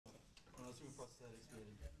prosthetics, we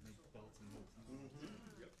had to make belts and hooks.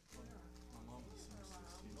 My mom was in her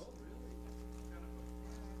 60s. Oh, really?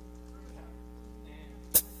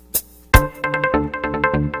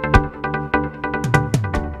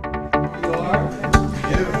 You are?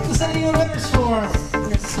 The San Diego Inventors Forum.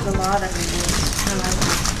 This is a lot of it.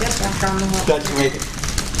 Get back on the wall. Glad you made it.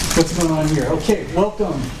 What's going on here? Okay,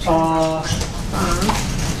 welcome.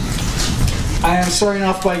 I am starting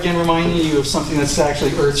off by again reminding you of something that's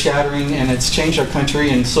actually earth-shattering, and it's changed our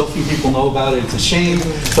country, and so few people know about it. It's a shame,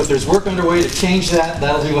 but there's work underway to change that.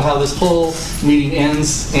 That'll be how this whole meeting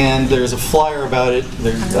ends, and there's a flyer about it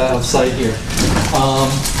outside here.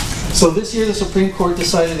 So this year the Supreme Court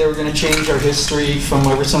decided they were going to change our history from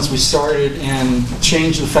ever since we started and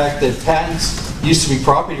change the fact that patents used to be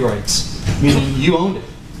property rights, meaning you owned it.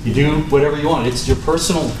 You do whatever you want. It's your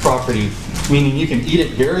personal property, meaning you can eat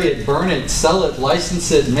it, bury it, burn it, sell it, license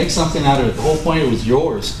it, make something out of it. The whole point, it was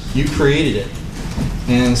yours. You created it.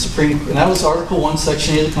 And that was Article 1,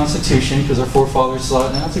 Section 8 of the Constitution, because our forefathers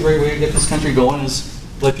thought, that's a great way to get this country going, is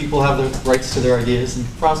let people have the rights to their ideas and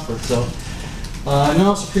prosper. So,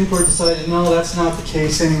 no, Supreme Court decided, no, that's not the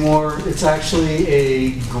case anymore. It's actually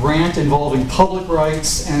a grant involving public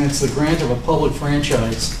rights, and it's the grant of a public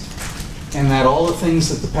franchise. And that all the things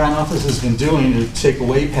that the Patent Office has been doing to take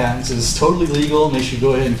away patents is totally legal, and they should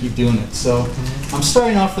go ahead and keep doing it. So I'm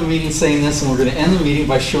starting off the meeting saying this, and we're going to end the meeting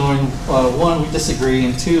by showing, one, we disagree,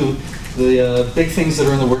 and two, the big things that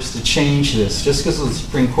are in the works to change this. Just because the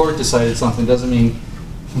Supreme Court decided something doesn't mean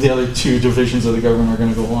the other two divisions of the government are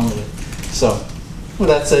going to go along with it. So, with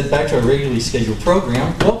that said, back to our regularly scheduled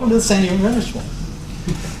program. Welcome to the San Diego Inventors Forum.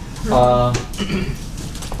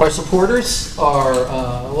 Our supporters are,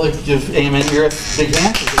 I'd like to give AMN here a big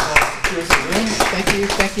hand. Thank you,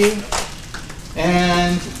 thank you.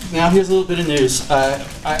 And now here's a little bit of news.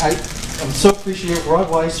 I'm so appreciative. Rod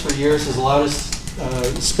Weiss for years has allowed us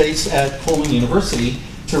space at Pullman University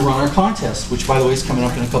to run our contest, which by the way is coming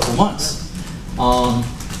up in a couple of months.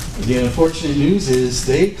 The unfortunate news is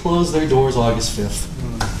they closed their doors August 5th.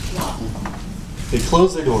 They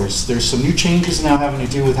closed their doors. There's some new changes now having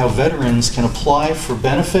to do with how veterans can apply for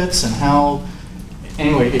benefits and how,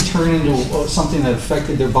 anyway, it turned into something that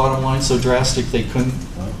affected their bottom line so drastic they couldn't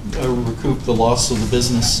recoup the loss of the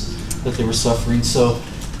business that they were suffering. So,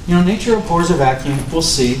 you know, nature abhors a vacuum. We'll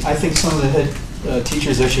see. I think some of the head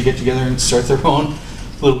teachers there should get together and start their own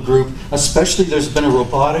little group. Especially there's been a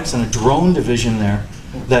robotics and a drone division there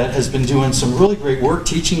that has been doing some really great work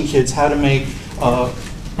teaching kids how to make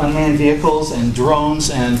unmanned vehicles and drones,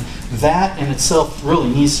 and that in itself really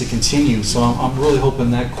needs to continue. So I'm really hoping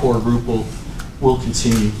that core group will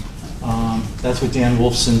continue. That's what Dan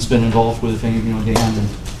Wolfson's been involved with, if any of you know Dan, and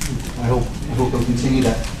I hope he'll continue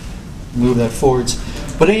that, move that forwards.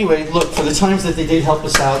 But anyway, look, for the times that they did help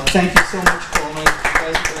us out, thank you so much, Coleman. You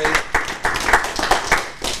guys are great.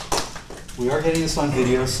 We are getting this on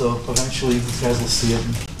video, so eventually you guys will see it.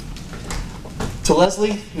 To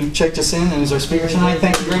Leslie, who checked us in and is our speaker tonight,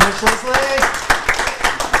 thank you very much, Leslie.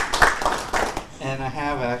 And I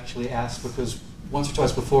have actually asked, because once or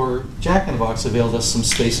twice before, Jack in the Box availed us some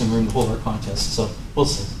space and room to hold our contest, so we'll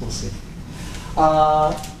see.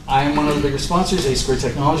 I am one of the bigger sponsors, A Squared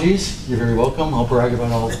Technologies. You're very welcome. I'll brag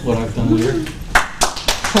about all what I've done later.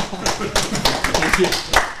 Thank you.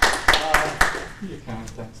 You're kind,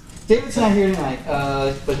 thanks. David's not here tonight,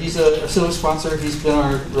 but he's a silver sponsor. He's been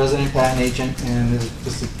our resident patent agent and is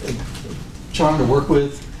just a charm to work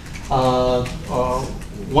with.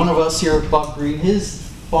 One of us here, Bob Green, his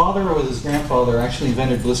father or his grandfather actually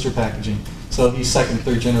invented blister packaging. So he's second,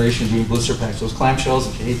 third generation doing blister packs. Those clamshells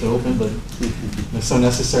that you hate to open, but they're so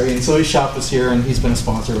necessary. And so his shop is here, and he's been a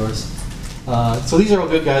sponsor of ours. So these are all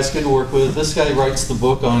good guys, good to work with. This guy writes the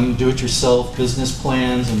book on do-it-yourself business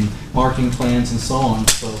plans and marketing plans and so on.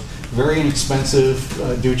 So very inexpensive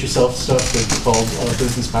do-it-yourself stuff that's called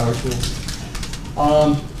Business Power Tools.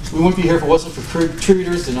 We wouldn't be here if it wasn't for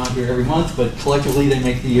contributors. They're not here every month, but collectively they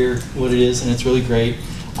make the year what it is, and it's really great.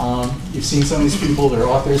 You've seen some of these people. They're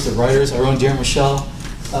authors, they're writers. Our own dear Michelle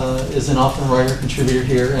is an author and writer contributor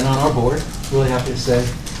here and on our board. Really happy to say.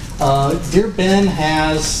 Dear Ben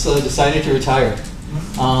has decided to retire.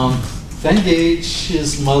 Ben Gage,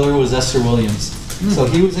 his mother was Esther Williams. So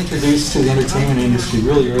he was introduced to the entertainment industry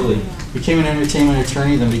really early. Became an entertainment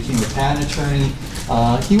attorney, then became a patent attorney.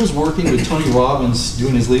 He was working with Tony Robbins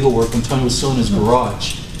doing his legal work when Tony was still in his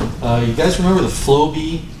garage. You guys remember the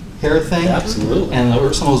Flowbee hair thing? Absolutely. And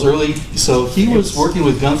some of those early, so he was working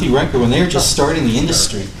with Gunther Renker when they were just starting the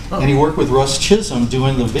industry. And he worked with Russ Chisholm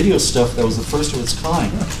doing the video stuff that was the first of its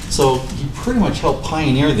kind. So he pretty much helped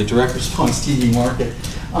pioneer the direct response TV market.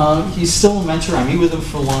 He's still a mentor. I meet with him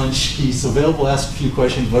for lunch. He's available to ask a few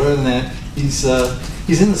questions, but other than that, he's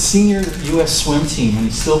in the senior U.S. swim team, and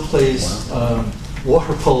he still plays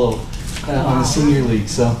water polo on the senior league.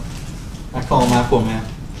 So I call him Aquaman.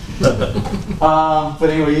 But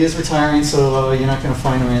anyway, he is retiring, so you're not going to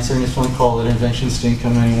find him answering his phone call. That inventions didn't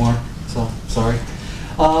come anymore. So sorry.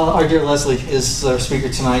 Our dear Leslie is our speaker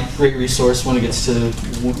tonight. Great resource when it gets to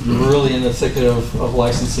really in the thicket of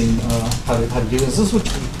licensing, how to do this. This is what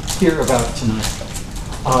you hear about tonight.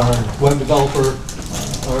 Our web developer,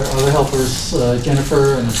 our other helpers,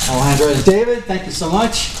 Jennifer and Alejandra and David, thank you so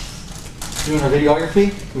much for doing our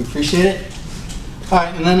videography. We appreciate it. All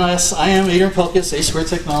right, and then I am Adrian Pelkis, A Squared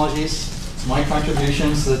Technologies. It's my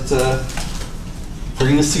contributions that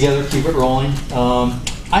bring this together, keep it rolling.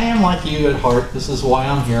 I am like you at heart. This is why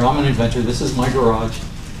I'm here. I'm an inventor. This is my garage.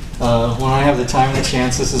 When I have the time and the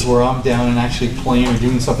chance, this is where I'm down and actually playing or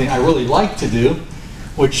doing something I really like to do,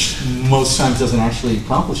 which most times doesn't actually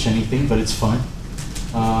accomplish anything, but it's fun.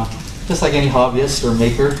 Just like any hobbyist or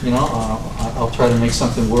maker, you know, I'll try to make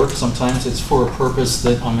something work. Sometimes it's for a purpose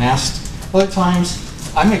that I'm asked. Other times,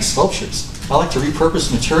 I make sculptures. I like to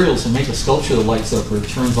repurpose materials and make a sculpture that lights up or it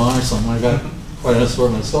turns on or something. I've got quite an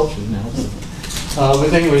assortment of sculptures now. So.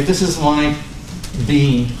 But anyway, this is my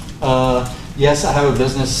being. Yes, I have a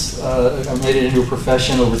business. I made it into a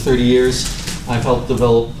profession over 30 years. I've helped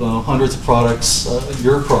develop hundreds of products,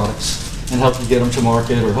 your products, and help them get them to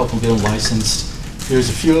market or help them get them licensed. Here's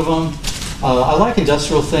a few of them. I like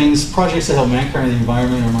industrial things. Projects that help mankind and the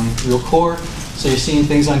environment are my real core. So you're seeing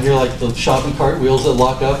things on here like the shopping cart wheels that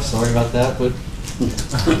lock up. Sorry about that, but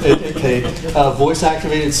it paid.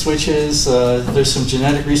 Voice-activated switches. There's some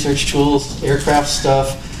genetic research tools, aircraft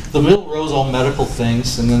stuff. The middle row is all medical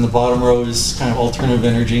things, and then the bottom row is kind of alternative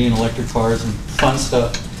energy and electric cars and fun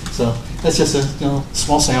stuff. So that's just a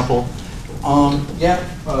small sample.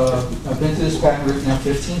 I've been to this patent route now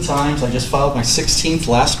 15 times. I just filed my 16th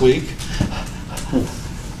last week.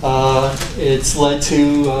 It's led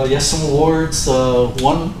to, some awards.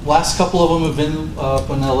 Last couple of them have been up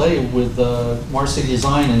in LA with Mars City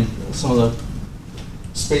Design and some of the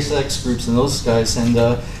SpaceX groups and those guys. And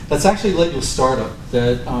that's actually led to a startup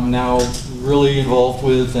that I'm now really involved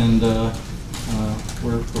with, and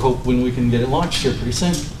we're hoping we can get it launched here pretty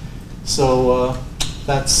soon. So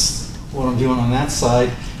that's what I'm doing on that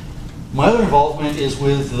side. My other involvement is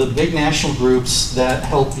with the big national groups that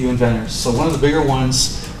help you inventors. So one of the bigger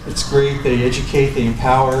ones, it's great, they educate, they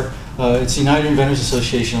empower. It's the United Inventors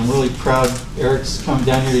Association. I'm really proud Eric's come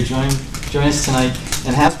down here to join us tonight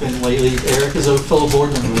and has been lately. Eric is a fellow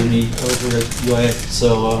board member with me over at UIA.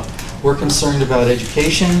 So we're concerned about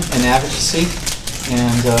education and advocacy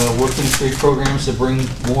and working to create programs that bring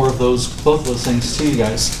more of both of those things to you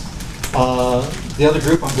guys. The other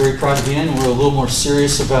group I'm very proud to be in, we're a little more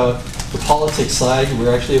serious about the politics side.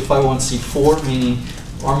 We're actually a 501c4, meaning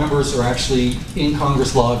our members are actually in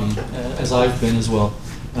Congress lobbying, as I've been as well.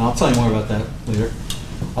 And I'll tell you more about that later.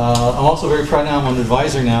 I'm also very proud now, I'm an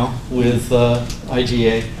advisor now with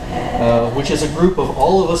IGA, which is a group of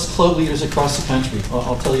all of us club leaders across the country.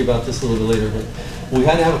 I'll tell you about this a little bit later. But we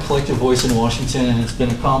had to have a collective voice in Washington, and it's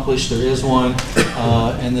been accomplished. There is one,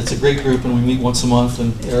 and it's a great group, and we meet once a month,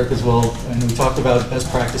 and Eric as well. And we talk about best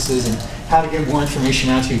practices and how to get more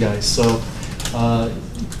information out to you guys. So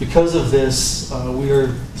because of this, we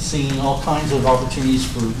are seeing all kinds of opportunities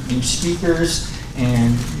for new speakers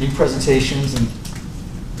and new presentations, and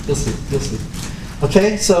you'll see, you'll see.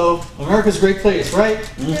 Okay, so America's a great place, right?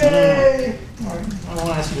 Mm-hmm. Yay! All right, I want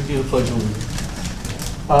to ask you to do the Pledge of Allegiance.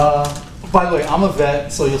 By the way, I'm a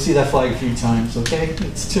vet, so you'll see that flag a few times, okay?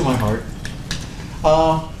 It's to my heart.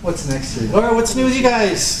 What's next here? All right, what's new with you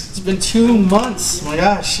guys? It's been 2 months. My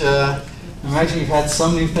gosh. Imagine you've had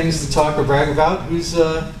some new things to talk or brag about. Who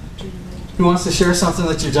wants to share something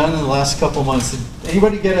that you've done in the last couple months? Did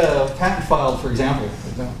anybody get a patent filed, for example?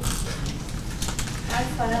 I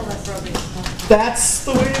filed a probate. That's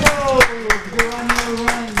the way to go. You're on your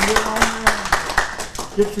run. You're on your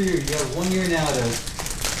run. Good for you. You have 1 year now to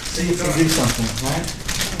see if you can do something, right?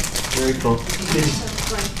 Very cool. I'm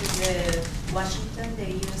going to the Washington, the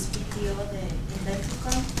USPTO, the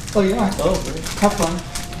Inventor. Oh, you are? Oh, great. Have fun.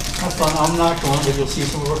 Have fun. I'm not going, but you'll see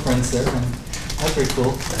some of our friends there. And that's very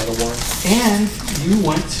cool. And you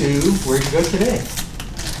went to, where'd you go today?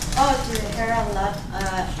 Oh, to the Herald Lab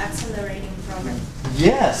Accelerating Program.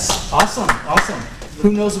 Yes. Awesome. Awesome.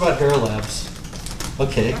 Who knows about Herald Labs?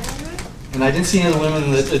 Okay. And I didn't see any of the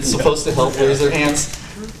women that it's supposed to help raise their hands.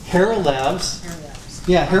 Herald Labs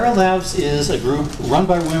Yeah, Hera Labs is a group run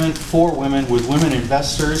by women, for women, with women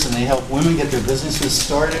investors, and they help women get their businesses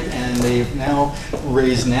started, and they've now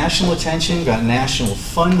raised national attention, got national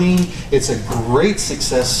funding. It's a great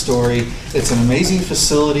success story. It's an amazing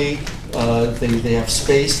facility. They have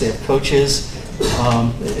space, they have coaches.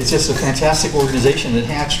 It's just a fantastic organization that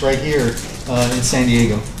hatched right here in San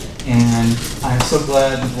Diego. And I'm so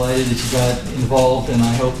glad and delighted that you got involved, and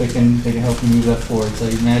I hope they can help you move that forward. So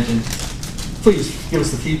you imagine. Please give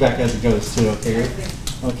us the feedback as it goes too, okay? Right?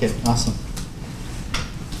 Okay, awesome.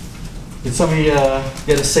 Did somebody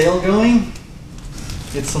get a sale going?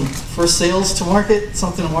 Get some first sales to market,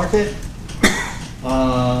 something to market?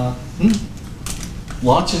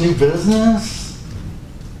 Launch a new business?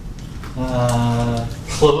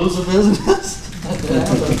 Close a business?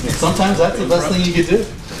 Sometimes that's the best thing you could do.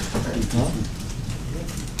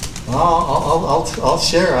 I'll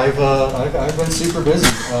share. I've been super busy.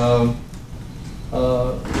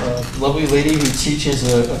 A lovely lady who teaches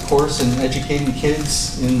a course in educating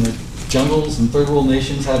kids in the jungles and third world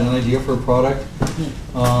nations had an idea for a product.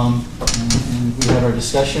 And we had our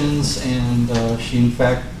discussions, and she in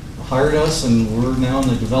fact hired us, and we're now in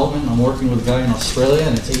the development. I'm working with a guy in Australia,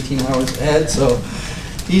 and it's 18 hours ahead, so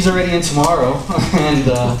he's already in tomorrow. And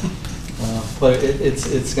but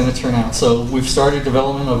it's going to turn out. So we've started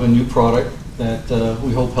development of a new product that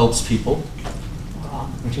we hope helps people,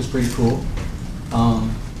 which is pretty cool.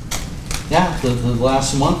 Yeah, the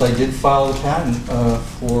last month I did file a patent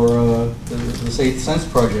for this 8th Sense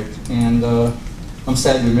project, and I'm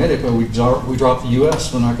sad to admit it, but we dropped the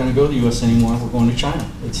U.S. We're not going to go to the U.S. anymore. We're going to China.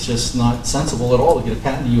 It's just not sensible at all to get a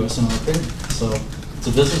patent in the U.S. in our opinion. So it's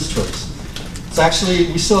a business choice. It's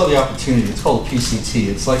actually, we still have the opportunity. It's called a PCT.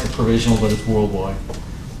 It's like a provisional, but it's worldwide.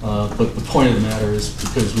 But the point of the matter is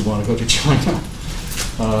because we want to go to China.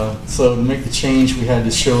 So to make the change, we had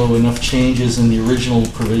to show enough changes in the original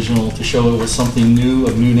provisional to show it was something new,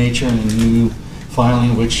 of new nature, and a new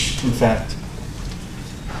filing, which in fact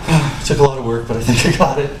took a lot of work, but I think I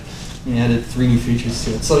got it. We added 3 new features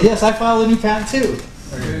to it. So yes, I filed a new patent too.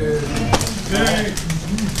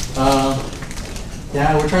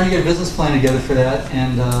 Yeah, we're trying to get a business plan together for that,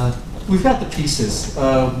 and we've got the pieces.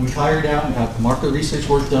 We've hired out and got the market research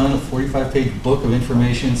work done, a 45-page book of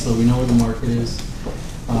information so we know where the market is.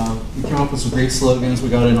 We came up with some great slogans. We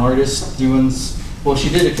got an artist doing, well, she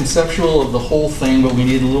did a conceptual of the whole thing, but we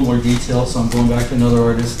needed a little more detail, so I'm going back to another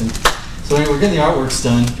artist. And so anyway, we're getting the artworks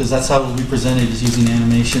done, because that's how it'll be presented, is using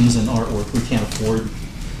animations and artwork. We can't afford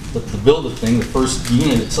to build the thing. The first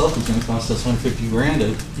unit itself is going to cost us $150 grand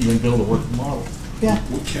to even build a working model. Yeah.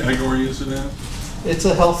 What category is it in? It's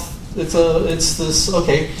a health, it's this,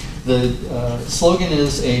 okay, the slogan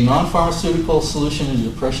is a non-pharmaceutical solution to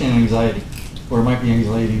depression and anxiety. Or it might be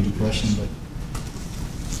anxiety and depression, but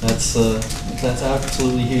that's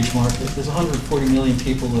absolutely a huge market. There's 140 million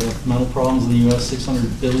people that have mental problems in the U.S.,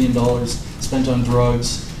 $600 billion spent on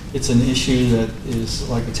drugs. It's an issue that is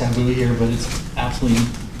like a taboo here, but it's absolutely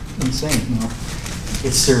insane. You know,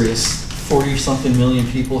 it's serious. 40-something million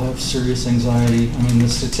people have serious anxiety. I mean, the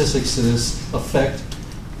statistics to this affect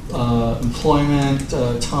employment,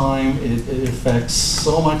 time. It affects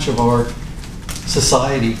so much of our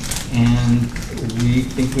society, and we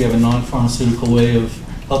think we have a non-pharmaceutical way of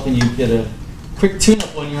helping you get a quick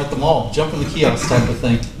tune-up when you're at the mall, jump in the kiosk type of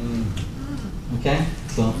thing. Okay,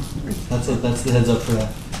 so that's the heads up for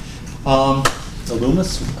that.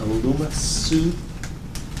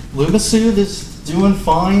 Lumasoothe is doing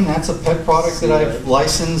fine. That's a pet product that I've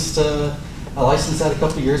licensed. I licensed that a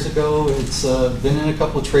couple of years ago. It's been in a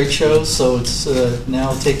couple of trade shows, so it's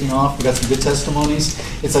now taking off. We've got some good testimonies.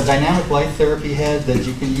 It's a dynamic light therapy head that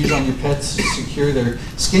you can use on your pets to secure their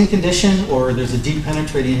skin condition, or there's a deep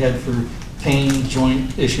penetrating head for pain,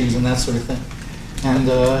 joint issues, and that sort of thing. And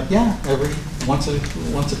yeah, once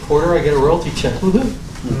a quarter I get a royalty check. Woohoo!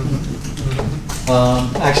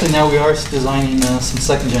 Actually, now we are designing some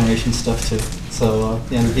second generation stuff too. So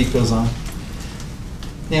yeah, the beat goes on.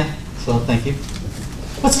 Yeah. So thank you.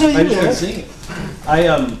 What's new you, Eric?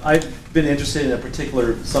 I've been interested in a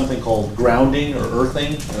particular something called grounding or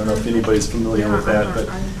earthing. I don't know if anybody's familiar with that, but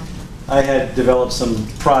I had developed some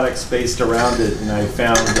products based around it, and I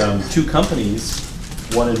found 2 companies,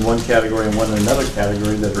 one in one category and one in another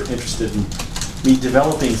category, that are interested in me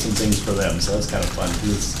developing some things for them. So that's kind of fun.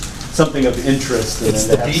 It's something of interest, and it's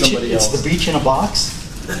then the to have beach. somebody else. It's the beach in a box.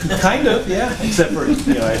 Kind of, yeah. Except for,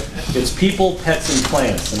 you know, it's people, pets, and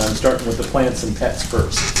plants, and I'm starting with the plants and pets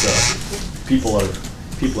first. So people are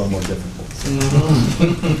more difficult.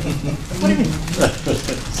 What do you mean?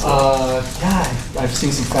 Yeah, I've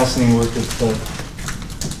seen some fascinating work with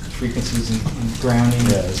frequencies and grounding.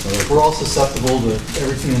 Yeah, that's what We're all susceptible to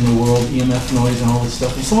everything in the world, EMF noise and all this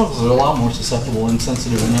stuff. And some of us are a lot more susceptible and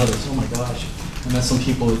sensitive than others. Oh my gosh. I met some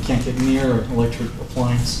people that can't get near an electric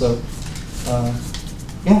appliance. So,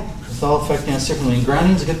 yeah, it's all affecting us differently. And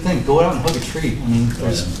grounding is a good thing. Go out and hug a tree. I mean,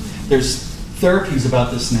 there's therapies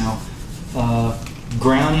about this now.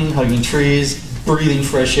 Grounding, hugging trees, breathing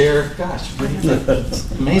fresh air. Gosh,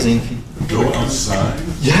 it's amazing. If you Go outside.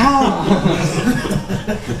 Yeah.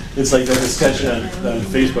 It's like that discussion on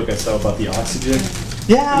Facebook I saw about the oxygen.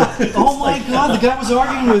 Yeah. Oh my God, the guy was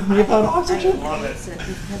arguing with me about oxygen.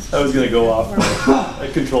 I was going to go off, but I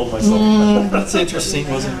controlled myself. That's interesting,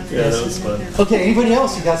 wasn't it? Yeah, that was fun. Okay, anybody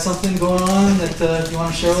else? You got something going on that you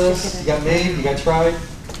want to share with us? You got made, you got tried,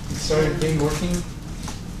 you started getting working?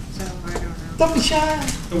 Don't be shy.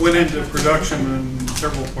 It went into production in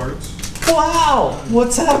several parts. Wow,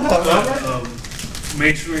 what's that about, Robert?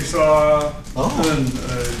 Masonry saw Oh. and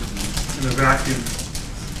a vacuum.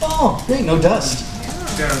 Oh, great, no dust.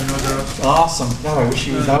 Yeah, no doubt. Awesome. God, I wish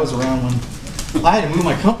I was around when I had to move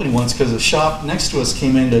my company once because a shop next to us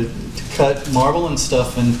came in to cut marble and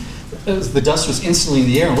stuff, and the dust was instantly in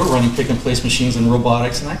the air, and we're running pick and place machines and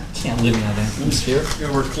robotics, and I can't live in that atmosphere.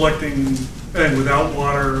 Yeah, we're collecting, and without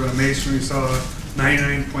water, masonry saw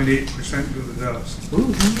 99.8% of the dust.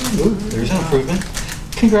 Ooh, there's an improvement.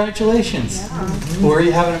 Congratulations. Where are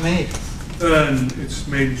you having it made? And it's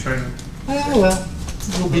made in China. Ah, well,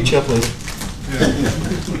 we'll beat you up later.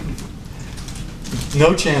 Yeah.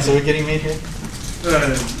 No chance of it getting made here?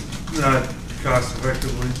 Not cost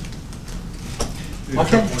effectively.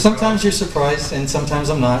 Okay, sometimes you're surprised, and sometimes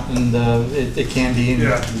I'm not, and it can be, and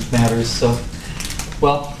it matters, so.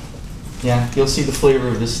 Well, yeah, you'll see the flavor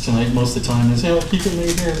of this tonight most of the time is, keep it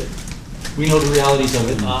made here. We know the realities of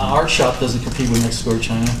it. Our shop doesn't compete with Mexico or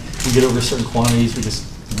China. We get over certain quantities, we just,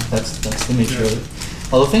 that's the nature of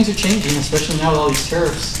it. Although things are changing, especially now with all these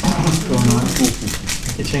tariffs going on.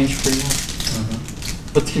 It changed pretty well.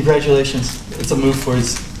 But congratulations, it's a move for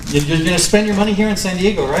us. You're going to spend your money here in San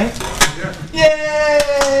Diego, right? Yeah.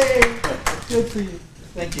 Yay! Good for you.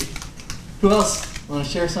 Thank you. Who else? Want to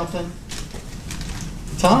share something?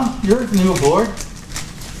 Tom, you're new aboard.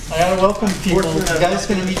 I got to welcome people. You guys are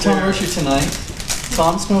going to meet Tom Ursher tonight.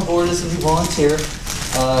 Tom's come aboard as a new volunteer.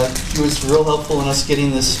 He was real helpful in us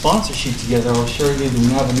getting this sponsor sheet together. I'll show you that we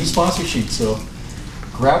have a new sponsor sheet, so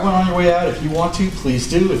grab one on your way out. If you want to, please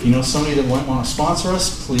do. If you know somebody that might want to sponsor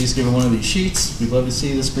us, please give them one of these sheets. We'd love to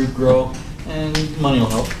see this group grow, and money will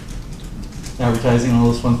help. Advertising and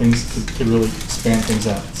all those fun things could really expand things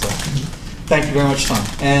out. So, thank you very much, Tom.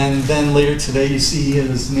 And then later today, you see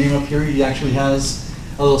his name up here. He actually has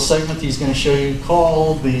a little segment he's going to show you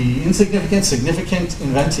called the Insignificant, Significant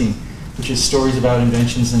Inventing, which is stories about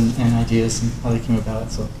inventions and ideas and how they came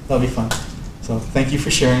about. So that'll be fun. So thank you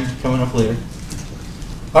for sharing. Coming up later.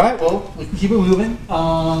 All right, well, we can keep it moving.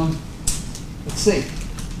 Let's see.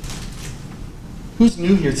 Who's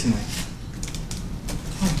new here tonight?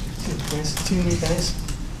 Two new guys.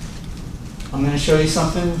 I'm going to show you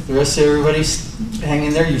something. The rest of everybody's hang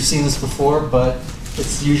in there. You've seen this before, but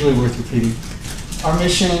it's usually worth repeating. Our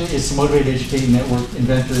mission is to motivate, educate, and network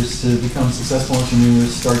inventors to become successful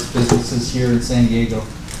entrepreneurs, start businesses here in San Diego.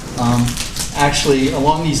 Actually,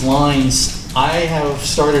 along these lines, I have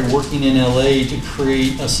started working in LA to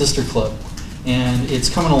create a sister club. And it's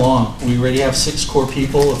coming along. We already have 6 core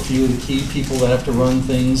people, a few of the key people that have to run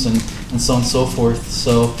things, and so on and so forth.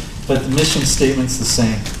 So, but the mission statement's the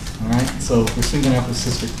same. All right. So we're soon going to have a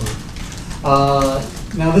sister club.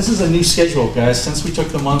 Now this is a new schedule, guys. Since we took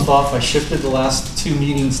the month off, I shifted the last 2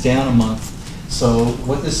 meetings down a month. So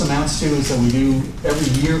what this amounts to is that we do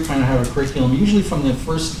every year kind of have a curriculum, usually from the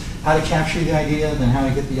first how to capture the idea, then how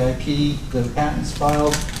to get the IP, the patents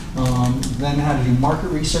filed, then how to do market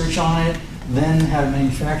research on it, then how to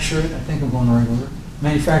manufacture it. I think I'm going the right order.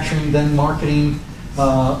 Manufacturing, then marketing.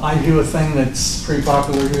 I do a thing that's pretty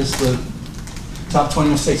popular. Here's the top 20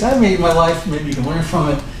 mistakes I've made in my life. Maybe you can learn from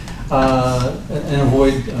it and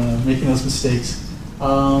avoid making those mistakes.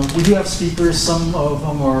 We do have speakers. Some of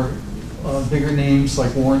them are bigger names,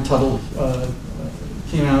 like Warren Tuttle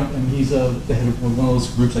came out, and he's the head of one of those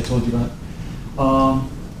groups I told you about.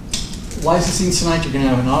 Licensing tonight, you're going to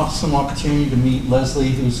have an awesome opportunity to meet Leslie,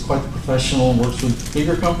 who's quite the professional, works with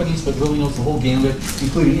bigger companies, but really knows the whole gambit,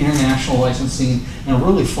 including international licensing and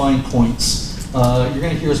really fine points. You're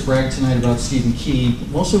going to hear us brag tonight about Stephen Key.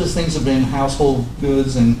 Most of his things have been household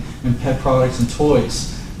goods and pet products and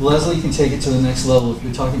toys. Leslie can take it to the next level. If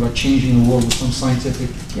you're talking about changing the world with some scientific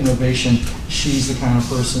innovation, she's the kind of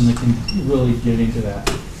person that can really get into that.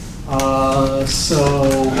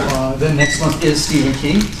 Then next month is Stephen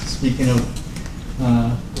Key. Speaking of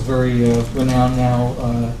very renowned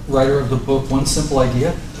now writer of the book One Simple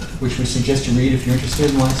Idea, which we suggest you read if you're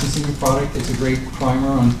interested in licensing your product. It's a great primer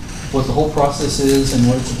on what the whole process is and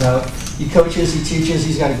what it's about. He coaches, he teaches,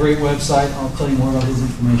 he's got a great website. I'll tell you more about his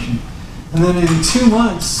information. And then in 2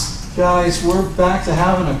 months, guys, we're back to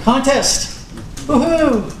having a contest.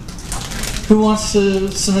 Woohoo! Who wants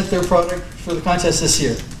to submit their product for the contest this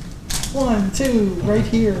year? 1, 2, right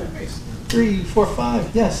here. 3, 4,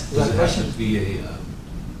 5. Yes. Is that a Does it have question? to be a,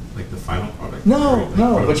 like the final product? No, Or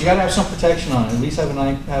no, like but you got to have some protection on it. At least have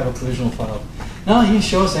a provisional file. No, you can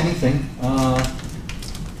show us anything.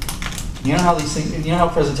 You know how these things, you know how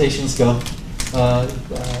presentations go.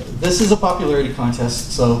 This is a popularity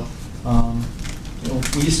contest, so you know,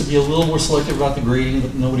 we used to be a little more selective about the grading,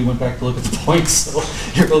 but nobody went back to look at the points, so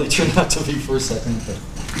it really turned out to be for a second. But,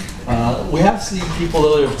 we have seen people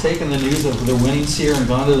that have taken the news of their winnings here and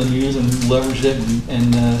gone to the news and leveraged it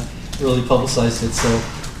and really publicized it. So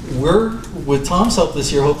we're, with Tom's help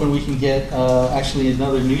this year, hoping we can get actually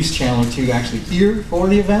another news channel or two actually here for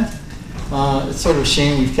the event. It's sort of a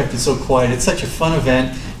shame we've kept it so quiet. It's such a fun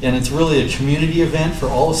event, and it's really a community event for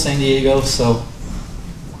all of San Diego, so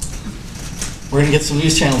we're going to get some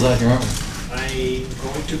news channels out here, aren't we? I'm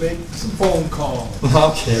going to make some phone calls.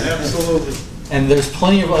 Okay. Absolutely. And there's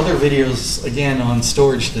plenty of other videos, again, on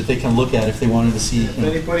storage that they can look at if they wanted to see. If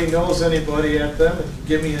anybody knows anybody at them, and can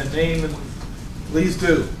give me a name, and please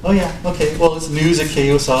do. Oh, yeah, okay. Well, it's news at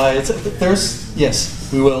KUSI. There's, yes,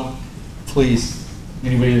 we will. Please.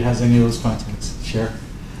 Anybody that has any of those contacts, share.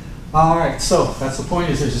 All right, so that's the point,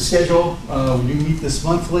 is there's a schedule. We do meet this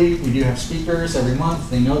monthly. We do have speakers every month.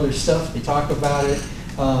 They know their stuff. They talk about it.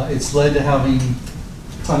 It's led to having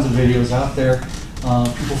tons of videos out there.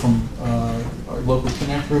 People from our local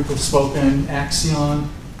Connect group have spoken. Axion,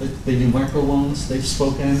 they do microloans. They've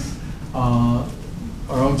spoken. Our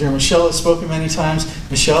own dear Michelle has spoken many times.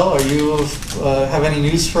 Michelle, are you have any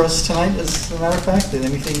news for us tonight, as a matter of fact? Did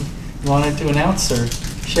anything you wanted to announce or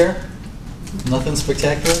share? Nothing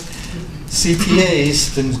spectacular?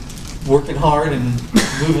 CPA's been working hard and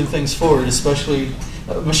moving things forward, especially,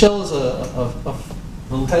 Michelle is the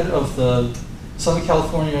head of the Southern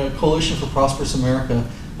California Coalition for Prosperous America,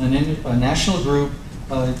 a national group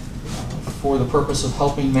for the purpose of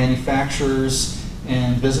helping manufacturers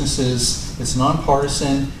and businesses. It's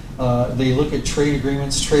nonpartisan. They look at trade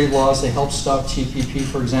agreements, trade laws. They help stop TPP,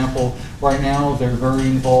 for example. Right now, they're very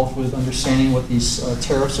involved with understanding what these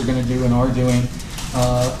tariffs are going to do and are doing.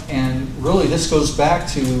 And really, this goes back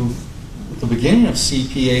to the beginning of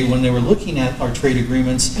CPA, when they were looking at our trade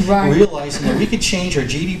agreements, Right. realizing that we could change our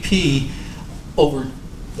GDP over,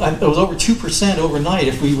 it was over 2% overnight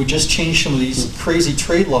if we would just change some of these crazy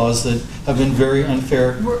trade laws that have been very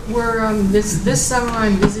unfair. This summer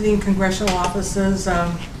I'm visiting congressional offices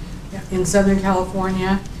in Southern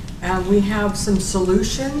California, and we have some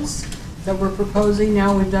solutions that we're proposing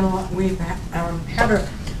now. We've done a lot. We've had a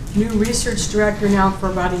new research director now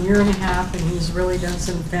for about 1.5 years, and he's really done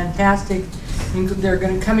some fantastic. They're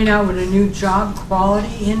going to coming out with a new job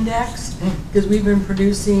quality index, because we've been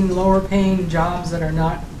producing lower paying jobs that are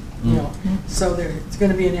not, you know. So it's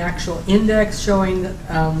going to be an actual index showing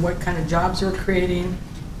what kind of jobs we're creating.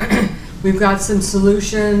 We've got some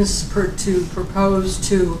solutions to propose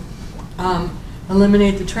to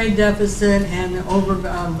eliminate the trade deficit and the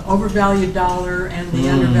overvalued dollar and the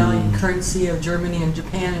undervalued currency of Germany and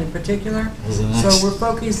Japan in particular. So we're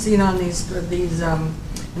focusing on these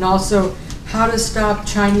and also how to stop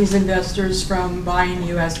Chinese investors from buying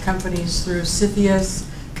U.S. companies through CFIUS,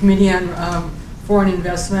 Committee on Foreign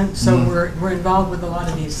Investment. So we're involved with a lot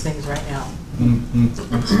of these things right now. Easy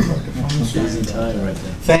time right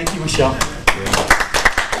there. Thank you, Michelle.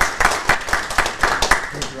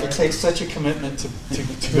 It takes such a commitment to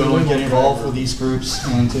go and get involved with these groups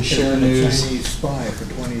and to share news. Chinese spy for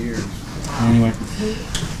 20 years. Anyway,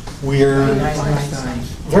 we're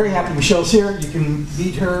very happy Michelle's here. You can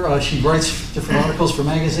meet her. She writes different articles for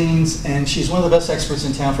magazines, and she's one of the best experts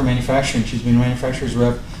in town for manufacturing. She's been a manufacturer's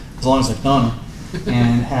rep as long as I've known her,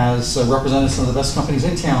 and has represented some of the best companies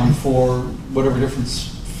in town for whatever different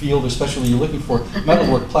field or specialty you're looking for: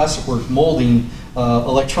 metalwork, plastic work, molding,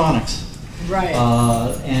 electronics. Right.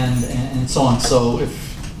 And so on. So if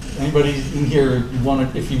anybody in here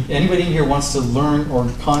anybody in here wants to learn or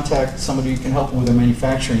contact somebody who can help them with their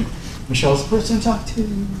manufacturing, Michelle's the person to talk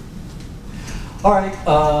to. All right.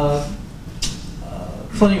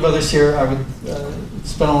 Plenty of others here. I would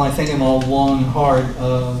spend all my thinking all long and hard.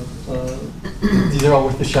 These are all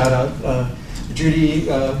worth a shout out. Judy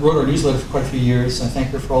wrote our newsletter for quite a few years. I thank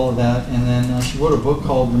her for all of that. And then she wrote a book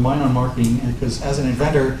called Your Mind on Marketing, because as an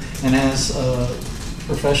inventor and as a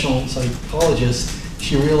professional psychologist,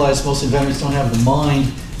 she realized most inventors don't have the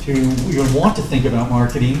mind to even want to think about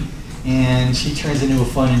marketing, and she turns into a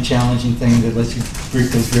fun and challenging thing that lets you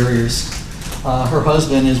break those barriers. Her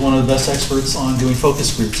husband is one of the best experts on doing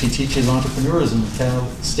focus groups. He teaches entrepreneurism at Cal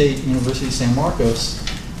State University San Marcos.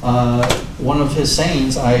 One of his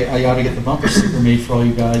sayings, I ought to get the bumper sticker made for all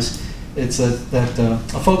you guys, it's that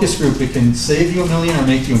a focus group, it can save you $1 million or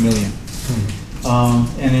make you $1 million.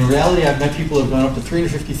 And in reality, I've met people who have gone up to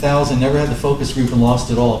 350,000, never had the focus group and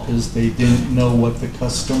lost it all because they didn't know what the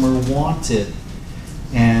customer wanted.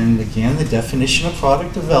 And again, the definition of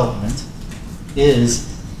product development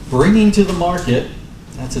is bringing to the market,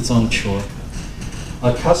 that's its own chore,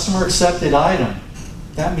 a customer accepted item.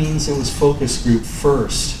 That means it was focus group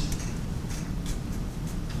first.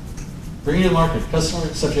 Bringing to the market, customer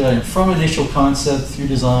accepted item from initial concept through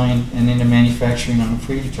design and into manufacturing on a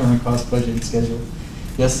predetermined cost, budget, and schedule.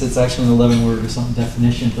 Yes, it's actually an 11-word or something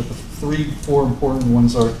definition, but the 4 important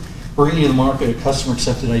ones are bringing to the market a customer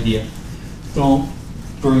accepted idea. Don't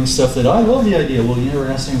bring stuff that I love the idea. Well, you never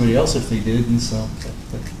asked anybody else if they did, and so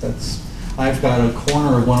that's. I've got a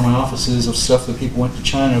corner of one of my offices of stuff that people went to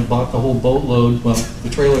China, bought the whole boatload, well,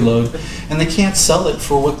 the trailer load, and they can't sell it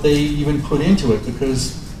for what they even put into it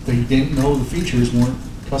because they didn't know the features weren't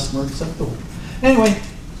customer acceptable. Anyway,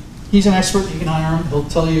 he's an expert. You can hire him. He'll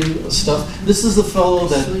tell you stuff. This is the fellow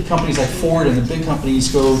that companies like Ford and the big companies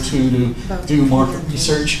go to do market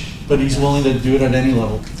research, but he's willing to do it at any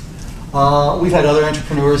level. We've had other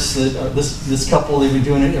entrepreneurs, that, this couple, they've been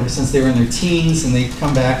doing it ever since they were in their teens, and they've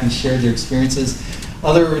come back and shared their experiences.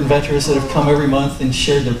 Other inventors that have come every month and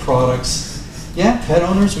shared their products. Yeah, pet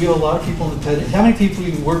owners, we have a lot of people in the pet. How many people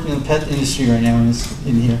are working in the pet industry right now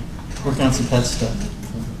in here, working on some pet stuff?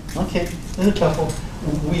 Okay, there's a couple.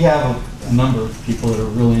 We have a number of people that are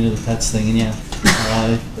really into the pets thing, and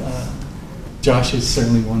yeah, Josh is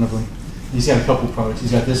certainly one of them. He's got a couple products.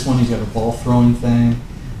 He's got this one, he's got a ball throwing thing.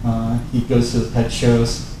 He goes to the pet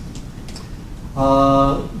shows.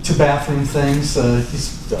 To bathroom things.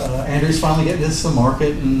 Andrew's finally getting this to the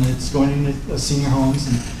market, and it's going into senior homes.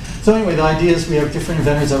 And so anyway, the idea is we have different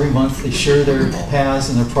inventors every month. They share their paths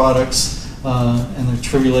and their products and their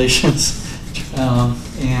tribulations.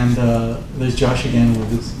 And there's Josh again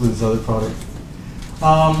with his other product.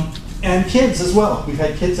 And kids as well. We've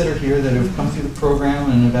had kids that are here that have come through the program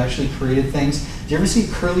and have actually created things. Do you ever see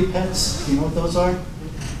curly pets? Do you know what those are?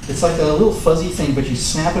 It's like a little fuzzy thing, but you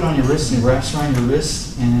snap it on your wrist and it wraps around your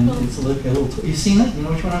wrist, and it's like a little. You've seen it? You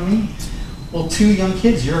know which one I mean? Well, 2 young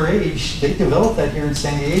kids your age, they developed that here in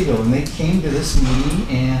San Diego, and they came to this meeting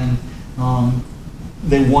and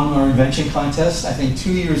they won our invention contest. I think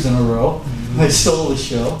 2 years in a row. Mm-hmm. They stole the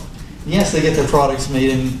show. Yes, they get their products made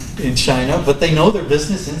in China, but they know their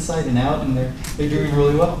business inside and out, and they're doing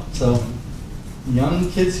really well. So young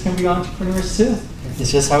kids can be entrepreneurs too. It's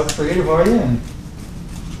just how creative are you and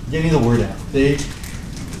getting the word out. They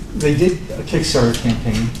did a Kickstarter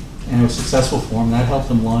campaign, and it was successful for them. That helped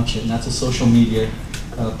them launch it, and that's a social media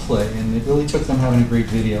play. And it really took them having a great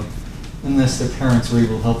video. Unless their parents were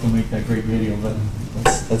able to help them make that great video, but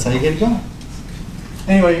that's how you get it going.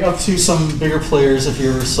 Anyway, up to some bigger players. If you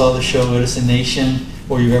ever saw the show Edison Nation,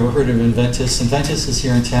 or you've ever heard of Inventus. Inventus is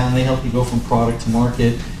here in town. They help you go from product to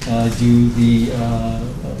market, do the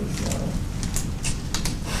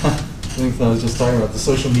I think that I was just talking about the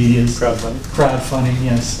social medias. Crowdfunding,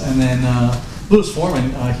 yes. And then Louis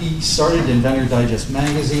Foreman, he started Inventor Digest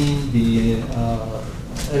magazine. The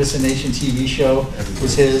Edison Nation TV show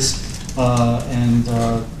was his.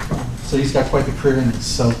 So he's got quite the career in this.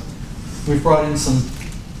 So we've brought in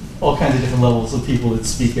all kinds of different levels of people that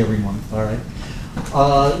speak every month, all right?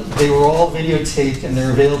 They were all videotaped and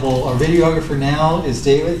they're available. Our videographer now is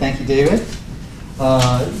David. Thank you, David.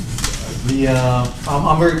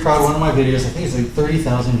 I'm very proud of one of my videos. I think it's like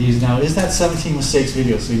 30,000 views now. Is that 17 Mistakes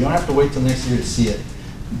video? So you don't have to wait till next year to see it.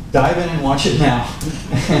 Dive in and watch it now,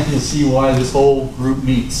 and you'll see why this whole group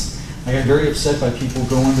meets. I got very upset by people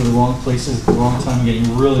going to the wrong places at the wrong time and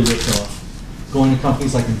getting really ripped off. Going to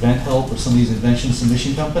companies like InventHelp or some of these invention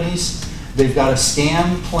submission companies. They've got a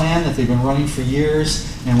scam plan that they've been running for years,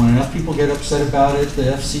 and when enough people get upset about it, the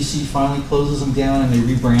FCC finally closes them down and they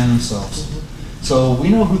rebrand themselves. So we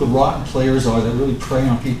know who the rotten players are that really prey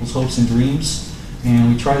on people's hopes and dreams, and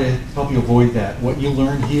we try to help you avoid that. What you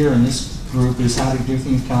learn here in this group is how to do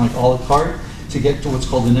things kind of like a la carte to get to what's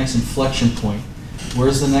called the next inflection point.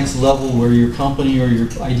 Where's the next level where your company or your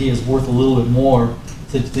idea is worth a little bit more,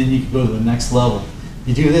 then you can go to the next level.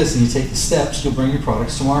 You do this and you take the steps, you'll bring your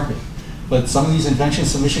products to market. But some of these invention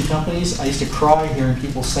submission companies, I used to cry hearing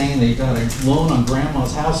people saying they got a loan on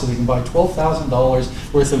grandma's house so they can buy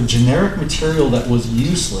 $12,000 worth of generic material that was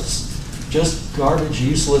useless. just garbage,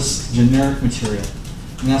 useless, generic material.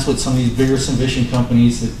 And that's what some of these bigger submission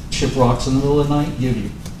companies that ship rocks in the middle of the night give you.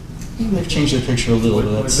 They've changed their picture a little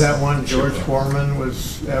bit. Was that one George Foreman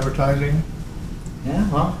was advertising? Yeah,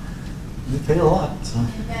 well, they paid a lot. So.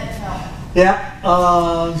 Yeah,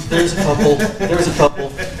 there's a couple. There's a couple.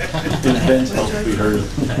 Invent help we heard.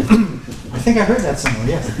 I think I heard that somewhere,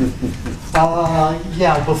 yes.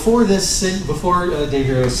 Yeah, before this, before Dave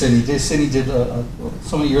here was Sydney did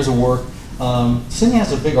so many years of work. Sydney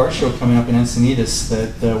has a big art show coming up in Encinitas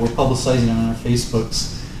that we're publicizing on our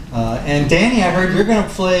Facebooks. And Danny, I heard you're going to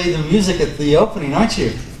play the music at the opening, aren't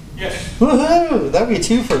you? Yes. Woohoo! That'd be a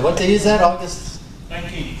twofer. What day is that? August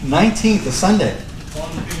 19th. 19th, a Sunday.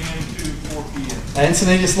 1 p.m. to 4 p.m. At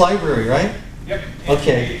Encinitas Library, right? Yep.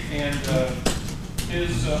 Okay. And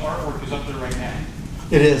his artwork is up there right now.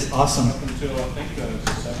 It is awesome. Up until I think the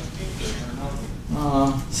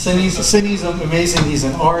 17th. Sydney's amazing. He's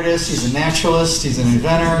an artist, he's a naturalist, he's an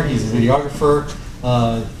inventor, he's a videographer,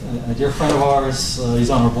 a dear friend of ours. He's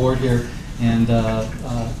on our board here. And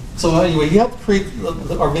so anyway, he helped create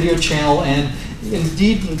our video channel and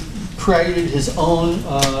indeed created his own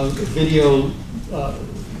video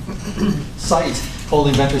site called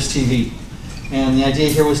Inventors TV. And the idea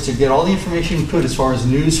here was to get all the information we could as far as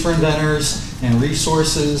news for inventors and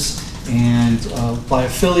resources. And by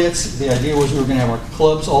affiliates, the idea was we were going to have our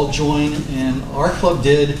clubs all join, and our club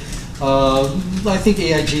did. I think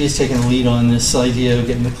AIG is taking the lead on this idea of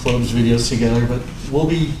getting the clubs videos together, but we'll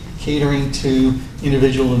be catering to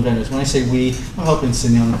individual inventors. When I say we, I'm helping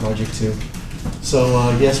Sydney on the project too.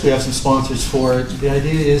 So yes, we have some sponsors for it. The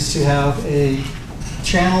idea is to have a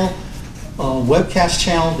channel, a webcast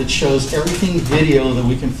channel that shows everything video that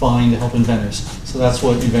we can find to help inventors. So that's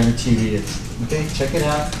what Inventor TV is. Okay, check it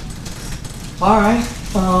out. All right,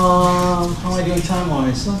 how am I doing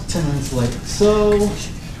time-wise? 10 minutes late. So,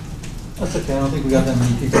 that's okay, I don't think we got that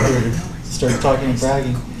many people here to start talking and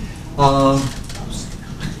bragging.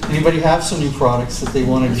 Anybody have some new products that they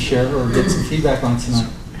wanted to share or get some feedback on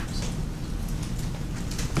tonight?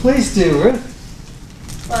 Please do,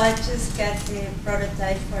 Ruth. Well, I just got the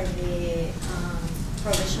prototype for the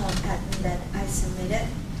provisional patent that I submitted,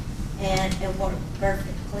 and it worked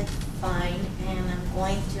perfectly fine. And I'm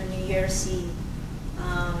going to New Year's Eve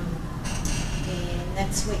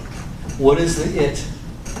next week. What is the it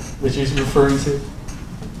that you're referring to?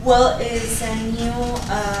 Well, it's a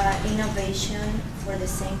new innovation for the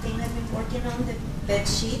same thing I've been working on, the bed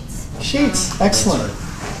sheets. Sheets, excellent.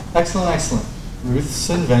 Excellent, excellent. Ruth's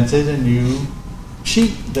invented a new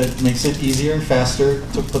sheet that makes it easier and faster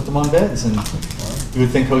to put them on beds. And you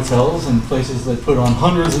would think hotels and places that put on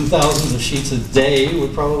hundreds and thousands of sheets a day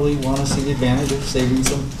would probably want to see the advantage of saving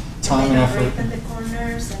some time and effort. They don't break in the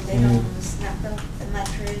corners, and they don't snap up the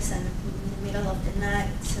mattress and in the middle of the night.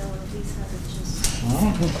 So these are just...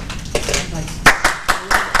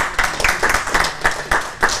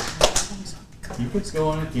 Keep it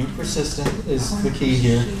going, being persistent is the key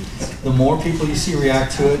here. The more people you see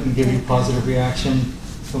react to it and give you a positive reaction,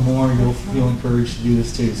 the more you'll feel encouraged to do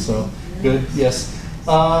this too. So, good, yes.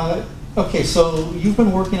 Okay, so you've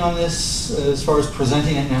been working on this as far as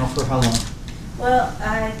presenting it now for how long? Well,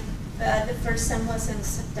 the first time was in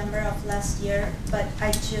September of last year, but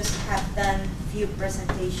I just have done a few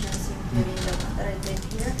presentations, including the one that I did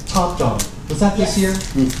here. Top Dog, was that this year?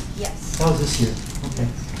 Yes. That was this year, okay.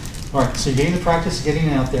 All right, so you're getting the practice of getting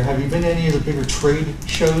it out there. Have you been to any of the bigger trade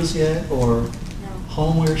shows yet, or No.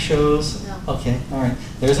 homeware shows? No. Okay, all right.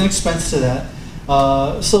 There's an expense to that.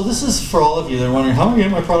 So this is for all of you that are wondering, how am I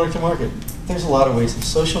getting my product to market? There's a lot of ways.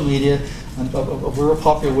 Social media, a real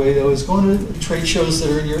popular way though, is going to trade shows that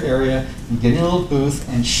are in your area and getting a little booth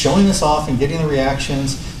and showing this off and getting the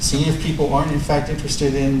reactions, seeing if people aren't in fact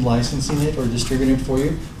interested in licensing it or distributing it for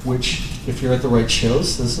you, which if you're at the right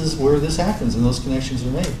shows, this is where this happens and those connections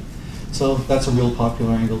are made. So that's a real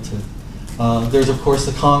popular angle too. There's of course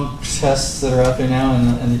the contests that are out there now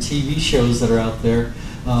and the TV shows that are out there.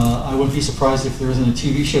 I wouldn't be surprised if there isn't a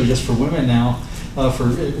TV show just for women now, for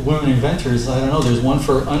women inventors. I don't know, there's one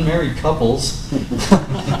for unmarried couples.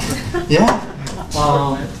 Yeah,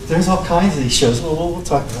 there's all kinds of these shows. Well, we'll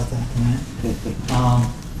talk about that in a minute.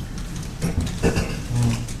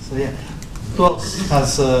 So yeah, who else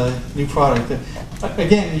has a new product?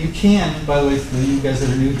 Again, you can, by the way, for you guys that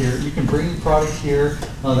are new here, you can bring the product here.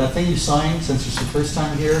 That thing you signed, since it's your first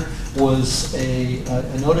time here, was a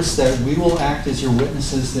notice that we will act as your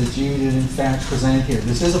witnesses that you did in fact present it here.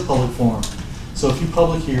 This is a public forum. So if you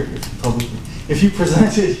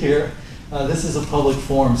present it here, this is a public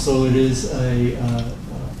forum, so it is a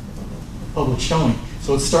public showing.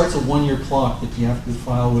 So it starts a 1-year clock that you have to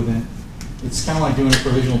file within. It's kind of like doing a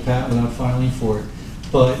provisional patent without filing for it.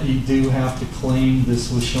 But you do have to claim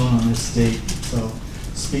this was shown on this date. So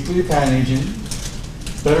speak with your patent agent.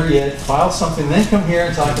 Better yet, file something, then come here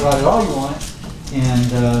and talk about it all you want.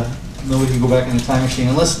 And nobody can go back in the time machine.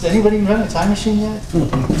 Unless, anybody invent a time machine yet?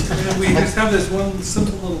 We just have this one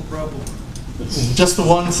simple little problem. Just the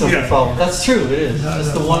one simple Yeah. problem. That's true, it is.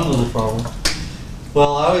 Just the one little problem.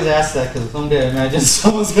 Well, I always ask that because someday I imagine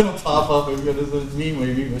someone's going to pop up and it's me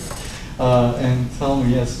maybe, and tell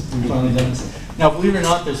me, yes, we've finally done this. Now, believe it or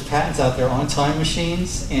not, there's patents out there on time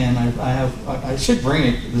machines, and I should bring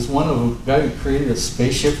it. There's one of a guy who created a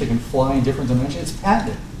spaceship that can fly in different dimensions. It's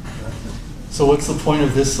patented. So what's the point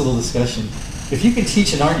of this little discussion? If you can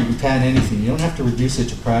teach an art, you can patent anything. You don't have to reduce it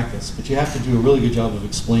to practice, but you have to do a really good job of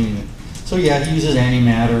explaining it. So yeah, he uses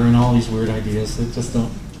antimatter and all these weird ideas that just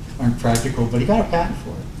aren't practical, but he got a patent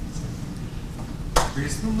for it.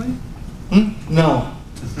 Recently? No.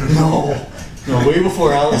 No. No, way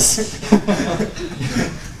before Alice.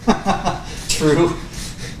 True.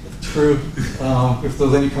 True. If there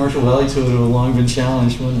was any commercial value to it, it would have long been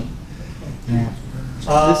challenged, wouldn't it? Yeah.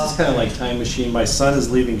 This is kind of like Time Machine. My son is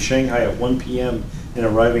leaving Shanghai at 1 p.m. and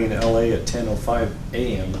arriving in LA at 10:05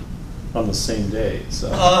 a.m. on the same day. So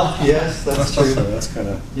yes, that's true. So that's kind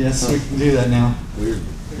of yes, we can do that now. weird.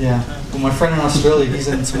 Yeah. Well, my friend in Australia, he's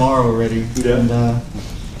in tomorrow already. Yeah. And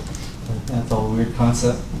that's all a weird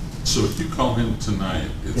concept. So if you call him tonight,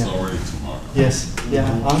 it's Yeah. already tomorrow. Yes. Yeah.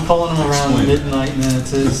 I'm calling him around Explain that. midnight, and then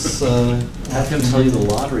it is. I can tell you the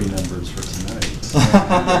lottery numbers for tonight.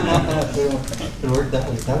 It worked that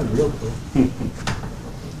way. That would be real cool.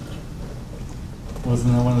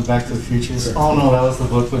 Wasn't that one of the Back to the Futures? Oh no, that was the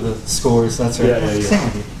book with the scores. That's right. Yeah, yeah, yeah. Same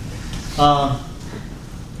idea.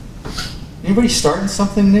 Anybody starting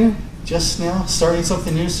something new? Just now, starting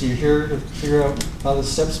something new, so you're here to figure out how the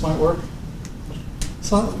steps might work.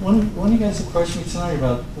 So one of you guys approached me tonight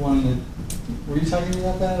about wanting to. Were you talking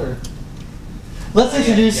about that, or? Let's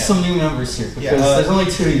introduce yeah. some new members here because Yeah, there's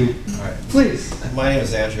only two of you. All right. Please. My name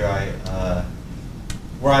is Andrew.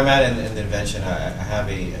 Where I'm at in the invention, I have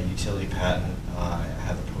a utility patent. I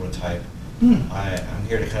have a prototype. I'm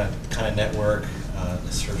here to kind of network,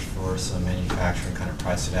 search for some manufacturer, kind of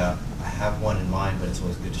price it out. I have one in mind, but it's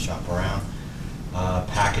always good to shop around.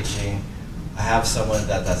 Packaging. I have someone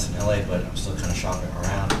that's in LA, but I'm still kind of shopping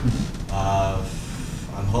around.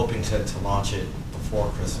 I'm hoping to launch it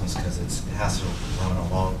before Christmas because it has to run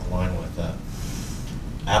along the line with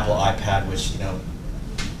Apple iPad, which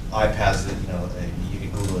iPads that you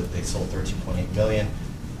can Google it. They sold 13.8 million,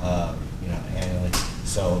 annually.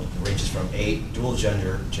 So it ranges from dual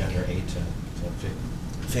gender 8 to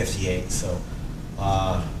 58. So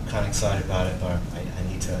I'm kind of excited about it, but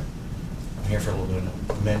I need to. I'm here for a little bit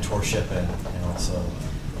of mentorship and also.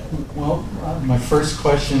 Well, my first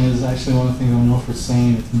question is actually one of the things I know for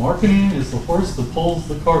saying. It's marketing is the horse that pulls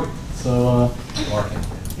the cart. So Marketing.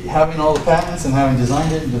 Having all the patents and having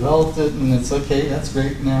designed it and developed it, and it's okay, that's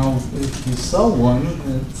great. Now, if you sell one,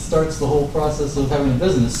 it starts the whole process of having a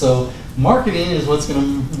business. So marketing is what's going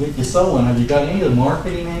to make you sell one. Have you got any of the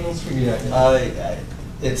marketing angles figured out yet?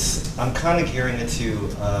 I'm kind of gearing it to.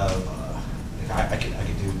 I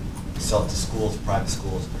could do sell it to schools, private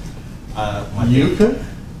schools. You could?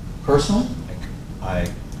 Personal? I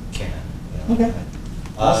can. Okay.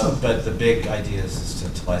 Awesome. But the big idea is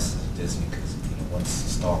to license to Disney because once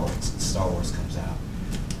Star Wars comes out,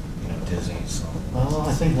 Disney. So. Well,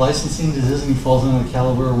 I think licensing to Disney falls under the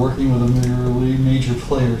caliber of working with a really major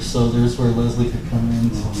player. So there's where Leslie could come in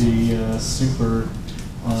to be a super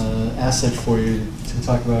asset for you to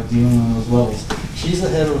talk about dealing on those levels. She's the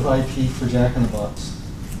head of IP for Jack in the Box.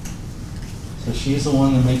 So she's the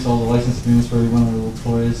one that makes all the license agreements for every one of the little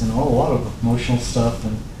toys and a lot of promotional stuff.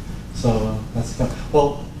 And so that's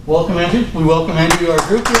well. Welcome, Andrew. We welcome Andrew to our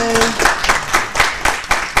group. Yay!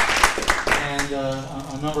 And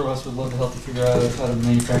a number of us would love to help you figure out how to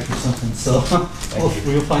manufacture something. So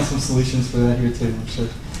we'll find some solutions for that here too, I'm sure.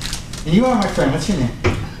 And you are my friend. What's your name?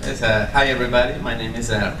 Yes, hi everybody. My name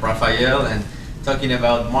is Rafael, and talking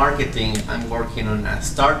about marketing, I'm working on a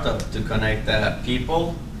startup to connect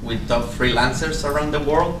people with top freelancers around the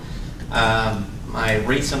world. My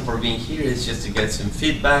reason for being here is just to get some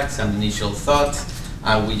feedback, some initial thoughts.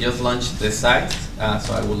 We just launched the site,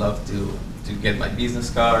 so I would love to get my business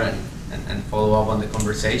card and follow up on the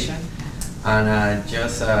conversation. And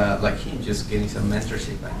just like him, just getting some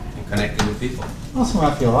mentorship and connecting with people. Awesome,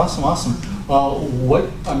 Raphael. Awesome.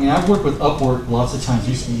 I've worked with Upwork lots of times.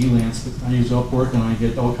 Used to be Elance, but I use Upwork and I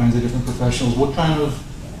get all kinds of different professionals. What kind of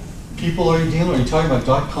people are you dealing with? Are you talking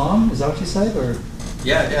about .com? Is that what you said? Or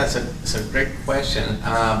Yeah, it's a great question.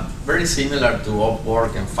 Very similar to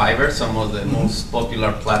Upwork and Fiverr, some of the most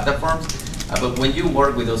popular platforms. But when you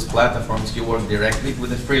work with those platforms, you work directly with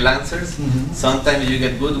the freelancers. Sometimes you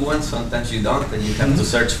get good ones, sometimes you don't, and you have to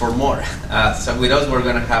search for more. So with us, we're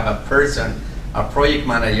going to have a person, a project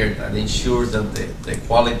manager that ensures that the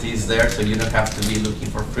quality is there, so you don't have to be looking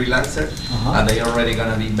for freelancers. They're already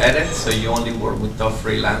going to be vetted, so you only work with top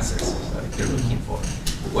freelancers. So if you're looking for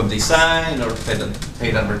web design or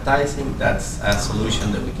paid advertising, that's a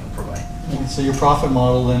solution that we can provide. So your profit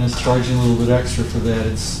model then is charging a little bit extra for that.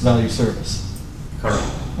 It's value service. Correct.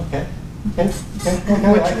 Okay. That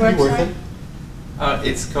could be worth it.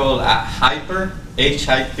 It's called Hyper,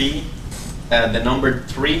 HIP, the number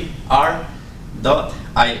 3R.io.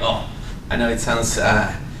 I know it sounds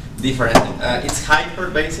different. It's Hyper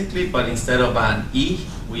basically, but instead of an E,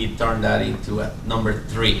 we turn that into a number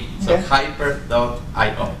 3. So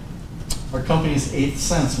Hyper.io. Our company's 8th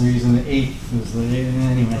Sense. We're using the 8th as the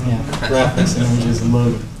anyway. Yeah, graphics and images and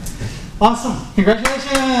logo. Awesome!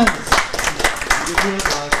 Congratulations!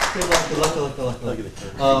 Good luck.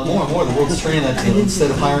 More. The world's training that instead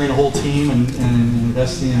of hiring a whole team and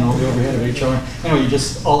investing in all the overhead of HR. Anyway, you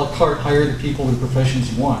just a la carte hire the people with the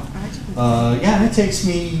professions you want. And it takes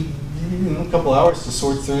me a couple hours to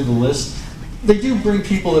sort through the list. They do bring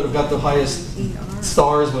people that have got the highest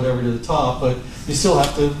stars, whatever, to the top, but you still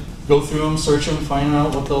have to go through them, search them, find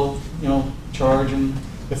out what they'll charge, and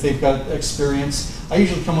if they've got experience. I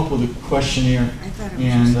usually come up with a questionnaire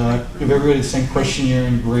and give everybody the same questionnaire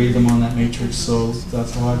and grade them on that matrix. So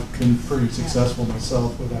that's how I've been pretty successful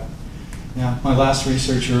myself with that. Yeah, my last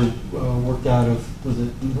researcher worked out of, was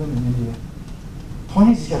it England or India? The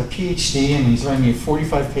point is he's got a PhD and he's writing a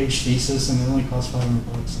 45-page thesis and it only costs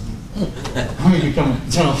 $500. How many you come?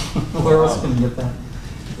 Where else can you get that?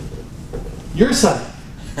 Your site.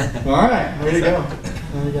 All right, way to go.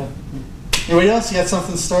 There you go. Anybody else? You got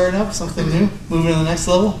something starting up, something new, moving to the next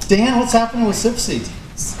level? Dan, what's happening with SIPSy?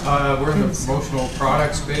 We're in the promotional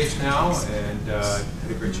product space now, and had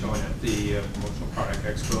a great showing at the Promotional Product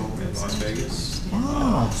Expo in Las Vegas.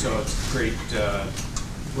 So it's a great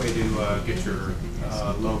way to get your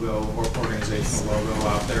logo or organizational logo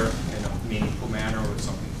out there in a meaningful manner with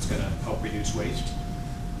something that's going to help reduce waste.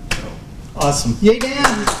 So. Awesome. Yay,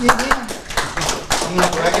 Dan! Yay, Dan! I'm going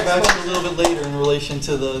to brag about you a little bit later in relation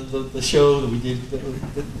to the show that we did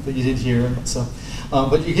that you did here. So,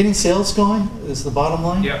 but you're getting sales going. Is the bottom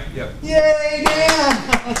line? Yep. Yay, Dan!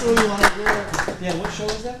 That's what we want to hear. Dan, what show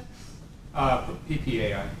is that?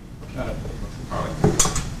 PPAI.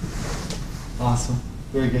 Awesome.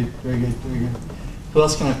 Very good. Who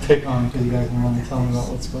else can I pick on because you guys want to tell me about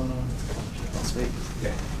what's going on? Sweet.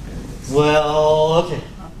 Yeah. Well, okay.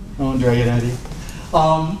 I won't drag it out of you.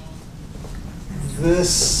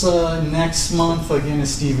 This next month, again,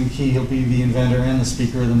 is Stephen Key. He'll be the inventor and the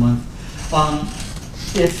speaker of the month.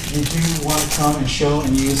 If you do want to come and show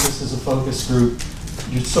and use this as a focus group,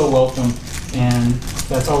 you're so welcome. And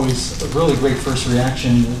that's always a really great first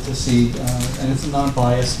reaction to see. And it's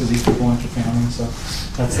non-biased because these people aren't your family. So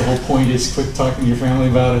that's the whole point, is quit talking to your family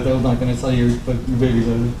about it. They're not going to tell you what your baby's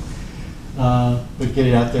over. But get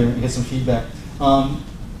it out there and get some feedback.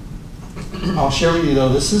 I'll share with you, though,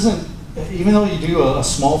 this isn't, even though you do a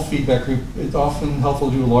small feedback group, it's often helpful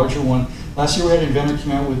to do a larger one. Last year we had an inventor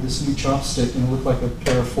come out with this new chopstick, and it looked like a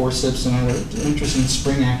pair of forceps and had an interesting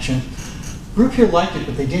spring action. The group here liked it,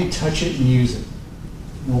 but they didn't touch it and use it.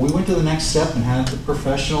 Well, we went to the next step and had the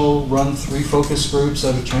professional run 3 focus groups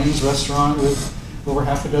at a Chinese restaurant with over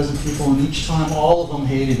half a dozen people, and each time all of them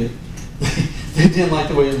hated it. They didn't like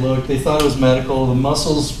the way it looked. They thought it was medical. The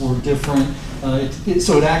muscles were different.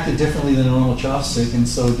 So it acted differently than a normal chopstick, and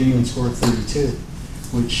so it didn't even score 32,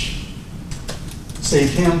 which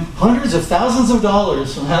saved him hundreds of thousands of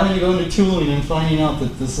dollars from having to go into tooling and finding out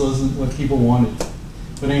that this wasn't what people wanted.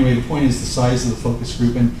 But anyway, the point is the size of the focus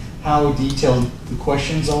group and how detailed the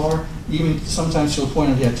questions are, even sometimes to a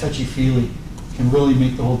point of touchy-feely, can really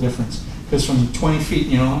make the whole difference. Because from 20 feet,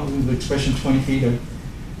 the expression 20 feet, a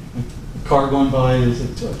car going by is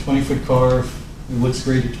a 20-foot car. It looks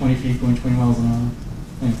great at 20 feet, going 20 miles an hour.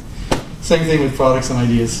 Anyway, same thing with products and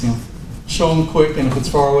ideas. Show them quick, and if it's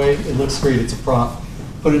far away, it looks great. It's a prop.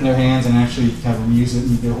 Put it in their hands and actually have them use it,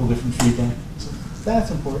 and you get a whole different feedback. So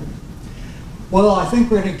that's important. Well, I think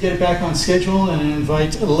we're going to get it back on schedule and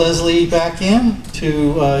invite Leslie back in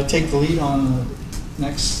to take the lead on the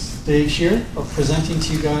next stage here of presenting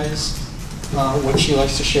to you guys what she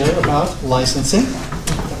likes to share about licensing.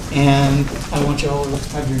 And I want you all to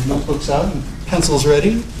have your notebooks out and pencils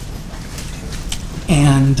ready.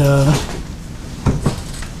 And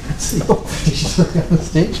let's see. Oh, she's already on the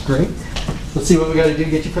stage. Great. let's see what we got to do to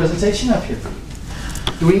get your presentation up here.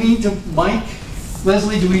 Do we need to mic?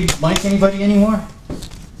 Leslie, do we mic anybody anymore?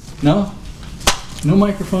 No? No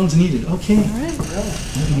microphones needed. Okay. All right.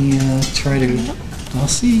 Let me try to, I'll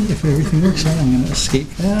see if everything works out. I'm going to escape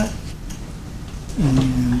that. And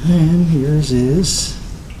then yours is...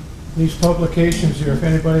 These publications here, if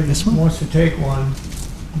anybody wants to take one,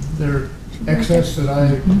 they're excess that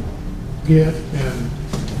I get, and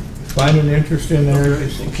find an interest in there,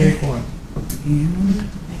 is to take one.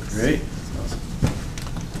 Great.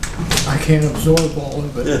 I can't absorb all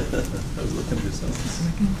of it. I was looking for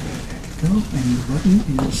something. Go, and the button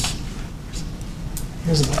is,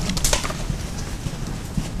 here's the button.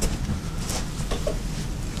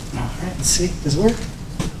 All right, let's see, does it work?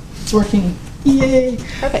 It's working, yay!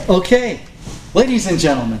 Perfect. Okay, ladies and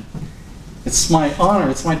gentlemen, it's my honor,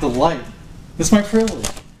 it's my delight, it's my privilege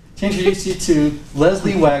to introduce you to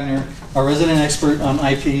Leslie Wagner, our resident expert on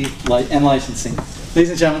IP and licensing.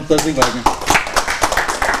 Ladies and gentlemen, Leslie Wagner.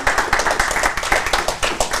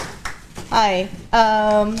 Hi.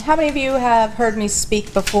 How many of you have heard me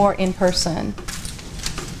speak before in person?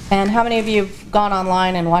 And how many of you have gone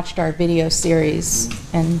online and watched our video series?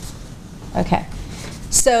 And okay.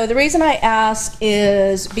 So the reason I ask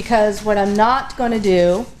is because what I'm not going to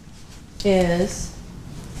do is,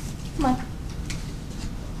 come on.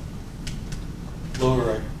 Lower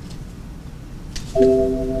right.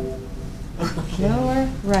 Lower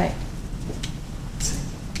right.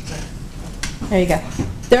 There you go.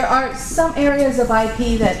 There are some areas of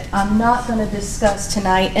IP that I'm not going to discuss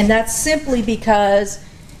tonight, and that's simply because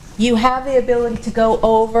you have the ability to go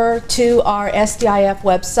over to our SDIF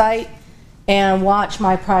website and watch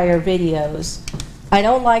my prior videos. I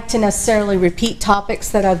don't like to necessarily repeat topics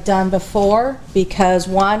that I've done before because,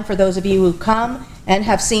 one, for those of you who come and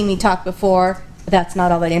have seen me talk before, that's not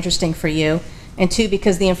all that interesting for you, and two,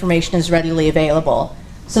 because the information is readily available.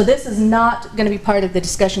 So this is not going to be part of the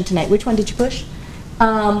discussion tonight. Which one did you push?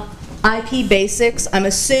 IP basics. I'm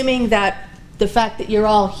assuming that the fact that you're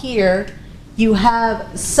all here, you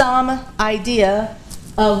have some idea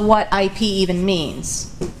of what IP even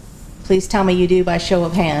means. Please tell me you do by show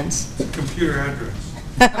of hands. Computer address.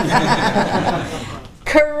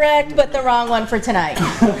 Correct, but the wrong one for tonight.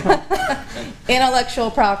 Intellectual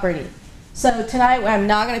property. So tonight I'm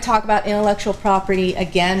not going to talk about intellectual property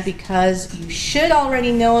again because you should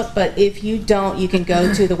already know it, but if you don't, you can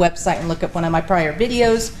go to the website and look at one of my prior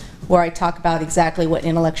videos where I talk about exactly what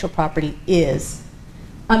intellectual property is.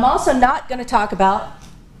 I'm also not going to talk about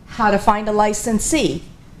how to find a licensee.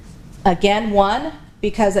 Again, one,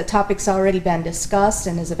 because that topic's already been discussed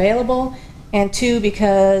and is available, and two,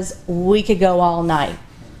 because we could go all night.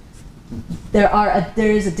 There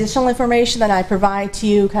is additional information that I provide to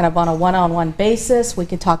you kind of on a one-on-one basis. We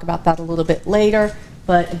can talk about that a little bit later,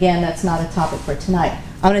 but again, that's not a topic for tonight.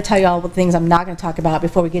 I'm going to tell you all the things I'm not going to talk about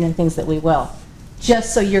before we get into things that we will,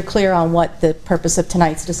 just so you're clear on what the purpose of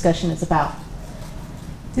tonight's discussion is about.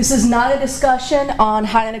 This is not a discussion on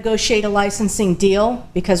how to negotiate a licensing deal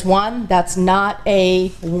because, one, that's not a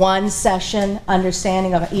one-session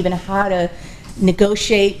understanding of even how to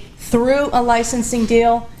negotiate through a licensing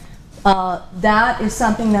deal. That is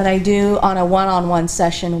something that I do on a one-on-one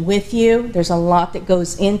session with you. There's a lot that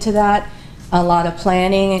goes into that, a lot of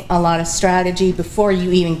planning, a lot of strategy before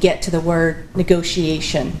you even get to the word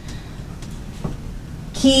negotiation.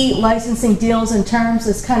 Key licensing deals and terms,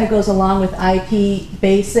 this kind of goes along with IP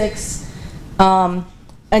basics.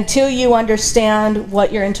 Until you understand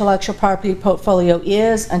what your intellectual property portfolio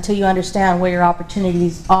is, until you understand where your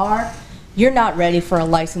opportunities are, you're not ready for a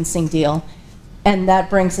licensing deal. And that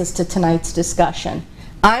brings us to tonight's discussion.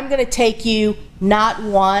 I'm going to take you not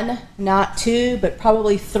one, not two, but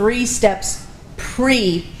probably 3 steps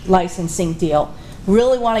pre-licensing deal.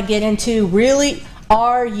 Really want to get into, really,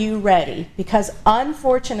 are you ready? Because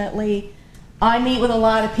unfortunately, I meet with a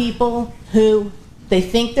lot of people who they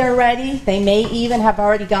think they're ready. They may even have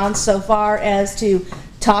already gone so far as to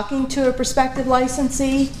talking to a prospective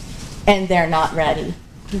licensee, and they're not ready.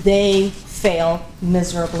 They fail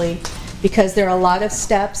miserably. Because there are a lot of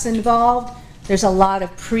steps involved. There's a lot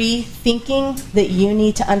of pre-thinking that you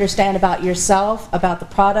need to understand about yourself, about the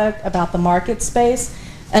product, about the market space.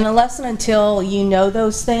 And unless and until you know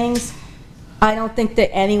those things, I don't think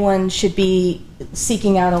that anyone should be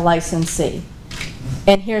seeking out a licensee.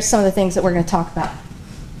 And here's some of the things that we're going to talk about.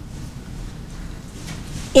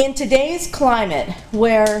 In today's climate,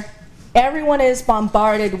 where everyone is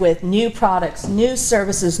bombarded with new products, new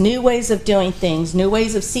services, new ways of doing things, new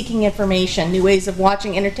ways of seeking information, new ways of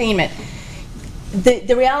watching entertainment.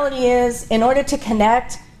 The reality is, in order to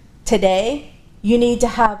connect today, you need to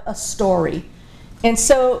have a story. And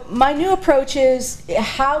so my new approach is,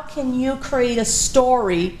 how can you create a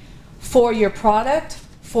story for your product,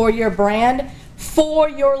 for your brand, for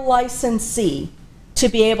your licensee to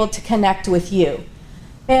be able to connect with you?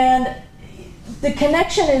 And the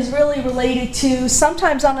connection is really related to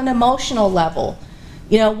sometimes on an emotional level.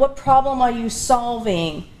 You know, what problem are you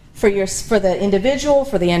solving for the individual,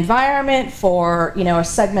 for the environment, for, you know, a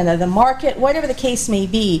segment of the market, whatever the case may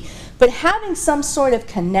be. But having some sort of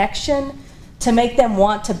connection to make them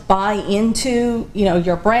want to buy into, you know,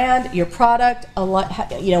 your brand, your product,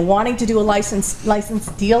 you know, wanting to do a license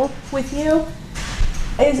deal with you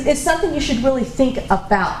is something you should really think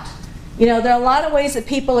about. You know, there are a lot of ways that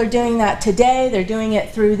people are doing that today. They're doing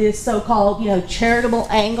it through this so-called, you know, charitable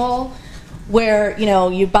angle, where, you know,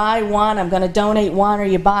 you buy one, I'm going to donate one, or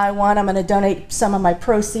you buy one, I'm going to donate some of my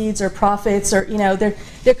proceeds or profits, or, you know, they're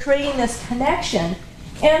creating this connection.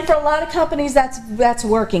 And for a lot of companies, that's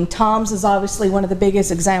working. Tom's is obviously one of the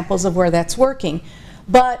biggest examples of where that's working.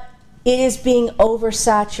 But it is being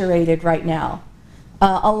oversaturated right now.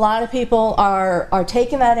 A lot of people are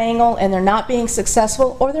taking that angle, and they're not being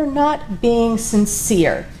successful, or they're not being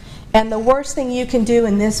sincere. And the worst thing you can do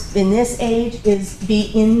in this age is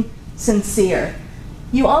be insincere.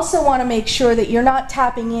 You also want to make sure that you're not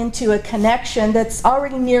tapping into a connection that's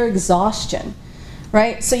already near exhaustion,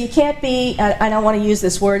 right? So you can't be, I don't want to use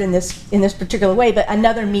this word in this particular way, but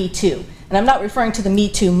another Me Too. And I'm not referring to the Me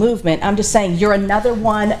Too movement. I'm just saying you're another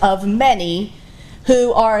one of many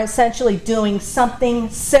who are essentially doing something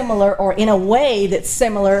similar, or in a way that's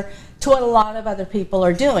similar to what a lot of other people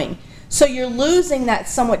are doing. So you're losing that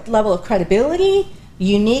somewhat level of credibility,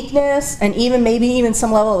 uniqueness, and maybe even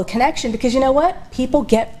some level of connection, because you know what? People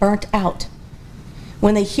get burnt out.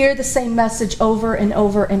 When they hear the same message over and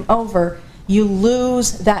over and over, you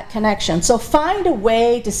lose that connection. So find a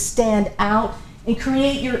way to stand out and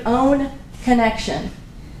create your own connection.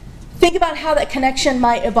 Think about how that connection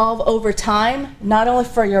might evolve over time, not only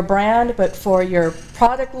for your brand, but for your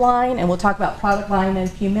product line, and we'll talk about product line in a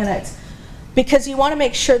few minutes. Because you want to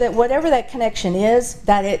make sure that whatever that connection is,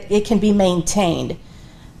 that it can be maintained.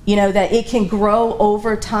 You know, that it can grow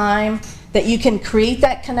over time, that you can create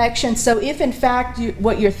that connection. So if in fact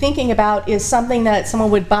what you're thinking about is something that someone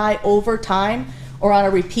would buy over time or on a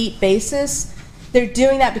repeat basis, they're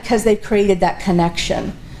doing that because they've created that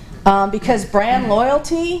connection. Because brand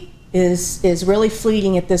loyalty is really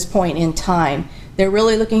fleeting at this point in time. They're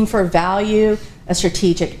really looking for value, a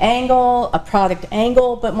strategic angle, a product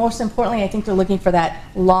angle, but most importantly, I think they're looking for that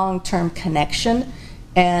long-term connection,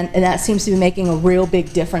 and that seems to be making a real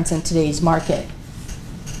big difference in today's market.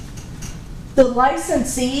 The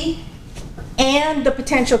licensee and the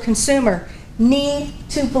potential consumer need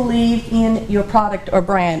to believe in your product or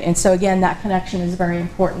brand, and so again, that connection is very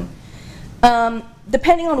important.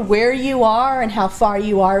 Depending on where you are and how far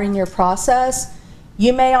you are in your process,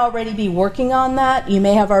 you may already be working on that. You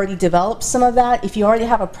may have already developed some of that. If you already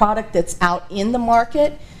have a product that's out in the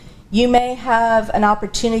market, you may have an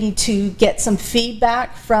opportunity to get some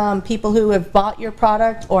feedback from people who have bought your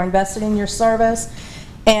product or invested in your service,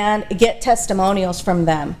 and get testimonials from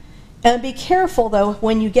them. And be careful, though,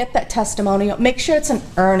 when you get that testimonial, make sure it's an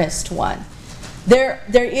earnest one. There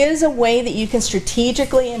is a way that you can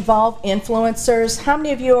strategically involve influencers. How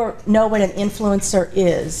many of you know what an influencer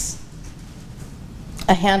is?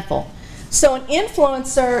 A handful. So an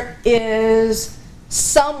influencer is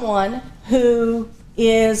someone who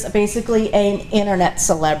is basically an internet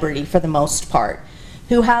celebrity for the most part,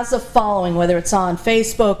 who has a following, whether it's on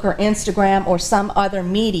Facebook or Instagram or some other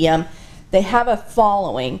medium. They have a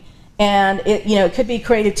following. And it could be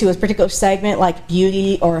created to a particular segment like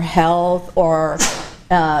beauty or health or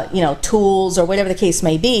tools or whatever the case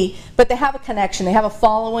may be, but they have a connection. They have a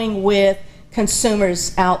following with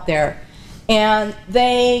consumers out there. And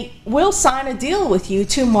they will sign a deal with you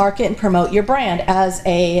to market and promote your brand as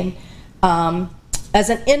an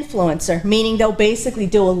influencer, meaning they'll basically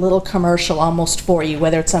do a little commercial almost for you,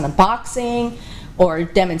 whether it's an unboxing or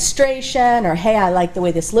demonstration or, hey, I like the way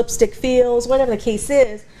this lipstick feels, whatever the case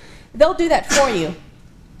is. They'll do that for you.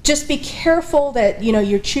 Just be careful that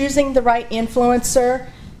you're choosing the right influencer,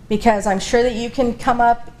 because I'm sure that you can come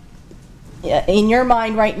up in your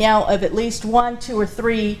mind right now of at least 1, 2, or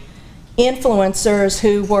 3 influencers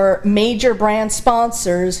who were major brand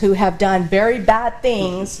sponsors who have done very bad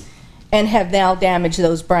things and have now damaged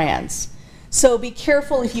those brands. So be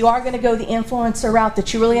careful if you are going to go the influencer route,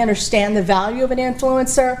 that you really understand the value of an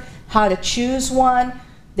influencer, how to choose one,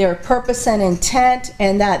 their purpose and intent,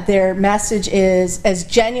 and that their message is as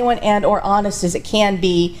genuine and or honest as it can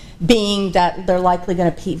be, being that they're likely going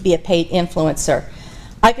to be a paid influencer.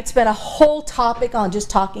 I could spend a whole topic on just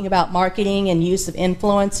talking about marketing and use of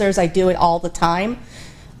influencers. I do it all the time.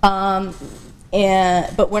 But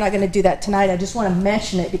we're not going to do that tonight. I just want to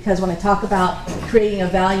mention it because when I talk about creating a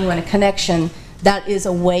value and a connection, that is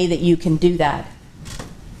a way that you can do that.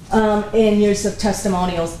 And use of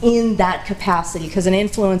testimonials in that capacity, because an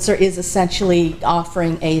influencer is essentially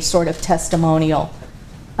offering a sort of testimonial.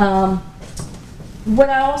 What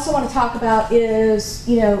I also want to talk about is,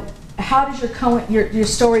 you know, how does your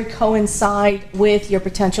story coincide with your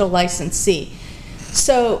potential licensee?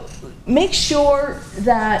 So make sure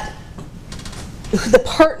that the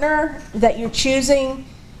partner that you're choosing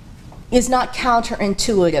is not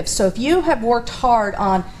counterintuitive. So if you have worked hard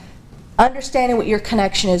on understanding what your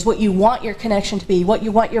connection is, what you want your connection to be, what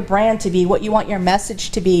you want your brand to be, what you want your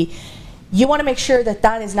message to be, you want to make sure that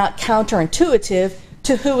that is not counterintuitive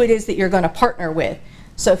to who it is that you're going to partner with.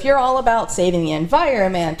 So if you're all about saving the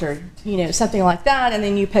environment or, you know, something like that, and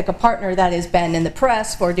then you pick a partner that has been in the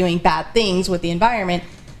press for doing bad things with the environment,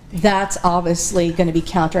 that's obviously going to be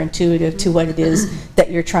counterintuitive to what it is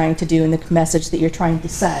that you're trying to do and the message that you're trying to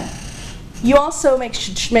send. You also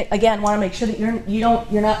again want to make sure that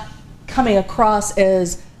you're not coming across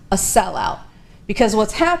as a sellout, because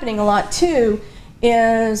what's happening a lot too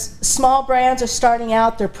is small brands are starting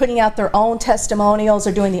out, they're putting out their own testimonials,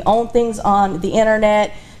 they're doing their own things on the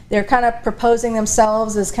internet, they're kind of proposing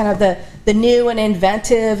themselves as kind of the new and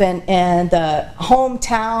inventive and the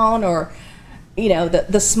hometown, or you know,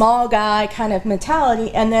 the small guy kind of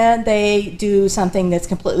mentality, and then they do something that's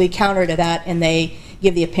completely counter to that, and they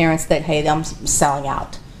give the appearance that, hey, I'm selling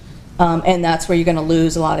out. And that's where you're going to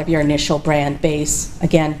lose a lot of your initial brand base,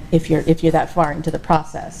 again, if you're that far into the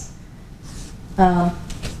process.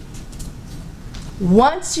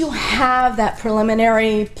 Once you have that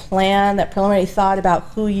preliminary plan, that preliminary thought about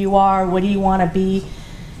who you are, what do you want to be,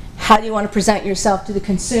 how do you want to present yourself to the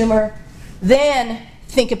consumer, then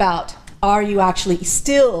think about, are you actually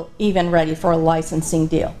still even ready for a licensing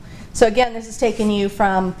deal? So again, this is taking you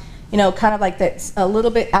from, you know, kind of like that's a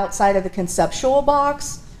little bit outside of the conceptual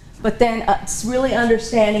box, but then it's really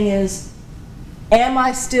understanding is, am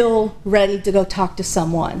I still ready to go talk to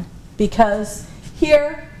someone? Because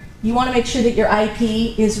here, you want to make sure that your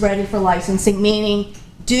IP is ready for licensing, meaning,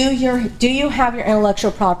 do you have your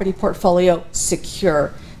intellectual property portfolio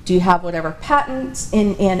secure? Do you have whatever patents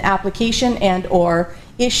in application and or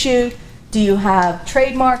issued? Do you have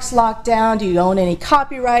trademarks locked down? Do you own any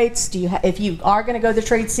copyrights? Do you if you are going to go the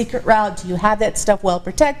trade secret route, do you have that stuff well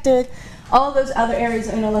protected? All of those other areas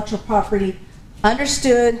of intellectual property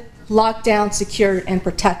understood, locked down, secured, and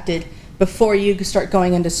protected before you start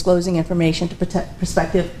going and disclosing information to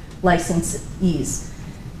prospective licensees.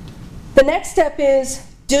 The next step is,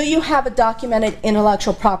 do you have a documented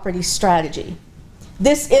intellectual property strategy?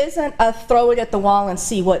 This isn't a throw it at the wall and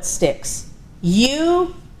see what sticks.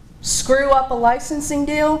 You screw up a licensing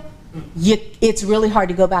deal, it's really hard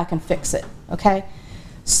to go back and fix it, okay?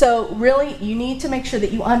 So really, you need to make sure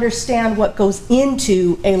that you understand what goes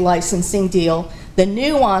into a licensing deal, the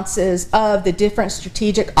nuances of the different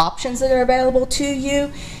strategic options that are available to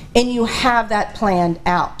you, and you have that planned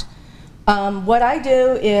out. What I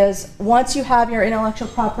do is, once you have your intellectual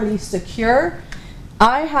property secure,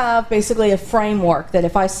 I have basically a framework that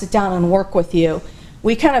if I sit down and work with you,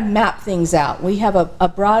 we kind of map things out. We have a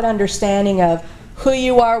broad understanding of who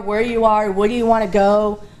you are, where you are, where do you want to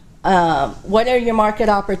go, what are your market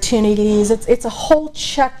opportunities. It's a whole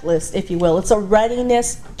checklist, if you will. It's a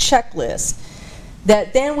readiness checklist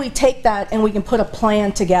that then we take that and we can put a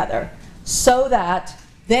plan together so that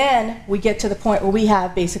then we get to the point where we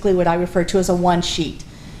have basically what I refer to as a one sheet.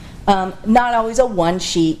 Not always a one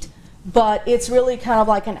sheet, but it's really kind of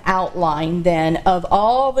like an outline then of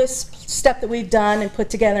all this stuff that we've done and put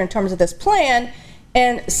together in terms of this plan,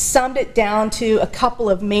 and summed it down to a couple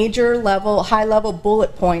of major level, high level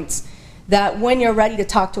bullet points that when you're ready to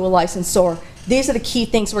talk to a licensor, these are the key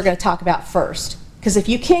things we're going to talk about first. Because if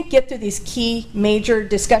you can't get through these key major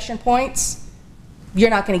discussion points, you're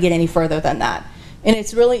not going to get any further than that. And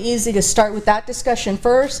it's really easy to start with that discussion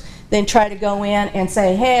first, then try to go in and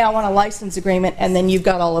say, hey, I want a license agreement, and then you've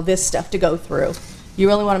got all of this stuff to go through. You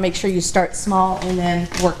really want to make sure you start small and then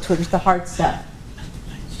work towards the hard stuff.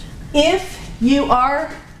 If you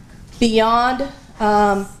are beyond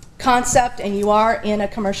concept and you are in a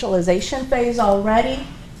commercialization phase already,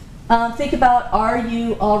 think about, are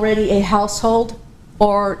you already a household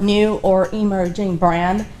or new or emerging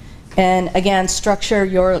brand? And again, structure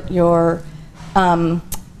your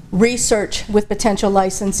research with potential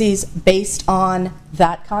licensees based on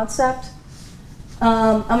that concept.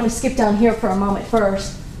 I'm going to skip down here for a moment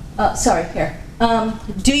first. Sorry, here.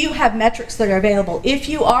 Do you have metrics that are available? If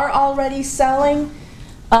you are already selling,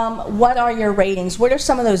 what are your ratings? What are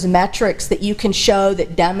some of those metrics that you can show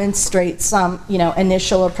that demonstrate some,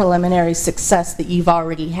 initial or preliminary success that you've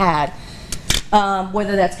already had?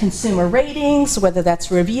 Whether that's consumer ratings, whether that's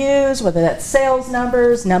reviews, whether that's sales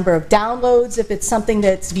numbers, number of downloads, if it's something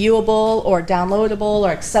that's viewable or downloadable or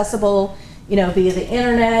accessible, via the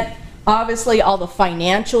internet. Obviously, all the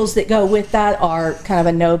financials that go with that are kind of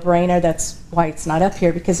a no-brainer. That's why it's not up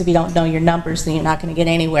here, because if you don't know your numbers, then you're not going to get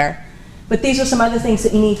anywhere. But these are some other things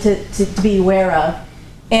that you need to be aware of.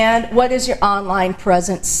 And what does your online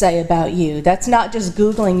presence say about you? That's not just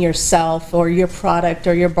Googling yourself or your product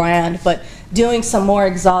or your brand, but doing some more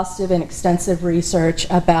exhaustive and extensive research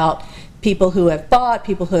about people who have bought,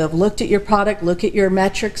 people who have looked at your product, look at your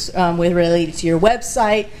metrics related to your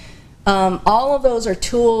website. All of those are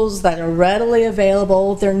tools that are readily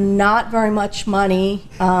available. They're not very much money.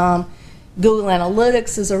 Google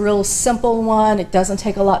Analytics is a real simple one. It doesn't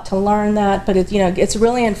take a lot to learn that, but it's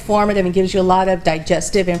really informative and gives you a lot of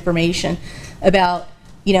digestive information about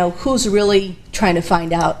who's really trying to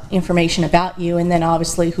find out information about you, and then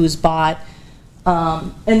obviously who's bought.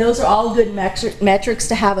 And those are all good metrics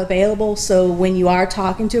to have available, so when you are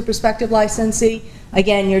talking to a prospective licensee,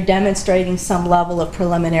 again, you're demonstrating some level of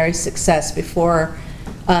preliminary success before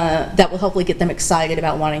that will hopefully get them excited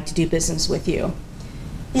about wanting to do business with you.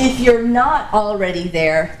 If you're not already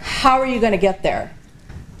there, how are you going to get there?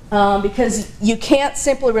 Because you can't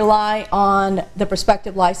simply rely on the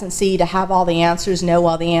prospective licensee to have all the answers, know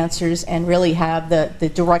all the answers, and really have the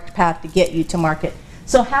direct path to get you to market.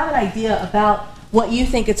 So have an idea about what you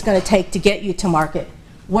think it's going to take to get you to market.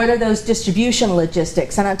 What are those distribution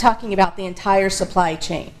logistics? And I'm talking about the entire supply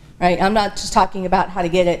chain, right? I'm not just talking about how to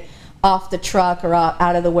get it off the truck or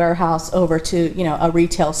out of the warehouse over to a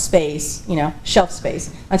retail space, shelf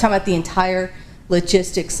space. I'm talking about the entire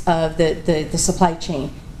logistics of the supply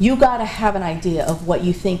chain. You got to have an idea of what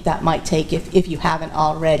you think that might take if you haven't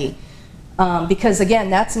already, because again,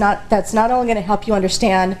 that's not only going to help you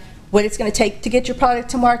understand what it's going to take to get your product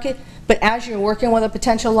to market, but as you're working with a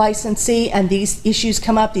potential licensee and these issues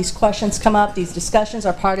come up, these questions come up, these discussions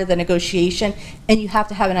are part of the negotiation, and you have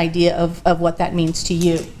to have an idea of what that means to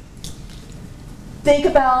you. Think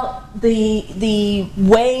about the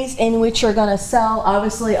ways in which you're going to sell.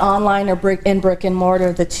 Obviously, online or brick and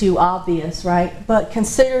mortar, the two obvious, right? But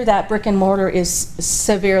consider that brick and mortar is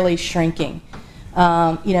severely shrinking.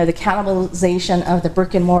 The cannibalization of the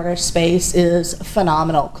brick and mortar space is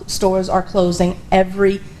phenomenal. Stores are closing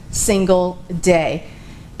every single day.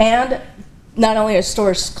 And not only are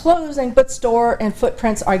stores closing, but store and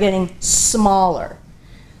footprints are getting smaller.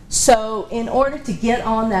 So in order to get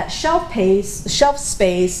on that shelf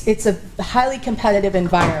space, it's a highly competitive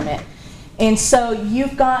environment. And so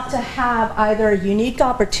you've got to have either a unique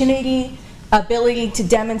opportunity, ability to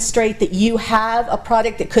demonstrate that you have a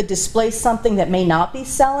product that could displace something that may not be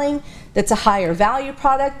selling, that's a higher value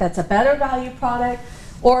product, that's a better value product,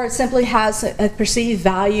 or it simply has a perceived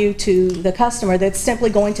value to the customer that's simply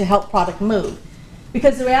going to help product move.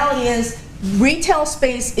 Because the reality is, retail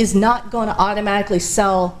space is not going to automatically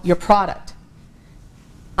sell your product.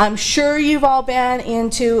 I'm sure you've all been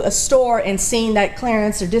into a store and seen that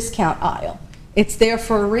clearance or discount aisle. It's there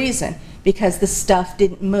for a reason, because the stuff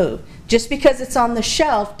didn't move. Just because it's on the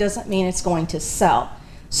shelf doesn't mean it's going to sell.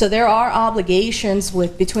 So there are obligations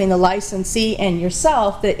between the licensee and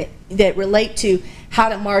yourself that relate to how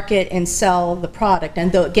to market and sell the product.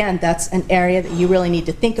 And though, again, that's an area that you really need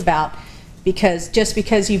to think about, because just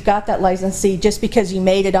because you've got that licensee, just because you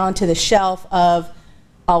made it onto the shelf of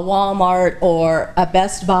a Walmart or a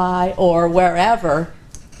Best Buy or wherever,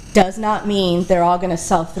 does not mean they're all going to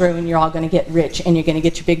sell through and you're all going to get rich and you're going to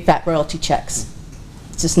get your big fat royalty checks.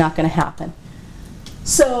 It's just not going to happen.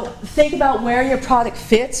 So think about where your product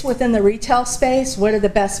fits within the retail space. What are the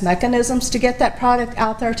best mechanisms to get that product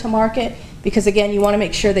out there to market? Because again, you want to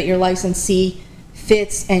make sure that your licensee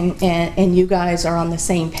fits and you guys are on the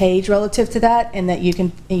same page relative to that, and that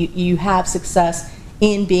you have success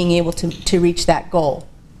in being able to reach that goal.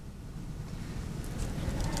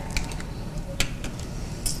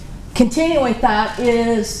 Continuing with that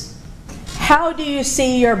is, how do you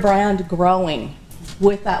see your brand growing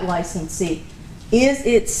with that licensee? Is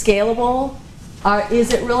it scalable?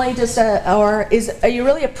 Is it really just are you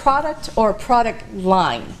really a product or a product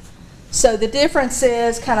line? So the difference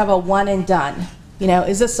is kind of a one and done.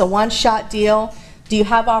 Is this a one-shot deal? Do you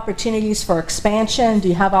have opportunities for expansion? Do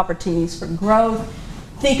you have opportunities for growth?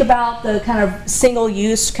 Think about the kind of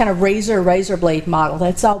single-use kind of razor blade model.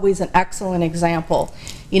 That's always an excellent example.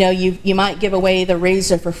 You might give away the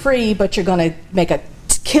razor for free, but you're going to make a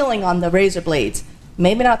killing on the razor blades.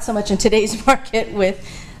 Maybe not so much in today's market with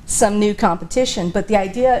some new competition, but the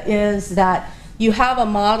idea is that you have a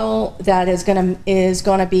model that is going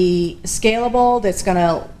to be scalable, that's going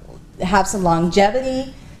to have some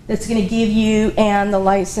longevity, that's going to give you and the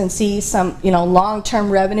licensee some long-term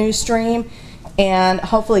revenue stream, and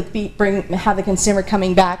hopefully have the consumer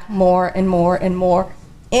coming back more and more and more,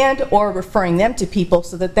 and or referring them to people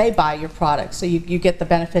so that they buy your product. So you get the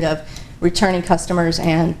benefit of returning customers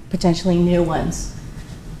and potentially new ones.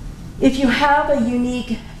 If you have a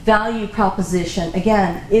unique value proposition,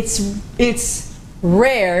 again, it's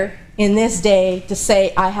rare in this day to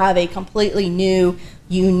say I have a completely new,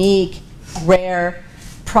 unique, rare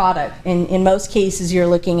product. In most cases, you're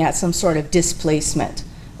looking at some sort of displacement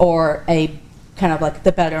or a kind of like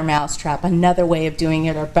the better mousetrap, another way of doing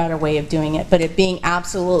it or better way of doing it. But it being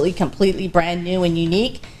absolutely, completely brand new and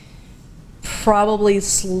unique, probably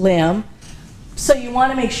slim. So you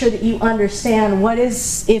want to make sure that you understand what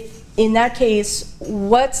is, if in that case,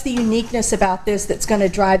 what's the uniqueness about this that's going to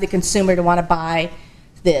drive the consumer to want to buy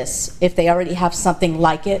this if they already have something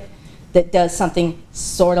like it, that does something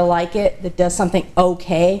sort of like it, that does something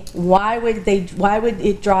okay. Why would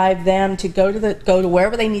it drive them to go to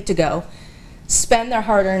wherever they need to go, spend their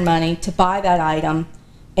hard-earned money to buy that item,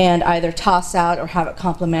 and either toss out or have it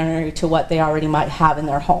complementary to what they already might have in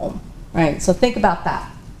their home, right? So think about that.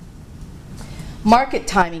 Market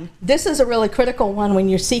timing. This is a really critical one when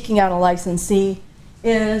you're seeking out a licensee.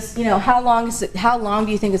 Is how long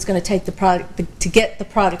do you think it's going to take the product to get the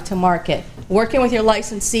product to market? Working with your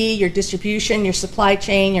licensee, your distribution, your supply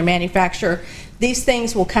chain, your manufacturer, these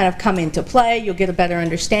things will kind of come into play. You'll get a better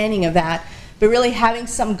understanding of that. But really having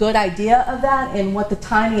some good idea of that and what the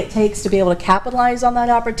timing it takes to be able to capitalize on that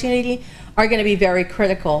opportunity are going to be very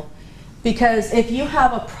critical. Because if you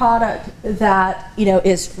have a product that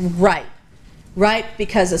is ripe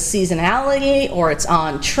because of seasonality, or it's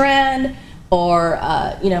on trend, or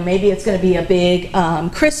maybe it's going to be a big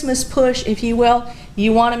Christmas push, if you will,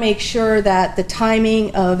 you want to make sure that the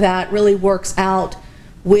timing of that really works out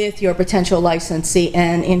with your potential licensee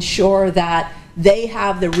and ensure that they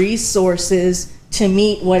have the resources to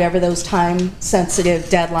meet whatever those time-sensitive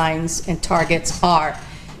deadlines and targets are.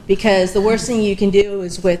 Because the worst thing you can do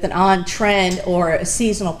is with an on-trend or a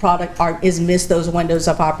seasonal product is miss those windows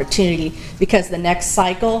of opportunity, because the next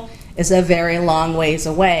cycle is a very long ways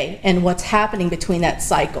away. And what's happening between that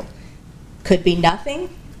cycle could be nothing,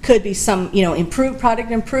 could be some improved product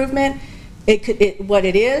improvement. What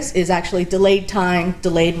it is actually delayed time,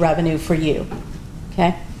 delayed revenue for you.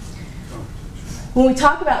 Okay. When we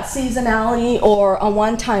talk about seasonality or a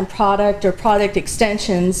one-time product or product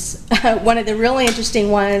extensions, one of the really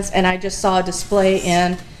interesting ones, and I just saw a display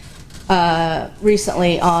in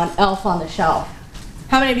recently on Elf on the Shelf.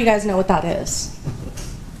 How many of you guys know what that is?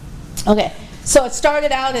 Okay, so it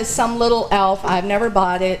started out as some little elf. I've never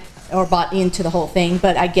bought it or bought into the whole thing,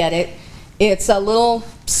 but I get it. It's a little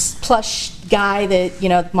plush guy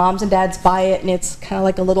that moms and dads buy it, and it's kind of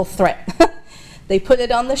like a little threat. They put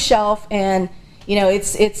it on the shelf, and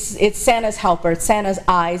it's Santa's helper. It's Santa's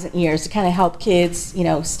eyes and ears to kind of help kids,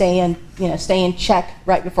 stay in check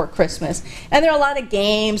right before Christmas. And there are a lot of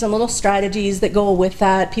games and little strategies that go with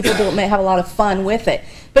that. People may have a lot of fun with it.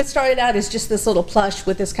 But it started out as just this little plush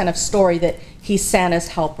with this kind of story that he's Santa's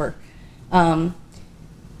helper.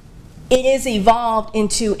 It is evolved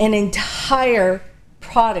into an entire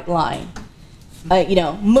product line.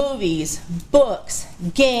 Movies, books,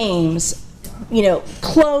 games,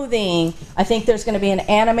 clothing. I think there's going to be an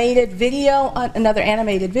animated video, another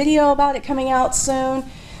animated video about it coming out soon.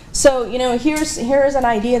 So, here's an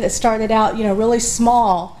idea that started out, really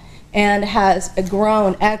small and has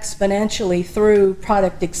grown exponentially through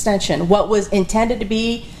product extension. What was intended to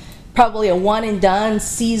be probably a one and done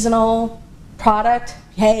seasonal product,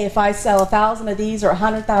 hey, if I sell 1,000 of these or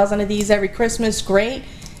 100,000 of these every Christmas, great,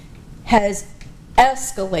 has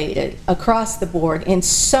escalated across the board in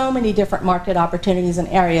so many different market opportunities and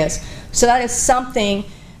areas. So that is something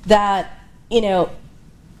that,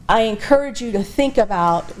 I encourage you to think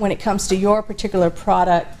about when it comes to your particular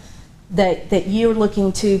product that you're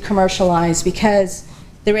looking to commercialize, because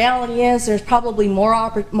the reality is there's probably more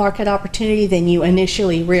market opportunity than you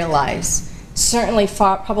initially realize. Certainly,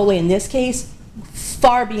 probably in this case,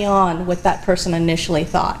 far beyond what that person initially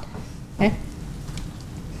thought. Okay?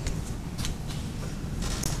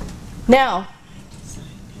 Now,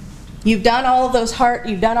 you've done all of those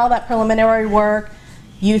you've done all that preliminary work.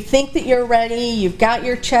 You think that you're ready. You've got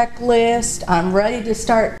your checklist. I'm ready to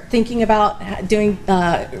start thinking about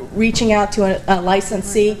reaching out to a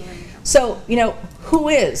licensee. So, who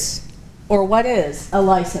is or what is a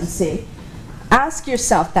licensee? Ask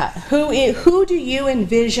yourself that. Who do you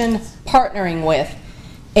envision partnering with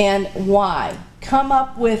and why? Come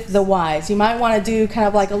up with the whys. You might want to do kind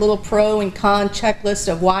of like a little pro and con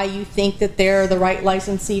checklist of why you think that they're the right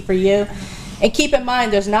licensee for you. And keep in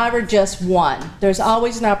mind, there's never just one. There's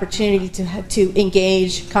always an opportunity to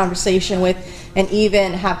engage conversation with and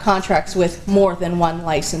even have contracts with more than one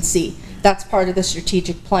licensee. That's part of the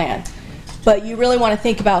strategic plan. But you really want to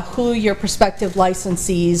think about who your prospective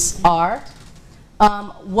licensees are.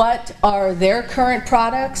 What are their current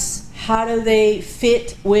products? How do they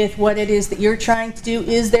fit with what it is that you're trying to do?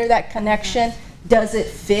 Is there that connection? Does it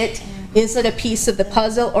fit? Is it a piece of the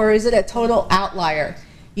puzzle, or is it a total outlier?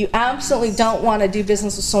 You absolutely don't want to do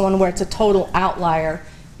business with someone where it's a total outlier,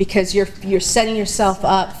 because you're setting yourself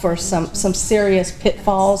up for some serious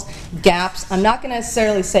pitfalls, gaps. I'm not going to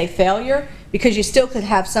necessarily say failure, because you still could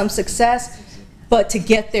have some success, but to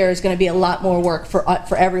get there is going to be a lot more work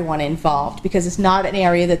for everyone involved, because it's not an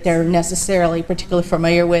area that they're necessarily particularly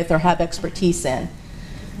familiar with or have expertise in.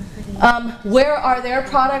 Where are their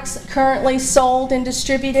products currently sold and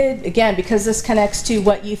distributed? Again, because this connects to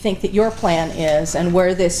what you think that your plan is and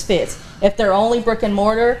where this fits. If they're only brick and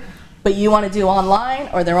mortar, but you want to do online,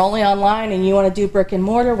 or they're only online and you want to do brick and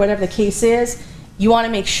mortar, whatever the case is, you want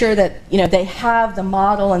to make sure that they have the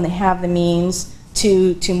model and they have the means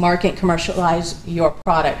to market and commercialize your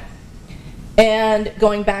product. And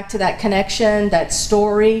going back to that connection, that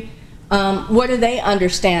story, what do they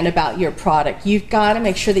understand about your product? You've got to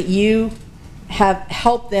make sure that you have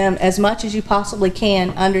helped them as much as you possibly can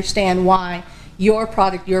understand why your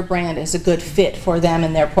product, your brand is a good fit for them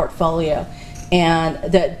and their portfolio, and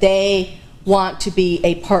that they want to be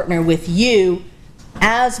a partner with you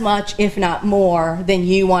as much, if not more, than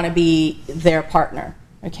you want to be their partner.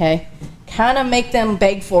 Okay? Kind of make them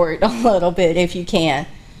beg for it a little bit if you can.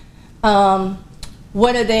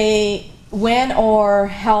 What are they, when or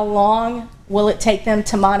how long will it take them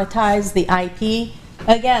to monetize the IP?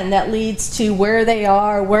 Again, that leads to where they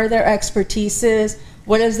are, where their expertise is,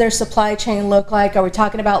 what does their supply chain look like? Are we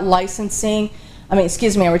talking about licensing? Are we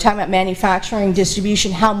talking about manufacturing,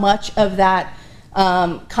 distribution? How much of that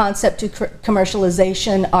concept to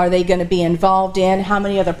commercialization are they going to be involved in? How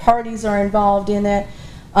many other parties are involved in it?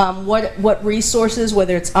 What resources,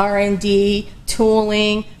 whether it's R&D,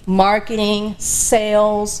 tooling, marketing,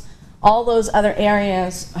 sales, all those other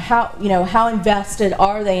areas, how invested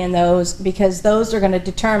are they in those? Because those are going to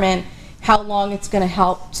determine how long it's going to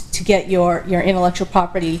help to get your intellectual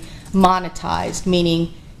property monetized,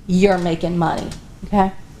 meaning you're making money,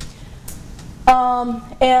 okay?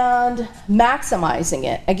 And maximizing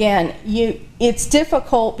it. Again, it's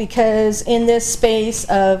difficult because in this space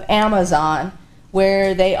of Amazon,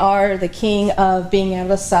 where they are the king of being able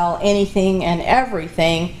to sell anything and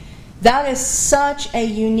everything, that is such a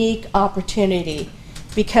unique opportunity,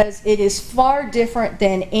 because it is far different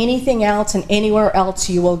than anything else and anywhere else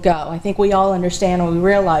you will go. I think we all understand and we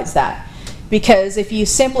realize that. Because if you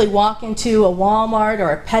simply walk into a Walmart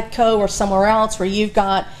or a Petco or somewhere else where you've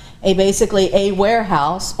got basically a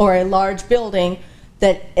warehouse or a large building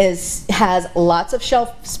that has lots of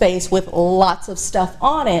shelf space with lots of stuff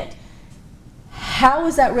on it, how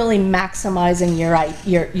is that really maximizing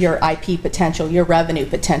your IP potential, your revenue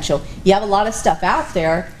potential? You have a lot of stuff out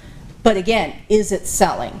there, but again, is it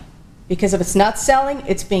selling? Because if it's not selling,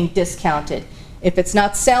 it's being discounted. If it's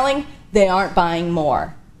not selling, they aren't buying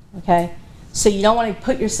more, okay? So you don't want to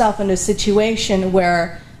put yourself in a situation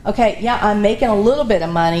where, okay, yeah, I'm making a little bit of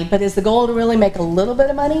money, but is the goal to really make a little bit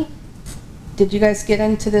of money? Did you guys get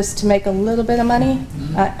into this to make a little bit of money?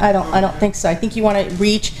 I don't think so. I think you want to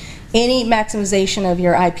reach any maximization of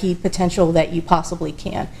your IP potential that you possibly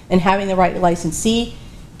can, and having the right licensee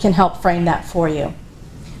can help frame that for you.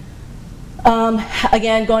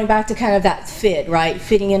 Again, going back to kind of that fit, right?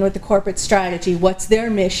 Fitting in with the corporate strategy. What's their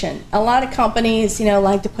mission? A lot of companies,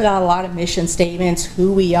 like to put out a lot of mission statements,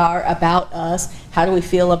 who we are, about us, how do we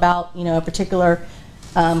feel about, a particular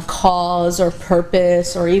cause or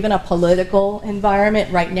purpose, or even a political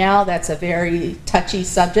environment. Right now, that's a very touchy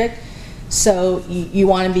subject. So you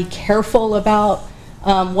want to be careful about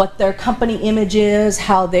what their company image is,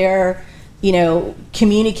 how they're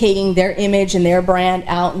communicating their image and their brand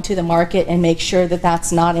out into the market, and make sure that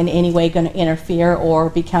that's not in any way going to interfere or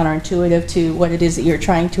be counterintuitive to what it is that you're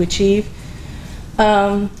trying to achieve.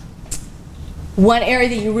 One area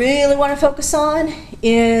that you really want to focus on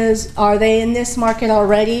is, are they in this market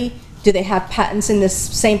already? Do they have patents in this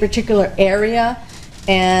same particular area?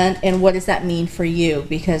 And what does that mean for you?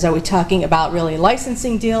 Because are we talking about really a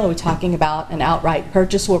licensing deal? Are we talking about an outright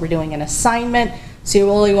purchase where we're doing an assignment? So you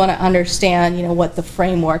really want to understand, what the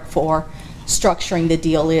framework for structuring the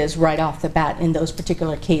deal is right off the bat in those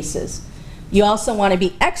particular cases. You also want to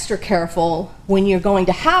be extra careful when you're going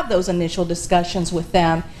to have those initial discussions with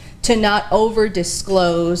them to not over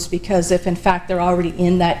disclose, because if in fact they're already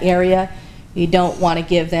in that area, you don't want to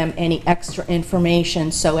give them any extra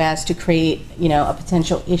information so as to create, you know, a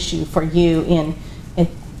potential issue for you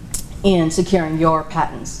in securing your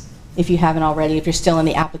patents if you haven't already, if you're still in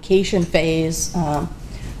the application phase.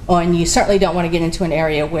 And you certainly don't want to get into an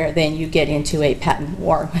area where then you get into a patent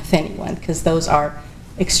war with anyone, because those are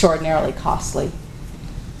extraordinarily costly.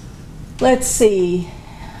 Let's see.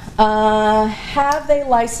 Have they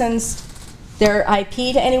licensed their IP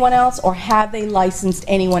to anyone else, or have they licensed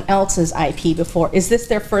anyone else's IP before? Is this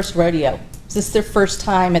their first rodeo? Is this their first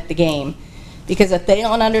time at the game? Because if they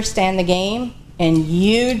don't understand the game and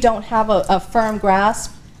you don't have a firm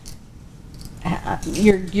grasp,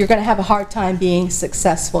 you're going to have a hard time being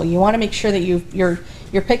successful. You want to make sure that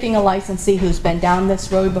you're picking a licensee who's been down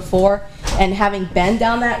this road before, and having been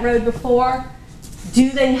down that road before,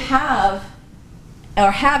 do they have or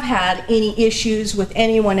have had any issues with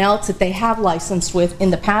anyone else that they have licensed with in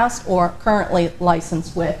the past or currently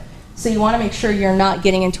licensed with? So you want to make sure you're not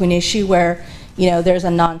getting into an issue where, you know, there's a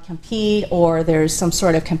non-compete or there's some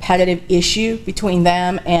sort of competitive issue between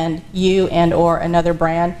them and you and or another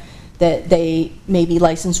brand that they may be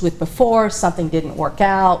licensed with before, something didn't work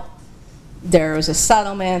out, there was a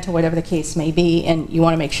settlement or whatever the case may be, and you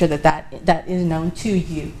want to make sure that that is known to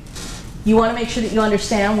you. You want to make sure that you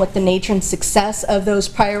understand what the nature and success of those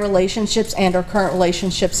prior relationships and or current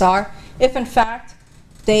relationships are. If in fact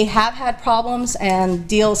they have had problems and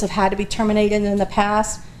deals have had to be terminated in the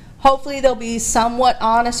past, hopefully they'll be somewhat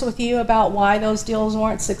honest with you about why those deals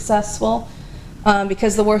weren't successful.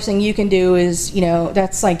 Because the worst thing you can do is, you know,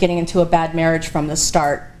 that's like getting into a bad marriage from the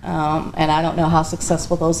start. And I don't know how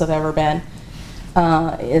successful those have ever been.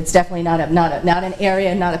 It's definitely not an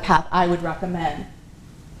area, not a path I would recommend.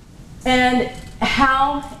 And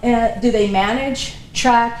how do they manage,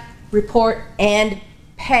 track, report, and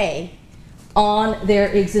pay on their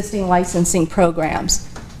existing licensing programs?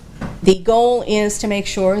 The goal is to make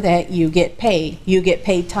sure that you get paid. You get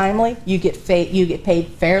paid timely, you get paid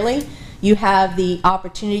fairly. You have the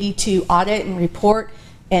opportunity to audit and report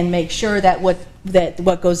and make sure that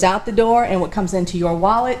what goes out the door and what comes into your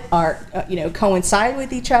wallet are coincide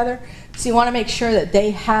with each other. So you want to make sure that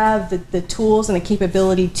they have the tools and the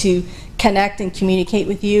capability to connect and communicate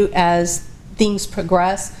with you as things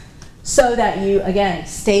progress, so that you, again,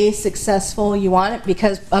 stay successful. You want it,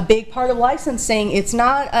 because a big part of licensing, it's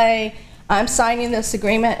not I'm signing this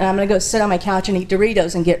agreement and I'm going to go sit on my couch and eat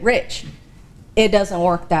Doritos and get rich. It doesn't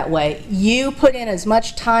work that way. You put in as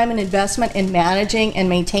much time and investment in managing and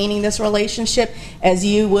maintaining this relationship as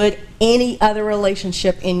you would any other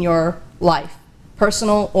relationship in your life,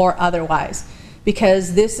 personal or otherwise,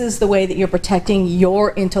 because this is the way that you're protecting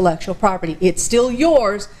your intellectual property. It's still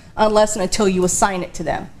yours unless and until you assign it to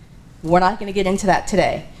them. We're not going to get into that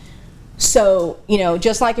today. So, you know,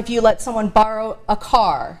 just like if you let someone borrow a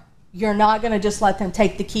car, you're not going to just let them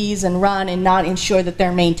take the keys and run and not ensure that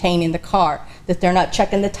they're maintaining the car, that they're not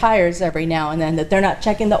checking the tires every now and then, that they're not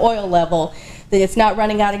checking the oil level, that it's not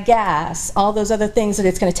running out of gas, all those other things that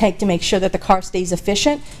it's going to take to make sure that the car stays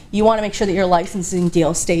efficient. You want to make sure that your licensing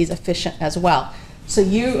deal stays efficient as well. So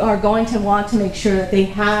you are going to want to make sure that they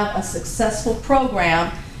have a successful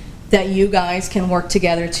program that you guys can work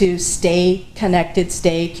together to stay connected,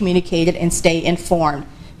 stay communicated, and stay informed.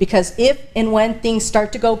 Because if and when things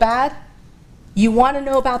start to go bad, you want to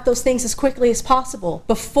know about those things as quickly as possible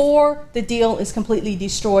before the deal is completely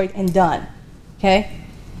destroyed and done. Okay?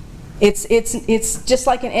 It's just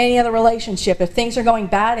like in any other relationship. If things are going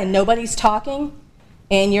bad and nobody's talking,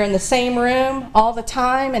 and you're in the same room all the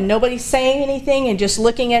time and nobody's saying anything and just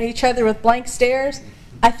looking at each other with blank stares,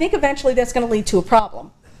 I think eventually that's going to lead to a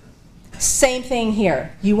problem. Same thing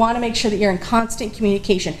here. You want to make sure that you're in constant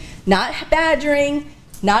communication, not badgering,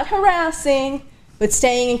 not harassing, but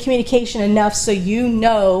staying in communication enough so you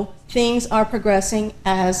know things are progressing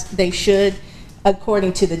as they should,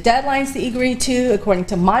 according to the deadlines that you agreed to, according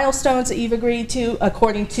to milestones that you've agreed to,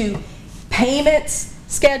 according to payments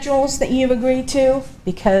schedules that you've agreed to,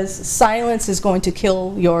 because silence is going to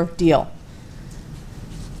kill your deal.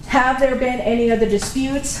 Have there been any other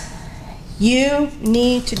disputes? You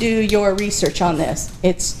need to do your research on this.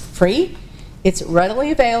 It's free. It's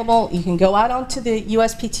readily available. You can go out onto the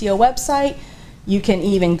USPTO website. You can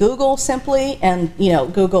even Google simply and,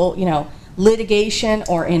 Google, litigation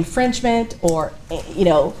or infringement or,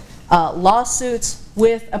 lawsuits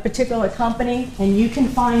with a particular company, and you can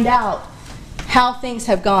find out how things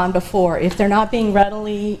have gone before. If they're not being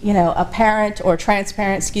readily, apparent or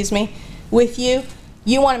transparent, with you,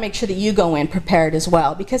 you want to make sure that you go in prepared as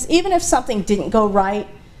well. Because even if something didn't go right,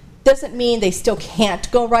 doesn't mean they still can't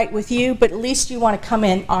go right with you, but at least you want to come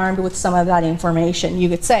in armed with some of that information. You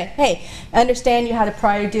could say, hey, I understand you had a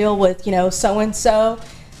prior deal with, you know, so-and-so.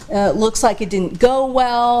 Looks like it didn't go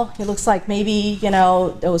well. It looks like maybe, you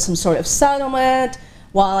know, there was some sort of settlement.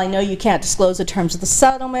 While I know you can't disclose the terms of the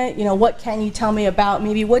settlement, you know, what can you tell me about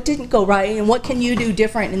maybe what didn't go right, and what can you do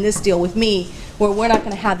different in this deal with me where we're not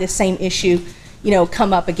going to have this same issue, you know,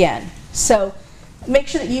 come up again. So make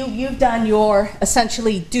sure that you've done your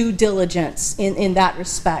essentially due diligence in that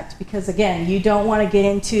respect, because again, you don't want to get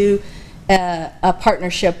into a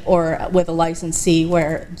partnership or with a licensee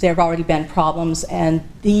where there have already been problems, and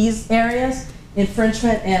these areas,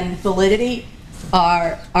 infringement and validity,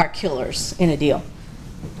 are killers in a deal.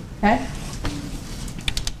 Okay?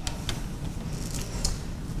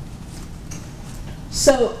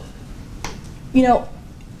 So, you know,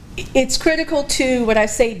 it's critical to, what I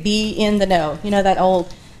say, be in the know. You know that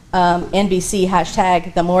old NBC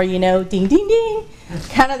hashtag, the more you know, ding, ding, ding.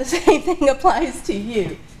 Kind of the same thing applies to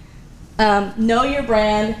you. Know your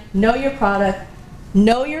brand, know your product,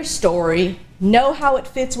 know your story, know how it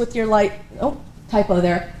fits with your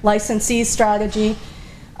licensee strategy,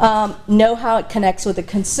 know how it connects with the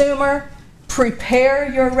consumer,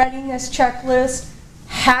 prepare your readiness checklist,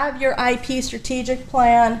 have your IP strategic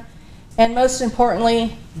plan, and most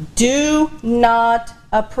importantly, do not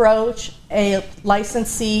approach a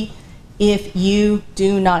licensee if you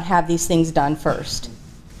do not have these things done first.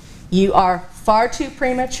 You are far too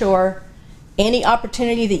premature. Any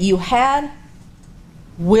opportunity that you had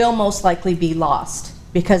will most likely be lost,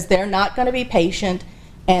 because they're not going to be patient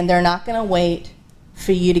and they're not going to wait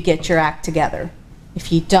for you to get your act together.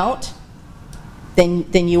 If you don't,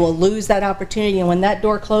 then you will lose that opportunity, and when that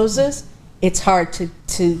door closes, it's hard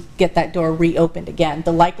to get that door reopened again.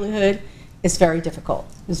 The likelihood is very difficult,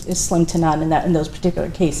 is slim to none in those particular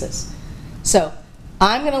cases. So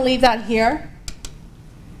I'm going to leave that here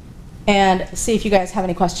and see if you guys have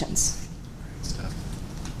any questions.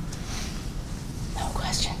 No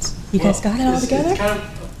questions. You guys got it all together? It's kind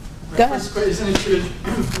of, Go ahead. Isn't it true?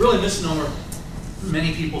 Really a misnomer.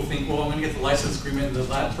 Many people think, well, I'm going to get the license agreement, and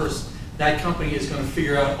that company is going to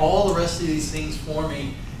figure out all the rest of these things for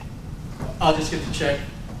me. I'll just get the check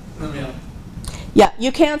in the mail. Yeah,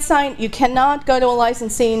 you can't sign, you cannot go to a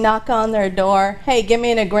licensee, knock on their door, hey, give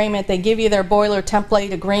me an agreement. They give you their boiler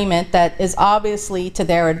template agreement that is obviously to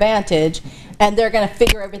their advantage, and they're going to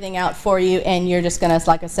figure everything out for you, and you're just going to,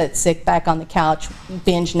 like I said, sit back on the couch,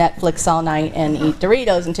 binge Netflix all night, and eat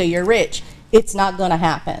Doritos until you're rich. It's not going to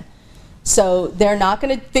happen. So they're not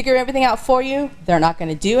going to figure everything out for you. They're not going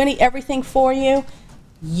to do everything for you.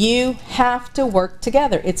 You have to work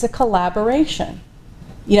together. It's a collaboration.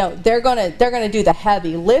 You know, they're going to do the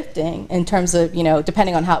heavy lifting in terms of, you know,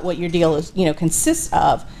 depending on what your deal is, you know, consists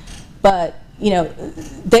of. But, you know,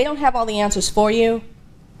 they don't have all the answers for you.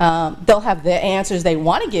 They'll have the answers they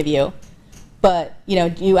want to give you. But, you know,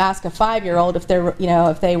 you ask a 5-year-old if they're, you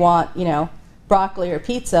know, if they want, you know, broccoli or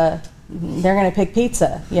pizza, they're going to pick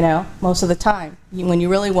pizza, you know, most of the time, when you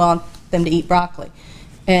really want them to eat broccoli.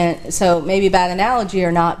 And so maybe a bad analogy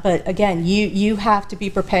or not, but again, you have to be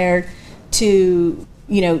prepared to,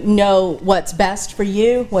 you know what's best for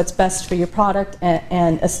you, what's best for your product,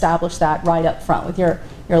 and establish that right up front with your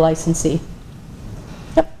licensee.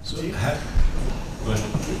 Yep. So go ahead.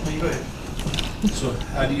 So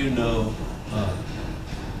how do you know,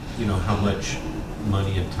 how much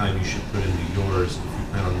money and time you should put into yours if you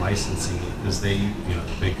plan on licensing it? Because they,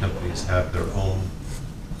 the big companies have their own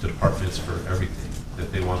departments for everything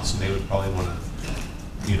that they want, so they would probably want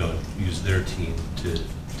to, use their team to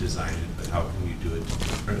design it, but how can you do it to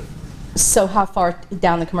your credit? So how far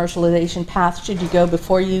down the commercialization path should you go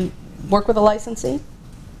before you work with a licensee?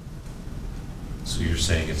 So you're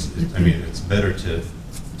saying it's better to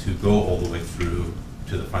go all the way through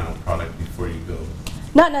to the final product before you go?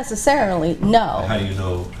 Not necessarily, no. How do you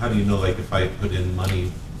know, like, if I put in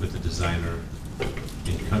money with the designer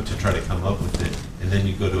and to try to come up with it, and then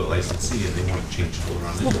you go to a licensee and they want to change it all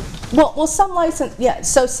around it? Well, some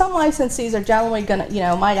licensees are generally going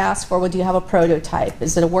to, might ask for, well, do you have a prototype?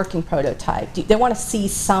 Is it a working prototype? They want to see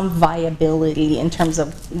some viability in terms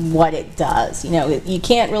of what it does. You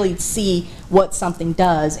can't really see what something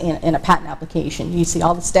does in a patent application. You see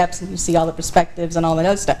all the steps and you see all the perspectives and all that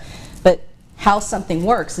other stuff. But how something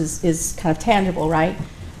works is kind of tangible, right?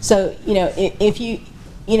 So, if you,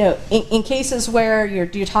 in cases where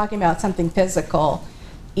you're talking about something physical,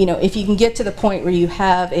 if you can get to the point where you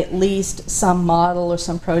have at least some model or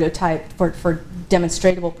some prototype for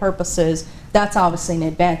demonstratable purposes, that's obviously an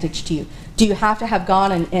advantage to you. Do you have to have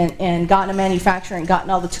gone and gotten a manufacturer and gotten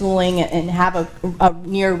all the tooling and have a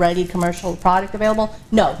near-ready commercial product available?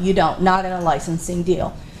 No, you don't, not in a licensing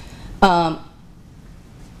deal. That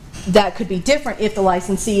could be different if the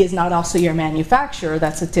licensee is not also your manufacturer.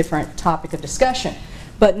 That's a different topic of discussion.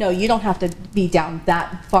 But no, you don't have to be down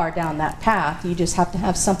that far down that path. You just have to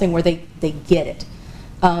have something where they get it.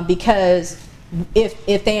 Because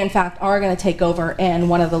if they in fact are going to take over and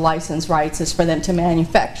one of the license rights is for them to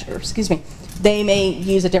manufacture, excuse me, they may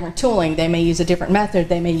use a different tooling, they may use a different method,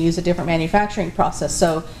 they may use a different manufacturing process.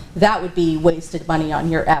 So that would be wasted money on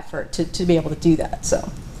your effort to be able to do that. So.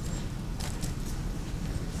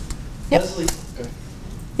 Yep. Leslie?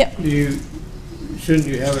 Yep. Shouldn't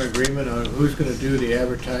you have an agreement on who's going to do the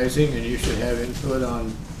advertising, and you should have input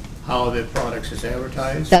on how the products is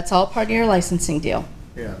advertised? That's all part of your licensing deal.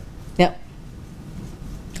 Yeah. Yep.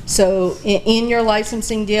 So in your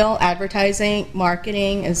licensing deal, advertising,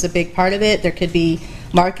 marketing is a big part of it. There could be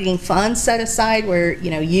marketing funds set aside where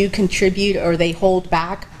you contribute or they hold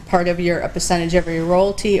back part of a percentage of your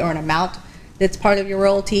royalty or an amount that's part of your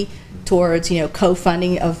royalty towards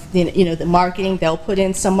co-funding of the marketing. They'll put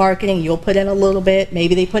in some marketing, you'll put in a little bit.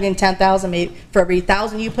 Maybe they put in 10,000. Maybe for every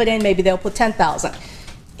 1,000 you put in, maybe they'll put 10,000.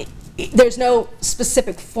 There's no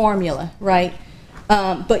specific formula, right?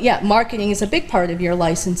 But yeah, marketing is a big part of your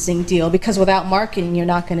licensing deal, because without marketing, you're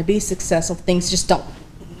not going to be successful.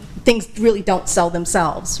 Things really don't sell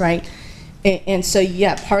themselves, right? And so,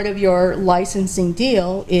 yeah, part of your licensing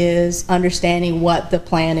deal is understanding what the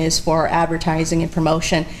plan is for advertising and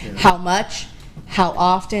promotion, how much, how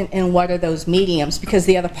often, and what are those mediums. Because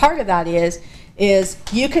the other part of that is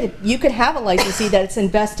you could have a licensee that's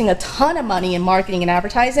investing a ton of money in marketing and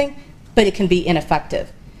advertising, but it can be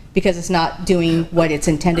ineffective because it's not doing what it's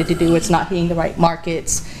intended to do. It's not hitting the right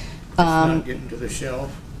markets. It's not getting to the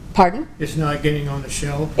shelf. Pardon? It's not getting on the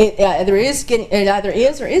shelf. It either is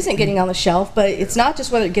or isn't getting on the shelf, but it's not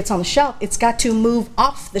just whether it gets on the shelf. It's got to move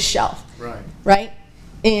off the shelf. Right. Right?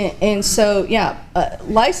 And so, yeah,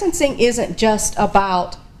 licensing isn't just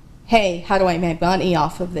about, hey, how do I make money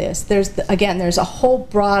off of this? There's a whole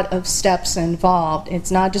broad of steps involved.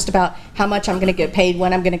 It's not just about how much I'm going to get paid,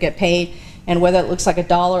 when I'm going to get paid, and whether it looks like a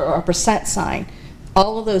dollar or a percent sign.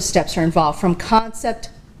 All of those steps are involved, from concept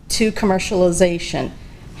to commercialization.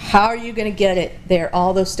 How are you going to get it there?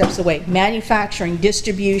 All those steps away. Manufacturing,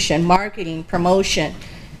 distribution, marketing, promotion,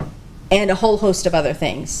 and a whole host of other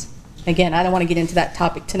things. Again, I don't want to get into that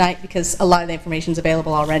topic tonight because a lot of the information is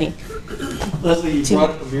available already. Leslie, you brought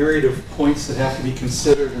up a myriad of points that have to be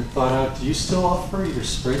considered and thought out. Do you still offer your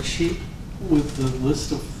spreadsheet with the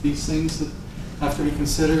list of these things that have to be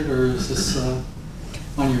considered, or is this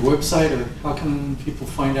on your website, or how can people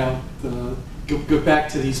find out, go back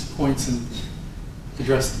to these points and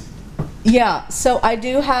address them? Yeah, so I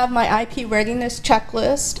do have my IP readiness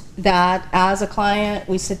checklist that as a client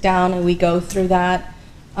we sit down and we go through that.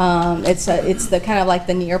 It's the kind of like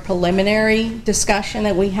the near preliminary discussion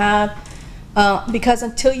that we have, because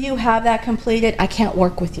until you have that completed, I can't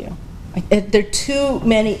work with you. There are too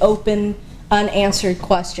many open, unanswered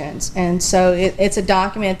questions, and so it's a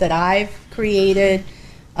document that I've created.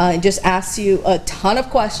 It just asks you a ton of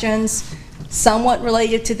questions, somewhat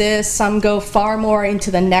related to this. Some go far more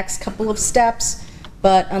into the next couple of steps,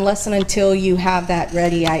 but unless and until you have that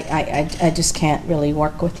ready, I just can't really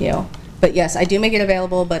work with you. But yes, I do make it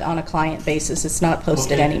available, but on a client basis. It's not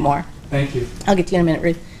posted anymore. Thank you. I'll get to you in a minute,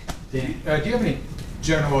 Ruth. Do you have any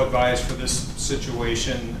general advice for this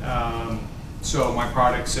situation? So my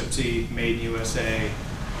product, SIPSI, made in USA.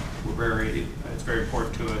 It's very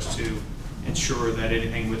important to us to ensure that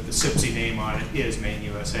anything with the SIPSI name on it is made in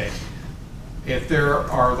USA. If there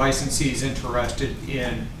are licensees interested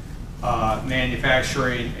in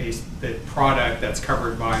manufacturing the product that's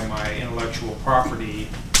covered by my intellectual property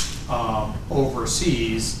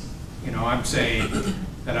overseas, I'm saying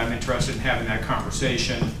that I'm interested in having that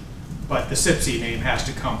conversation, but the SIPSI name has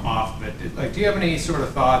to come off of it. Like, do you have any sort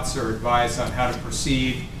of thoughts or advice on how to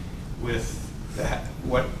proceed with that?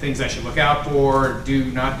 What things I should look out for,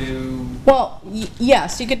 do, not do? Well,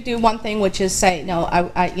 yes, you could do one thing, which is say, no,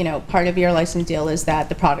 part of your license deal is that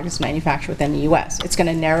the product is manufactured within the U.S. It's going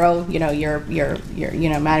to narrow, your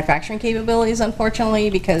manufacturing capabilities, unfortunately,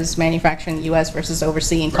 because manufacturing in the U.S. versus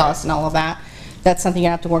overseas and costs and all of that. That's something you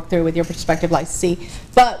have to work through with your prospective licensee.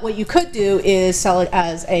 But what you could do is sell it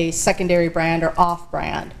as a secondary brand or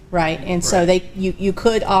off-brand, right? And so you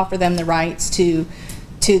could offer them the rights to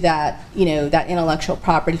that, that intellectual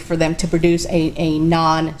property for them to produce a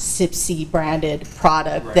non-SIPSI branded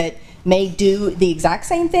product that may do the exact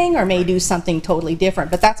same thing or may do something totally different.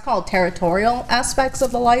 But that's called territorial aspects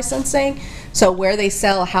of the licensing. So where they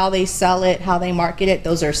sell, how they sell it, how they market it,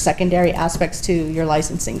 those are secondary aspects to your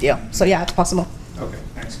licensing deal. So yeah, it's possible. Okay,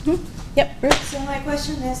 thanks. Yep, Bruce? So my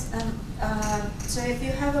question is, so if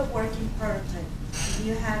you have a working prototype,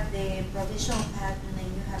 you have the provisional patent and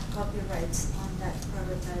you have copyrights on that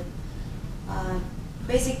prototype,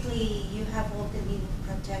 basically you have all the legal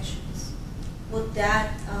protections. Would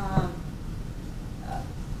that,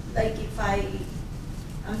 like if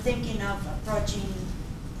I'm thinking of approaching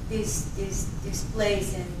this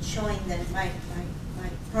place and showing them my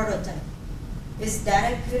prototype, is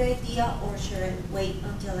that a good idea, or should I wait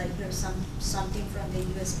until I hear something from the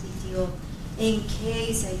USPTO in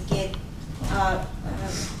case I get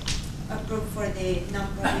approved for the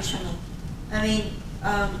non-provisional? I mean,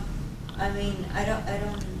 I don't.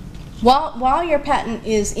 While your patent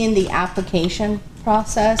is in the application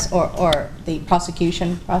process or the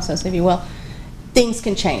prosecution process, if you will, things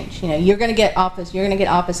can change. You know, you're going to get office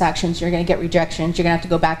actions, you're going to get rejections, you're going to have to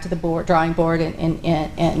go back to the drawing board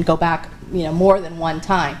and go back, you know, more than one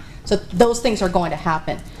time. So those things are going to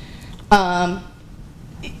happen.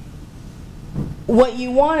 What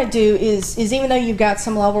you want to do is even though you've got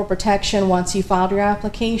some level of protection once you filed your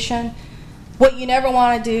application, what you never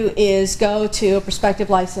want to do is go to a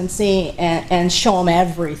prospective licensee and show them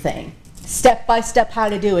everything. Step by step how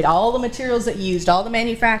to do it, all the materials that you used, all the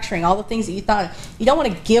manufacturing, all the things that you thought of. You don't want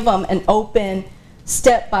to give them an open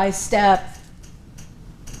step-by-step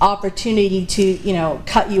opportunity to, you know,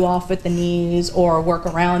 cut you off at the knees or work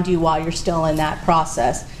around you while you're still in that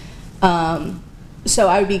process. So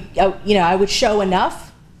I would be, you know, I would show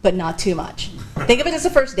enough, but not too much. Think of it as a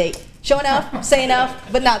first date. Show enough, say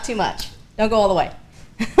enough, but not too much. Don't go all the way.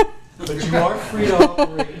 But you are free to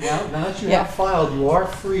operate, now that you have filed, you are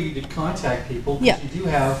free to contact people, because you do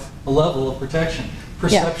have a level of protection.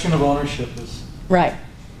 Perception of ownership is... Right,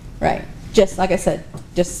 right. Just like I said,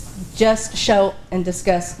 just show and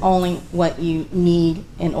discuss only what you need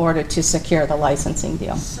in order to secure the licensing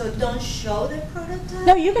deal. So don't show the prototype?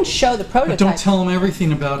 No, you can show the prototype. But don't tell them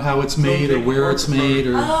everything about how it's made or where it's made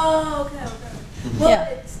or... Oh, okay. Well,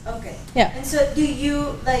 it's, okay. Yeah. And so do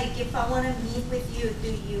you, like, if I want to meet with you, do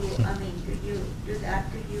you do that?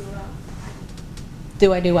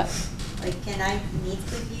 Do I do what? Like, can I meet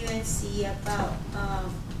with you and see about,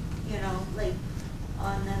 you know, like,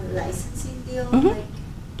 on a licensing deal? Like,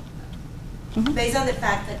 based on the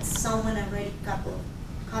fact that couple of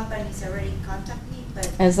companies already contact me,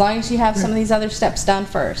 but... As long as you have some of these other steps done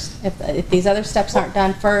first. If these other steps aren't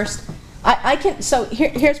done first, I can, so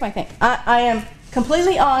here's my thing. I am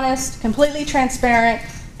completely honest, completely transparent,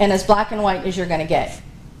 and as black and white as you're going to get.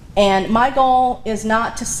 And my goal is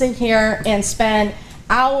not to sit here and spend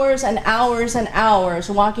hours and hours and hours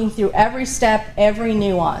walking through every step, every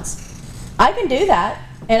nuance. I can do that,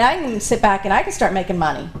 and I can sit back and I can start making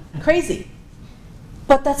money. Crazy.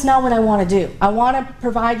 But that's not what I want to do. I want to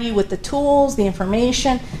provide you with the tools, the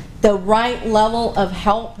information, the right level of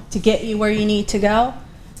help to get you where you need to go,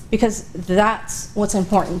 because that's what's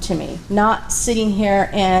important to me. Not sitting here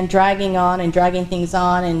and dragging on and dragging things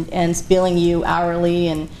on and billing you hourly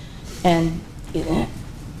and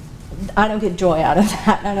I don't get joy out of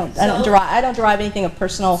that. I don't derive anything of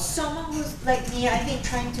personal. Someone who's like me, I've been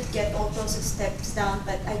trying to get all those steps down,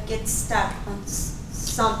 but I get stuck on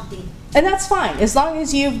something. And that's fine, as long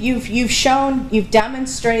as you've shown, you've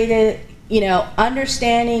demonstrated, you know,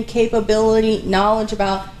 understanding, capability, knowledge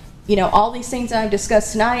about, you know, all these things that I've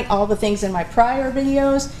discussed tonight, all the things in my prior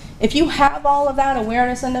videos. If you have all of that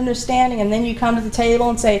awareness and understanding, and then you come to the table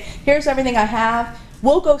and say, here's everything I have,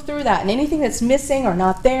 we'll go through that, and anything that's missing or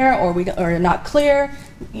not there or not clear,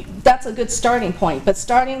 that's a good starting point. But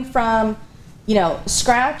starting from, you know,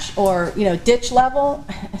 scratch or, you know, ditch level,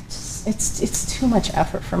 it's too much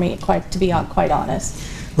effort for me, to be quite honest.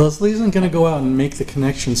 Leslie isn't going to go out and make the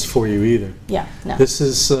connections for you either. Yeah, no. This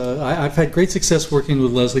is, I've had great success working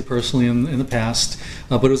with Leslie personally in the past,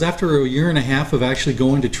 but it was after a year and a half of actually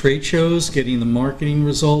going to trade shows, getting the marketing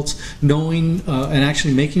results, knowing and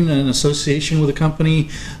actually making an association with a company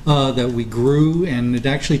that we grew, and it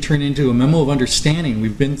actually turned into a memo of understanding. We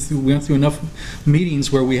went through enough meetings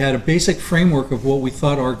where we had a basic framework of what we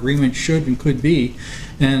thought our agreement should and could be.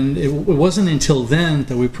 And it wasn't until then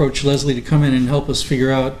that we approached Leslie to come in and help us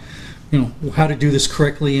figure out, you know, how to do this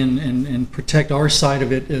correctly and protect our side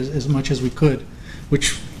of it as much as we could,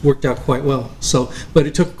 which worked out quite well. So, but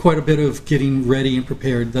it took quite a bit of getting ready and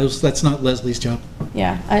prepared. That's not Leslie's job.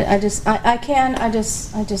 Yeah, I just don't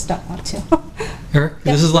want to. Eric,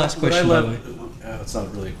 this is the last question, by the way. It's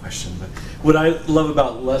not really a question, but what I love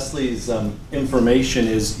about Leslie's information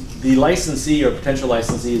is the licensee or potential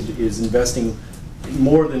licensee is investing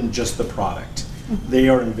more than just the product. They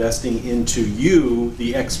are investing into you,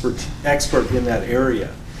 the expert in that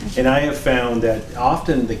area. And I have found that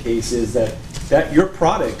often the case is that your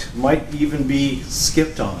product might even be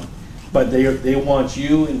skipped on, but they want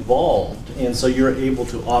you involved, and so you're able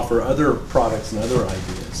to offer other products and other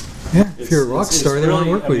ideas. Yeah, if you're a rock star, they want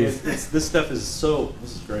to work with you. This stuff is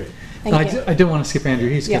this is great. I do want to skip Andrew.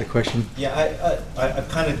 He's got a question. Yeah, I've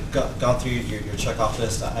kind of gone through your checkoff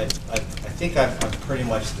list. I think I'm pretty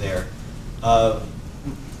much there.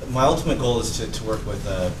 My ultimate goal is to work with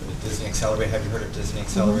Disney Accelerator. Have you heard of Disney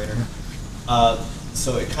Accelerator?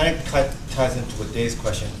 So it kind of ties into with Dave's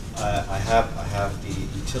question. I have the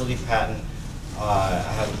utility patent. I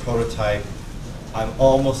have the prototype. I'm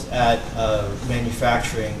almost at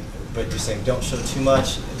manufacturing, but just saying don't show too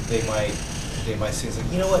much. They might say,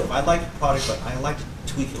 like, you know what, I like the product, but I like to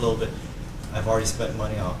tweak it a little bit. I've already spent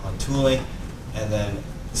money on tooling, and then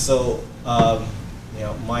so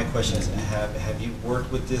my question is, have you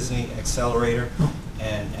worked with Disney Accelerator?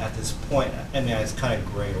 And at this point, I mean, it's kind of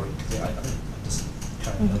gray, because I just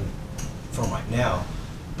kind of know from right now,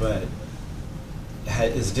 but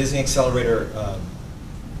is Disney Accelerator,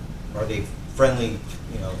 are they friendly,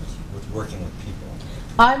 with working with people?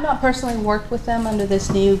 I've not personally worked with them under this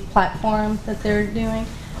new platform that they're doing.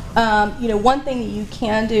 One thing that you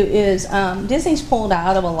can do is Disney's pulled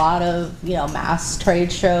out of a lot of mass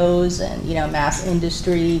trade shows and mass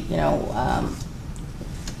industry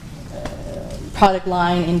product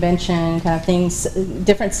line invention kind of things,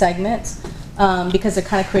 different segments, because they're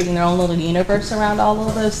kind of creating their own little universe around all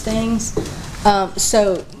of those things. When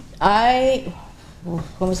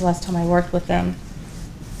was the last time I worked with them?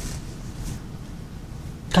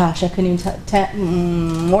 Gosh, I couldn't even tell,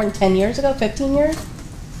 more than 10 years ago, 15 years?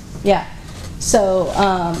 Yeah. So,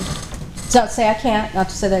 it's not to say I can't, not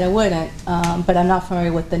to say that I wouldn't, but I'm not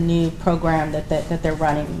familiar with the new program that they're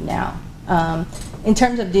running now. In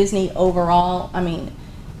terms of Disney overall, I mean,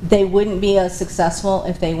 they wouldn't be as successful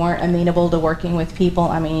if they weren't amenable to working with people.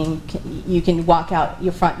 I mean, you can walk out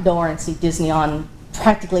your front door and see Disney on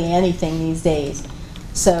practically anything these days.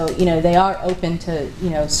 So, they are open to,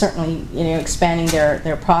 certainly, expanding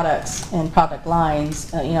their products and product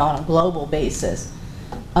lines, on a global basis.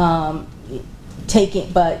 But,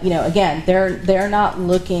 again, they're not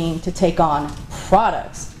looking to take on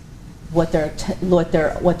products. What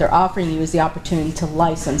they're offering you is the opportunity to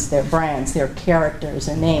license their brands, their characters,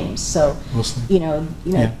 and names. So,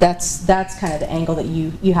 that's kind of the angle that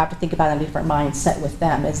you have to think about in a different mindset with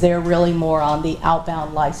them. Is they're really more on the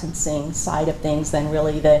outbound licensing side of things than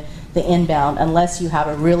really the inbound, unless you have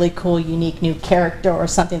a really cool, unique new character or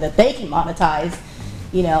something that they can monetize.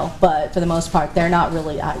 But for the most part, they're not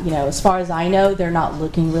really, as far as I know, they're not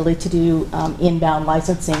looking really to do inbound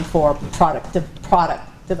licensing for product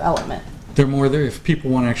development. They're more there if people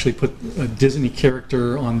want to actually put a Disney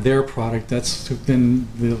character on their product. Then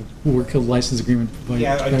they'll work a license agreement by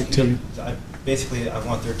back to you. Basically, I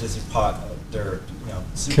want their Disney their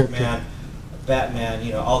Superman, character.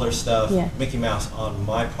 Batman, all their stuff, Mickey Mouse on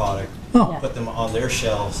my product, put them on their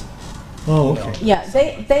shelves. Oh, okay. Yeah,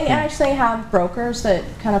 they actually have brokers that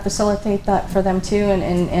kind of facilitate that for them too,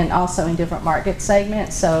 and also in different market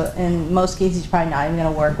segments. So in most cases, you're probably not even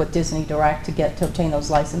going to work with Disney Direct to obtain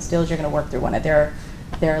those license deals. You're going to work through one of their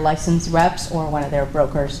licensed reps or one of their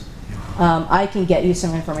brokers. I can get you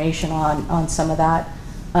some information on some of that.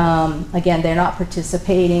 Again, they're not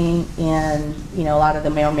participating in a lot of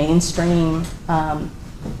the more mainstream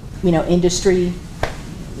industry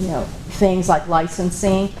things like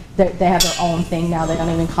licensing. They have their own thing now. They don't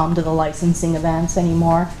even come to the licensing events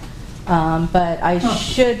anymore. But I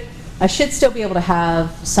should still be able to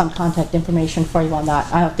have some contact information for you on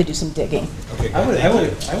that. I have to do some digging. Okay, I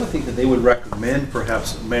would think that they would recommend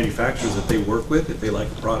perhaps manufacturers that they work with if they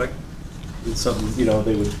like the product. It's something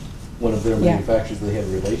they would, one of their manufacturers they have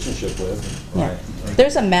a relationship with. Yeah.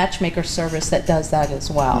 There's a matchmaker service that does that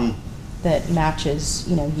as well. That matches,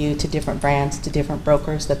 you to different brands, to different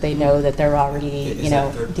brokers that they know that they're already,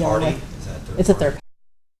 dealing with. It's a third party.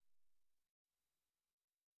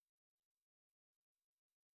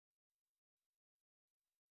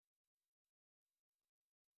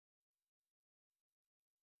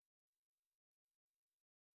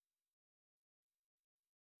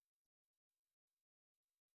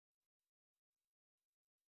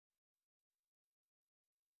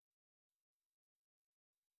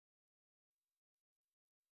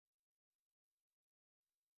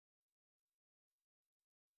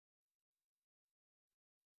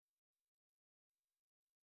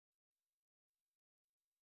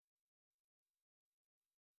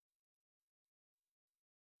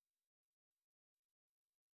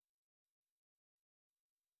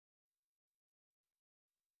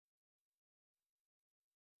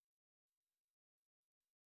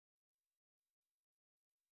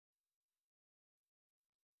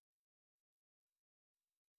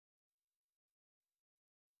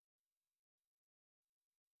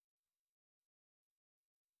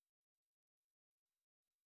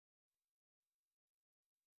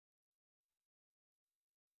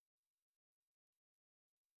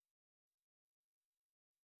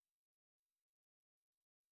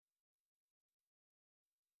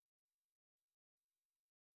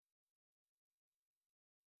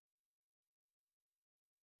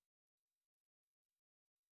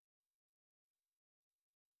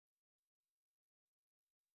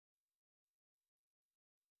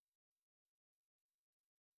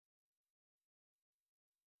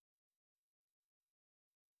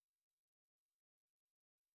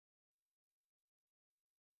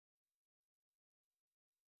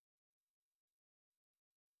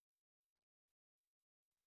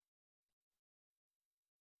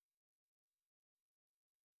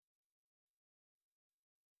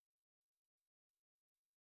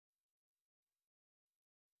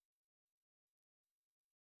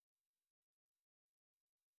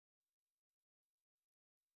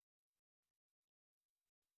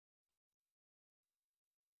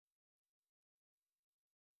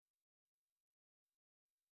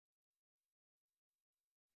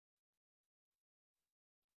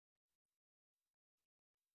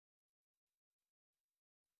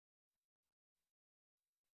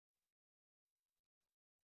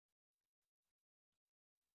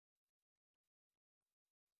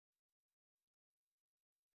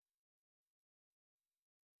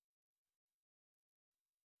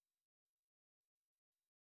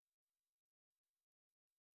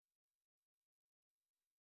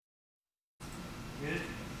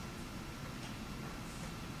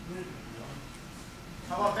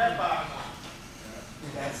 How about that bottom one?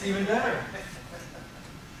 That's even better.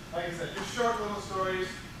 Like I said, just short little stories.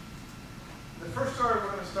 The first story we're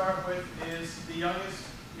going to start with is the youngest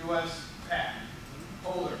U.S. patent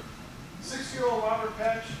holder. 6-year-old Robert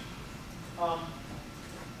Petch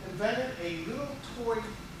invented a little toy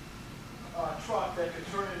truck that could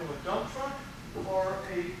turn into a dump truck or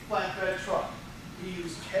a flatbed truck. He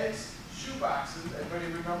used Ked's shoe boxes. Everybody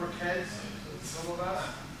remember Ked's? Some of us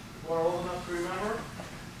who are old enough to remember.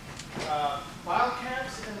 File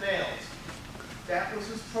caps and nails. That was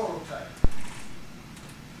his prototype.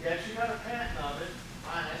 He actually got a patent of it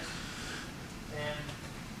on it, and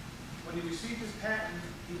when he received his patent,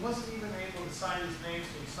 he wasn't even able to sign his name,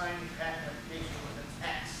 so he signed the patent application with an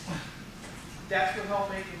X. That's what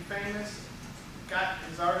helped make him famous. Got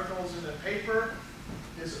his articles in the paper.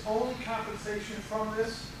 His only compensation from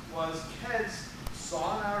this was Keds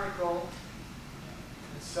saw an article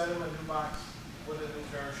and sent him a new box with a new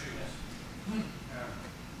pair of shoes.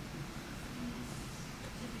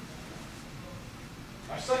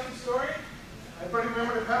 Our second story, everybody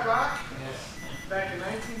remember the pet rock? Yes. Back in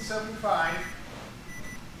 1975,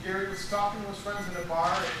 Gary was talking to his friends in a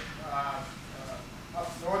bar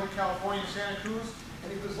up Northern California, Santa Cruz,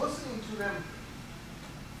 and he was listening to them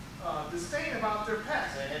disdain about their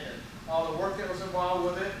pets and all the work that was involved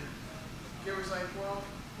with it. Gary was like, well,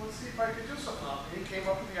 let's see if I could do something else. And he came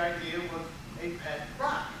up with the idea with a pet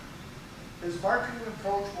rock. His marketing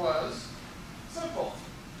approach was simple.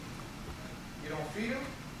 You don't feed them,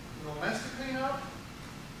 you don't mess to clean up,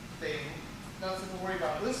 they nothing to worry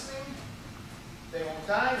about listening, they won't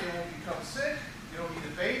die, they won't become sick, you don't need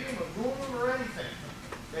to bathe them or groom them or anything.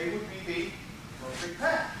 They would be the perfect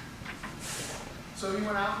pet. So he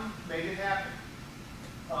went out and made it happen.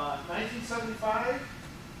 1975,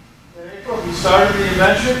 in April, he started the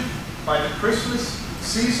invention. By the Christmas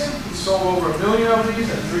season, he sold over 1 million of these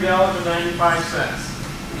at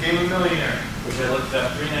 $3.95. Became a millionaire. Which I looked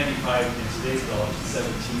up, $3.95 in today's dollars, $17.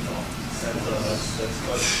 That's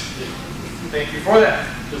quite ridiculous. Thank you for that.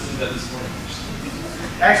 Just did that this morning.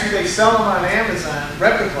 Actually, they sell them on Amazon,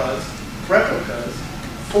 replicas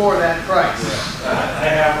for that price. Yeah.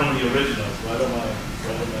 I have one of the originals, but I don't want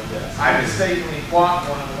that. I mistakenly bought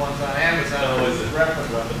one of the ones on Amazon. Oh, is it?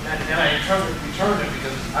 Replica. And I returned it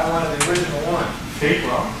because I wanted the original one. Fake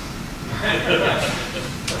rock?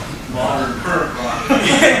 Modern current rock.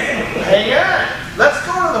 Hang on. Let's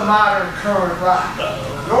go to the modern current rock.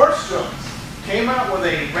 Nordstrom's came out with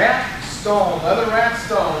a wrapped stone, leather wrapped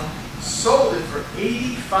stone, sold it for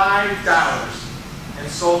 $85 and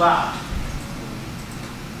sold out.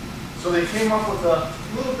 So they came up with a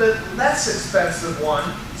little bit less expensive one,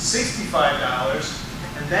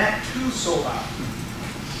 $65, and that too sold out.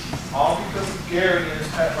 All because of Gary and his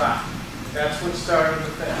pet rock. That's what started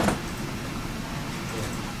with that.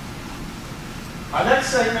 Our next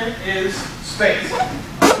segment is space.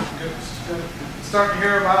 Starting to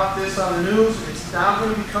hear about this on the news. It's now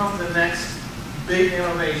going to become the next big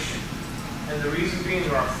innovation. And the reason being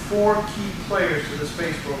there are 4 key players to the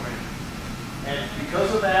space program. And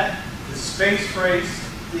because of that, the space race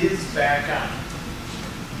is back on.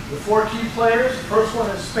 The 4 key players, the first one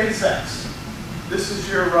is SpaceX. This is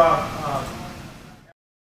your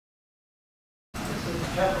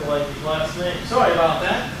capitalize his last name. Sorry about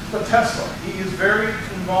that. But Tesla. He is very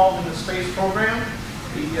involved in the space program.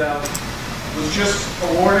 He was just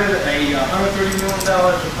awarded a $130 million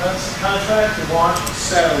defense contract to launch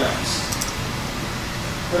satellites.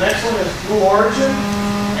 The next one is Blue Origin,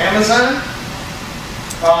 Amazon.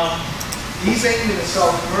 He's aiming to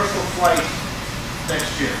sell commercial flight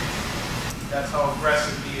next year. That's how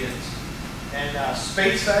aggressive he is. And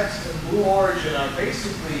SpaceX and Blue Origin are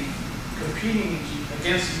basically competing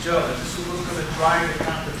against each other. This is what's going to drive the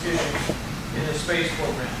competition in the space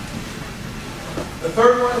program. The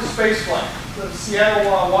third one is spaceflight. The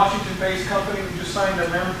Seattle, Washington-based company we just signed a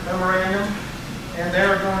memorandum, and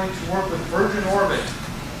they're going to work with Virgin Orbit.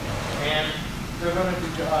 And they're going to be,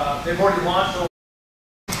 they've already launched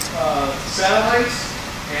satellites,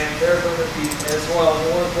 and they're going to be as well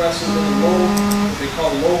more aggressive in the low, what they call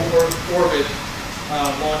low Earth orbit,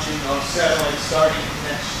 launching of satellites starting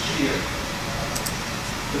next year.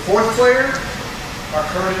 The fourth player, our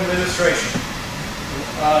current administration.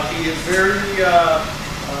 He is very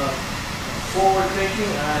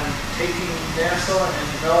forward-thinking on taking NASA and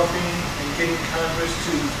developing and getting Congress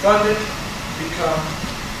to fund it, become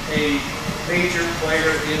a major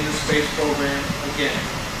player in the space program again.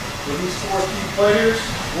 With these 4 key players,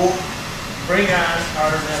 we'll bring on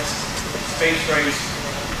our next space race,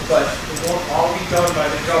 but it won't all be done by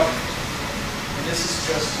the government. And this is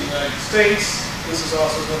just the United States. This is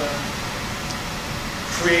also going to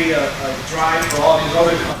create a drive for all these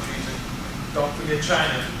other countries, and don't forget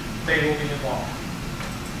China, they will be involved.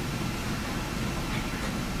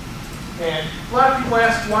 And a lot of people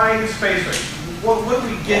ask, why the space race? What do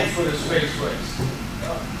we get for the space race?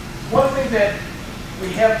 One thing that we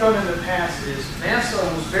have done in the past is NASA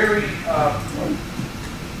was very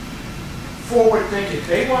forward-thinking.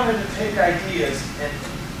 They wanted to take ideas and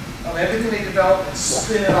of everything they developed and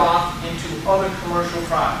spin it off into other commercial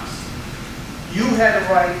products. You had a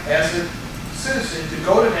right as a citizen to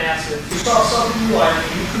go to NASA. If you saw something you liked,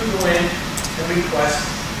 you could go in and request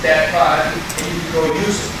that product and you could go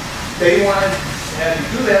use it. They wanted to have you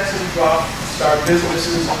do that so you go out and start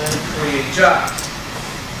businesses and then create jobs.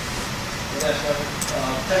 And that's what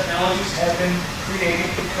technologies have been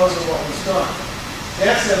created because of what was done.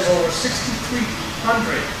 NASA has over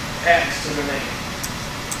 6,300 patents to their name.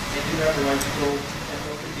 And you have the right to go and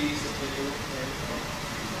look at these if they do. And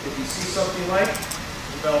if you see something you like,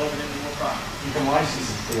 develop it into a product. You can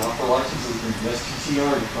license it. They offer licenses in the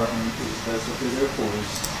STTR department because that's what they're there for,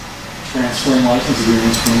 is transferring license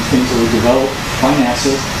agreements from things that were developed by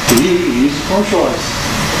NASA to be used to commercialize.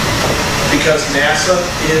 Because NASA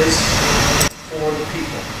is for the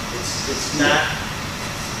people. It's not.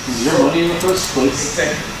 It's your money in the first place.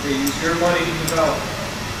 Exactly. They use your money to develop it.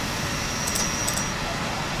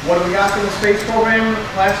 What have we got for the space program in the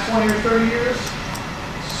last 20 or 30 years?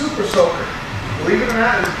 Super Soaker. Believe it or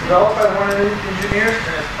not, it was developed by one of the engineers,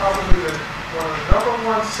 and it's probably one of the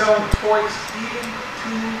 #1 selling toys even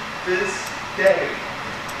to this day.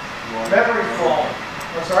 Memory foam.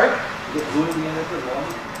 I'm sorry? Who is the inventor?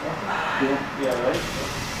 Yeah, right?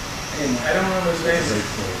 I don't remember his name.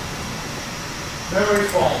 Memory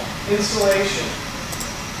foam, insulation,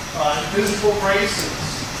 invisible braces,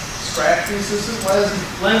 scratch-resistant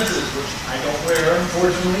lenses, which I don't wear,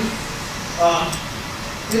 unfortunately,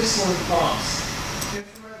 insulin pumps,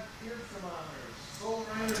 infrared ear thermometers, solar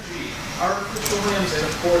energy, artificial limbs, and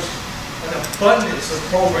of course, an abundance of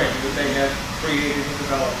programming that they have created and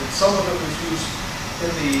developed. And some of it was used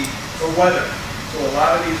for weather. So a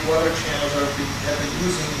lot of these weather channels have been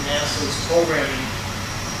using NASA's programming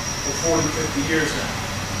for 40, 50 years now.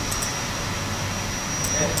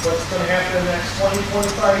 And what's going to happen in the next 20,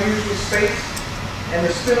 25 years with space and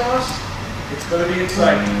the spin-offs, it's going to be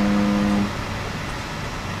exciting.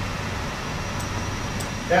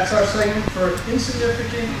 That's our segment for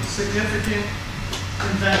insignificant, significant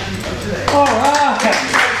inventing for today. All right.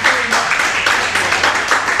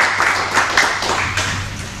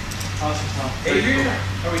 Awesome, Tom. Adrian,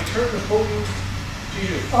 I return the podium to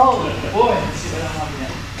you. Oh, boy, let's see what I'm on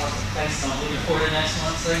again. Awesome. Thanks, Tom. Looking forward to the next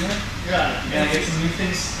month's segment. Yeah. You're gonna get some new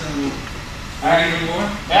things and even more?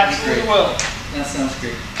 Absolutely will. That sounds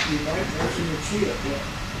great. You might mention the cheetah.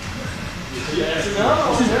 Yes.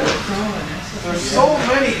 There's so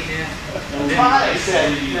many products that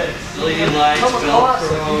LED lights, come across that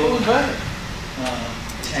people Velcro, invent.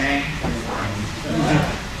 tank.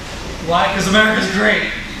 Why? Because America's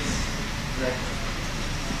great.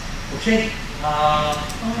 Okay. I'm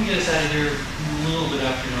going to get us out of here a little bit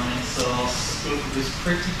after 9, so I'll go through this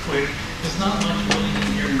pretty quick. There's not much really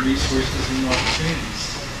in here in resources and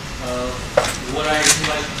opportunities. What I do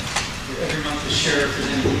like every month to share if there's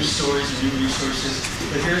any news stories and new resources,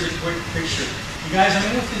 but here's a quick picture. You guys, I'm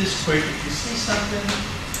going to go through this quick. If you see something,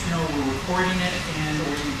 we're recording it,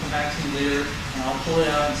 or you can come back to me later, and I'll pull it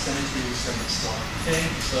out and send it to you as a separate slide. Okay?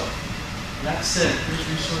 So, that said, here's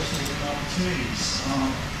resources and opportunities.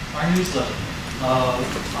 Our newsletter.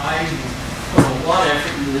 I put a lot of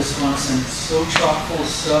effort into this one, and it's so chock full of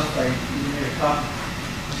stuff. I even made a copy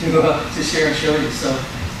to share and show you. So,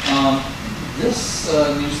 this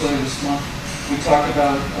newsletter this month, we talked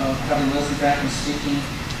about having Leslie back and speaking.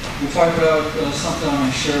 We talked about something I'm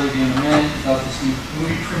going to share with you in a minute about this new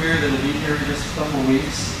movie premiere that will be here in just a couple of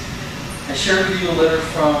weeks. I shared with you a letter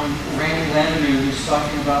from Randy Landry, who's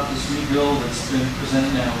talking about this new bill that's been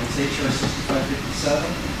presented now. It's HR 6557.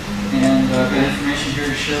 And I've got information here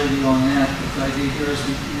to share with you on that. The idea here is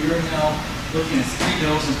we are now looking at 3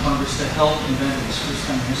 bills in Congress to help inventors, first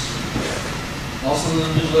time in history. Also in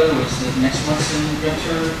the newsletter was that next month's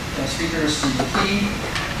inventor speaker is Steve Key.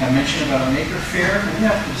 I mentioned about a maker fair. We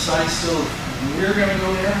have to decide still if we're going to go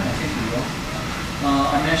there. I think we will.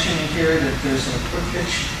 I mentioned in here that there's a quick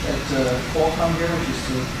pitch at Qualcomm here, which is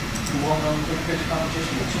the well-known quick pitch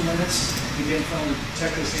competition with 2 minutes. You get in front of the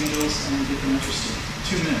Texas Angels and get them interested.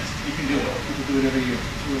 2 minutes. You can do it. People do it every year.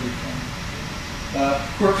 It's really fun.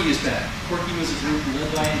 Quirky is back. Quirky was a group led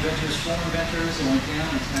by Inventors Forum inventors. It went down,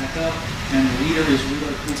 it's back up, and the leader is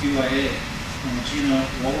Ruler BYA and Gina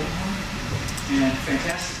Wallenhorn. And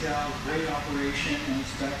fantastic gal, great operation, and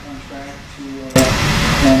it's back on track to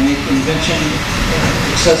invention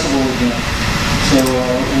accessible again. So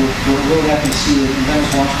we're really happy to see the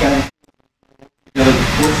Inventors Launchpad together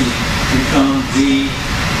with Corky become the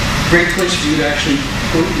great place for you to actually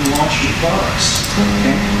put and launch your products.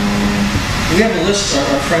 Okay? We have a list,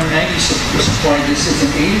 our friend Maggie supplied this. It's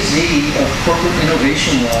an A to Z of corporate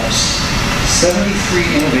innovation labs. 73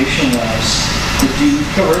 innovation labs that do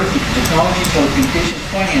cover everything: technology, telecommunications,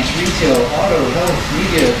 finance, retail, auto, health,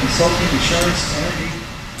 media, consulting, insurance, energy,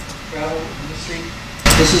 travel, industry.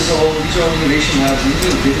 These are all innovation labs. These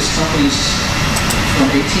are the biggest companies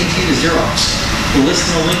from AT&T to Xerox. The list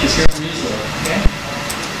and the link is here in the newsletter. Okay.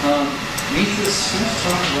 Meet this. Who's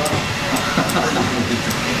talking about?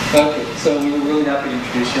 Okay, so we were really happy to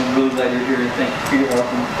introduce you. I'm really glad you're here, and thank you for your help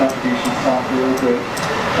and contributions, Tom. Really great.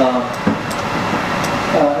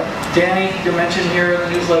 Danny, you mentioned here in the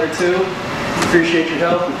newsletter too. We appreciate your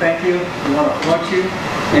help. We thank you. We want to promote you.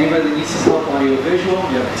 Anybody that needs some help audio visual,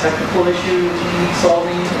 you have a technical issue you need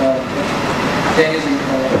solving. Danny's an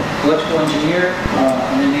electrical engineer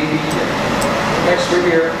in the Navy. Expert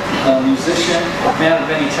here, musician, man of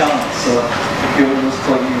many talents, so if you want to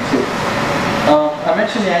plug in too. I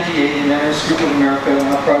mentioned the IGA, the Inventors Group of America, and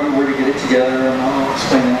how proud we were to get it together, and I'll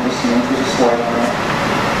explain that in just a minute. There's a slide on that.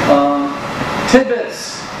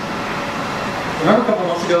 Tidbits. Remember a couple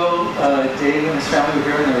months ago, Dave and his family were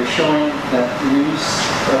here, and they were showing that news.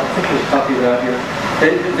 I think there's a copy of that here.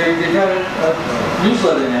 They've got a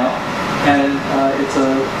newsletter now, and it's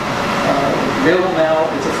available now.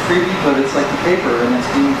 It's a freebie, but it's like the paper, and it's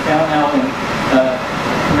being found now in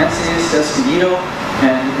Mencius, Escondido,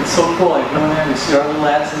 and it's so cool. I go in there, we see our little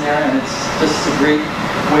ads in there, and it's just a great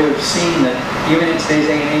way of seeing that even in today's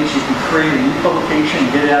day and age, you can create a new publication,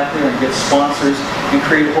 get it out there, and get sponsors, and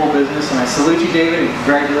create a whole business. And I salute you, David, and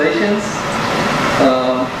congratulations.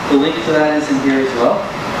 The link to that is in here as well.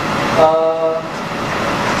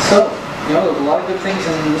 There's a lot of good things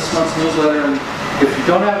in this month's newsletter, and if you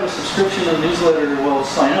don't have a subscription to the newsletter, well,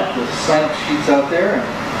 sign up. There's sign-up sheets out there, and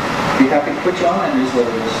I'd be happy to put you on that newsletter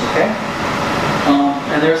list, okay?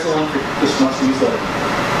 And there's the link for this month's newsletter.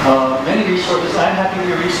 Many resources. I'm happy to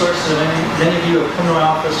be a resource, and many of you have come to my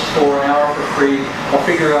office for an hour for free. I'll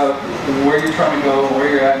figure out where you're trying to go,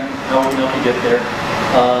 where you're at, and how we can help you get there.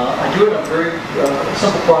 I do it in a very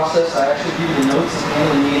simple process. I actually give you the notes at the end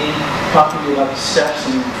of the meeting, talking to you about the steps,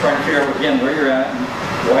 and trying to figure out, again, where you're at and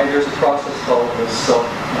why there's a process to all of this. So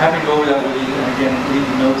I'm happy to go over that with you, and again, leave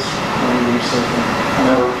the notes when you leave so you can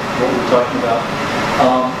remember what we're talking about.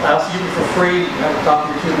 I also give you for free, I have a copy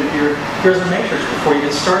or two of it here. Here's a matrix before you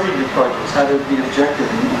get started in your projects, how to be objective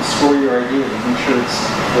and score your ideas and make sure it's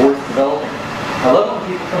worth developing. I love when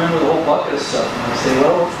people come in with a whole bucket of stuff and I say,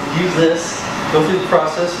 well, use this, go through the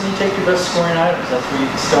process, and you take your best scoring items. That's where you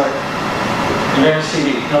can start. Inventors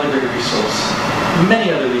CD, another great resource. Many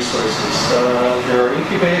other resources. There are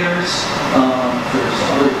incubators, there's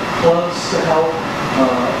other clubs to help,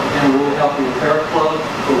 and we'll help you with Hair Club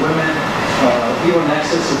for women. Evo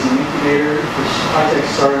Nexus is an incubator for high-tech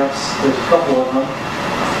startups. There's a couple of them.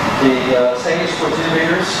 The San Diego Sports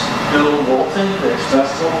Innovators, Bill Walton, the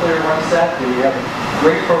ex-basketball player, runs that. They have a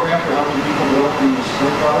great program for helping people develop new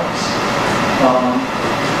sport products.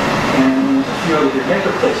 And a few other good maker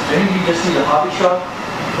places. Maybe you just need a hobby shop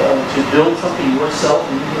to build something yourself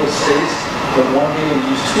in your little space, but want to be able to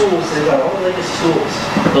use tools. They've got all the latest tools.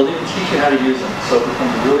 They'll even teach you how to use them. So it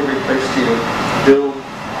becomes a really great place for you to build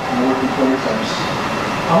more prototypes.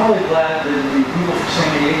 I'm really glad that the Google for San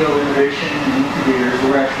Diego Innovation and Incubators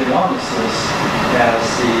were actually on this list as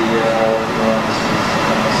the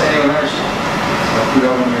San Diego Inventors Forum. So put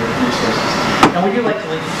on your resources. And we do like to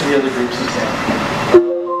link to the other groups as well.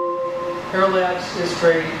 Paralabs is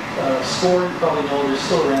great. SCORE, you probably know, they're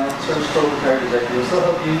still around. Service Prototype Executives.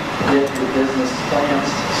 They'll help you get your business plans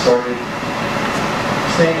started.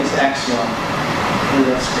 Same as Axiom. Look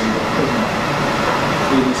at that screen. Doesn't matter.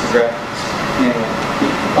 Moving some graphics. Anyway.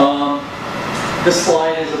 This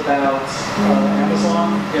slide is about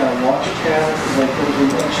Amazon. Yeah, Launchpad, like we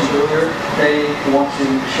mentioned earlier. They want to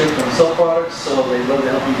ship and sell products, so they love to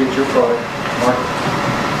help you get your product to market.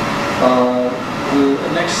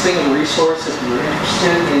 The next thing is a resource if you're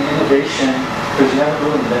interested in innovation, because you haven't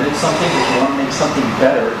really invented something, but you want to make something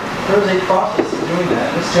better. There's a process of doing that.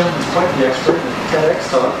 And this gentleman's quite the expert in the TEDx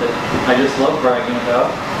talk that I just love bragging about.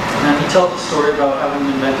 And he tells a story about having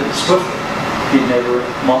invented the Swiffer. He'd never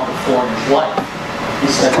mopped the floor in his life. He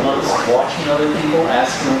spent months watching other people,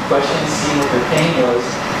 asking them questions, seeing what their pain was,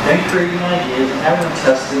 then creating ideas and having them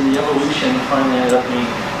tested, and the evolution finally ended up being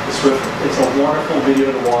the Swiffer. It's a wonderful video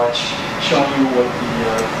to watch, showing you what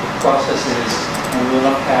the process is, and with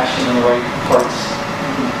enough passion and the right parts,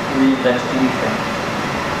 you can reinvent anything.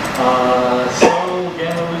 So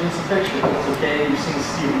again, we're losing some picture. It's okay. You've seen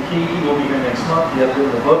Stephen Key. He'll be here next month. He has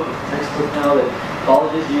written a book, a textbook now that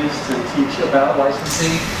colleges use to teach about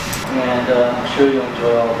licensing, and I'm sure you'll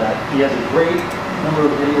enjoy all of that. He has a great number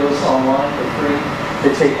of videos online for free.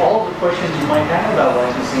 They take all of the questions you might have about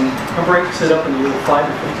licensing and breaks it up into little 5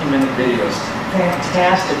 to 15-minute videos.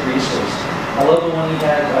 Fantastic resource. I love the one he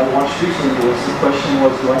had I watched recently. The question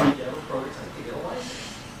was, do I need to have a prototype to get a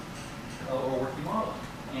license or a working model?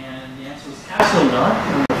 And the answer was absolutely not.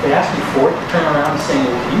 And if they ask you for it, you turn around and say,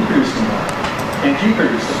 well, can you produce the model? And can you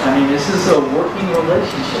produce it? I mean, this is a working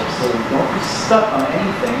relationship, so don't be stuck on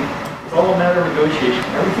anything. It's all a matter of negotiation.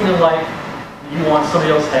 Everything in life you want somebody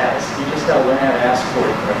else has. You just got to learn how to ask for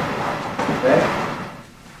it correctly. Okay?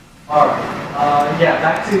 All right. Yeah,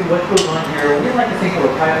 back to what goes on here. We like to think of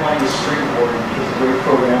a pipeline as springboard, which is a great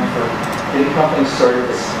program for getting companies started,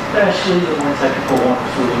 especially the more technical ones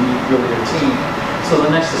where you need really a team. So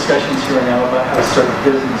the next discussion is here now about how to start a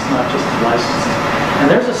business, not just licensing. And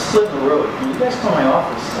there's a split in the road. When you guys come to my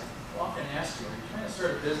office, I'll often ask you, are you trying to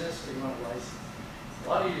start a business or you want a license? A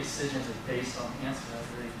lot of your decisions are based on the answer to that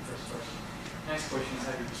very first question. Next question is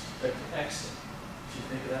how do you expect to exit? Did you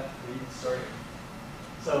think of that before you even started?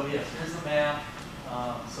 So yes, here's the map.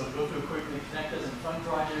 So go through quickly. Connect doesn't fund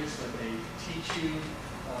projects, but they teach you.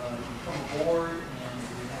 You come aboard and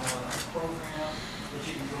you have a program that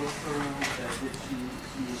you can go through that gets you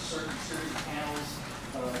to a certain series of panels.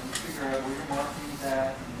 You figure out where your marketing's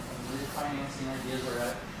at and where your financing ideas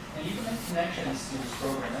are at. And you can make connections to this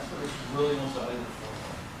program. That's what it's really most valuable for.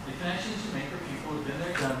 The connections you make are people who've been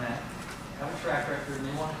there, done that, have a track record, and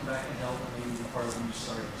they want to come back and help and maybe be part of when you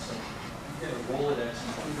started. So you get a Rolodex,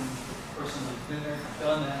 including the person who's been there,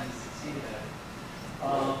 done that, and succeeded at it.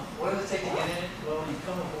 What does it take to get in it? Well, you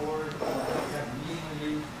come aboard, we have a meeting with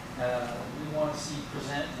you. We want to see you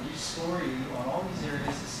present, and we score you on all these areas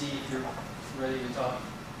to see if you're ready to talk.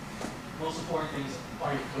 Most important thing is,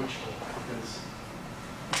 are you coachable? Because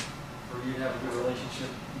for you to have a good relationship,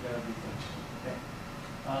 you got to be coachable. Okay?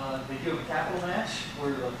 They do a capital match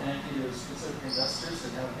where they'll connect you to specific investors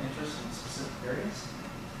that have an interest in specific areas.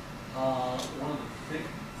 One of the big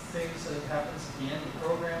things that happens at the end of the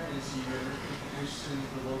program is you're introduced to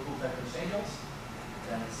the local Inventors Angels.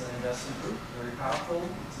 That's an investment group, very powerful.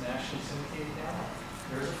 It's nationally syndicated now.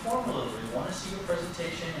 There's a formula where you want to see your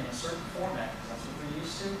presentation in a certain format. That's what we're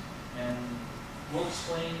used to. And we'll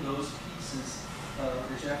explain those pieces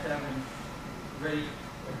that you have to have them ready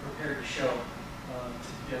and prepared to show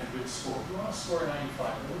to get a good score. If you want to score a 95,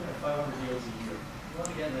 we're looking at 500 deals a year. You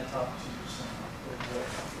want to get in that top 2%.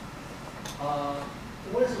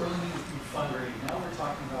 What does it really mean to be fundraising? Now we're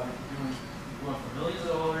talking about if you're going for millions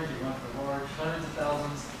of dollars, you're going for large, hundreds of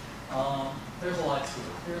thousands. There's a lot to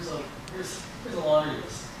it. Here's a laundry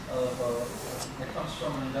list that comes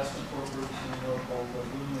from an investment corporation called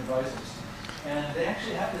Bloom Advisors. And they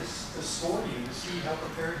actually have to score you to see how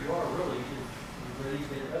prepared you are really if you're ready to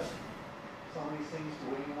get invested. Some of these things are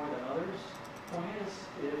way more than others. Point is,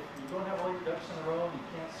 if you don't have all your ducks in a row and you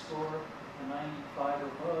can't score a 95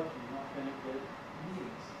 or above, you're not going to get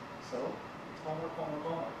meetings. So it's homework, homework,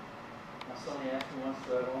 homework. Now somebody asked me once,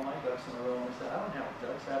 do I have all my ducks in a row? And I said, I don't have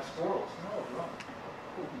ducks, I have squirrels. No, wrong.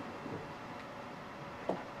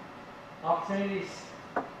 Opportunities.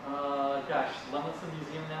 Gosh, Lemelson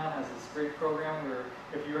Museum now has this great program where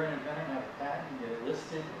if you're an inventor and have a patent, you get it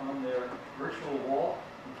listed on their virtual wall.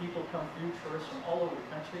 And people come through tourists from all over the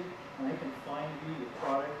country, and they can find you the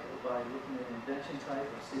product by looking at invention type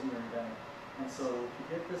or city or inventor. And so if you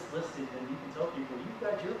get this listed, then you can tell people, you've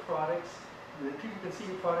got your products, that people can see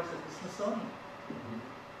your products at the Smithsonian.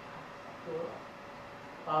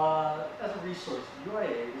 As a resource,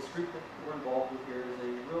 UIA, this group that we're involved with here, is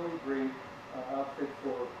a really great outfit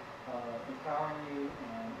for empowering you,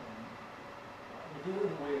 and we do it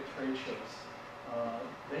in the way of trade shows.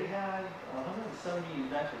 They had 170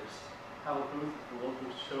 inventors have a booth at the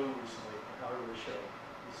local show recently, the Hardware Show.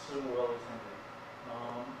 It was so well attended.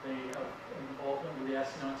 They have involvement with the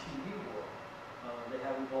Astronaut TV world. They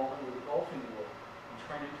have involvement with the golfing world. I'm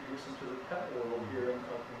trying to introduce them to the pet world here, and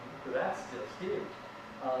that's just huge.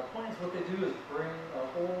 The point is, what they do is bring a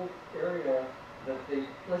whole area that they,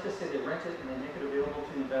 let's just say they rent it and they make it available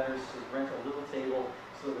to the inventors to rent a little table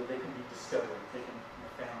so that they can be discovered, they can be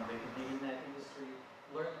found, they can be in that industry,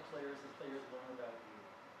 learn the players learn about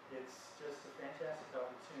you. It's just a fantastic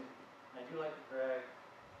opportunity. I do like to brag.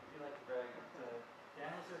 Dan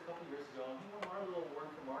was there a couple years ago, and he won our little award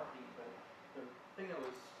for marketing, but the thing that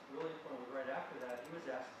was really important was right after that, you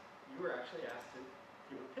were actually asked to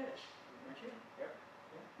give a pitch, weren't you? Yep.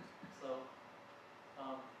 Yeah. So,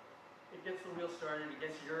 it gets the wheel started, it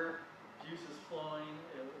gets your juices flowing.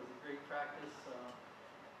 It was a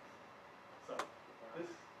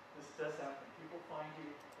does happen. People find you,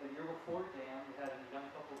 a year before Dan, we had a young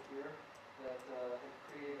couple here that had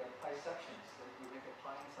created pie sections that you make a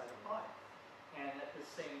pie inside a pie. And at the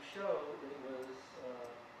same show, it was,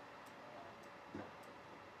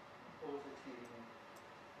 what was the TV name?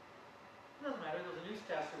 It doesn't matter, there was a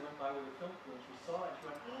newscaster who went by with a film crew and she saw it and she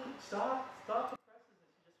went, stop the presses, and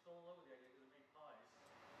she just fell in love with the idea to make pies.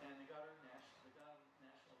 And they got national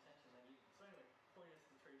attention. So anyway, point is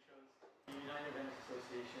the trade shows. The United Inventors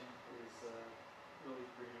Association is really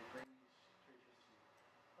great at bringing these trade shows to you.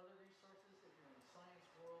 Other resources, if you're in the science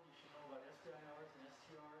world, you should know about SBIRs and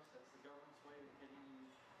STRs. That's the government's way of getting you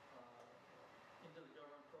into the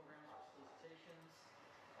government programs or solicitations.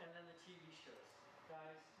 And then the TV shows.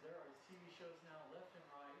 Guys, there are TV shows now left and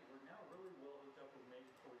right. We're now really well hooked up with Make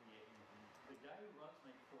 48. The guy who runs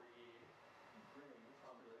Make 48,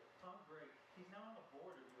 Tom Gray, he's now on the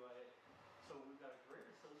board of UIA. So we've got a great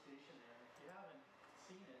association there. If you haven't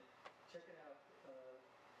seen it, check it out.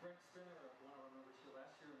 Brent Spinner, one of our members here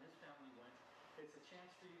last year, and his family went. It's a chance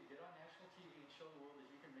for you to get on national TV and show the world that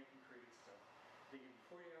you can make and create stuff. They give you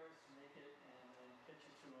 40 hours to make it and then pitch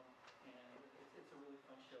it to them, and it's a really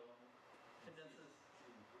fun show. And it condenses.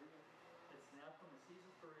 It's now from the season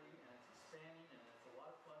 3, and it's expanding, and it's a lot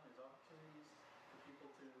of fun. There's opportunities for people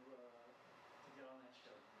to get on that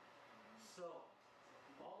show. So,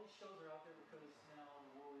 all these shows are out there because now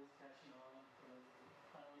the world is catching on. The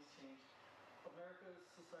economy's changed. America's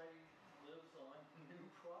society lives on new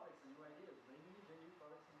products and new ideas. They need new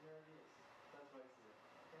products and new ideas. That's why it's there.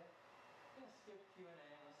 Okay? I'm going to skip Q&A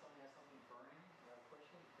unless somebody has something burning. You have a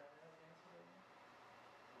question? You got to have an answer right now?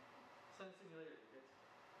 Send it to me later. We'll get to it.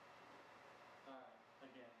 Alright,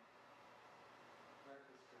 again.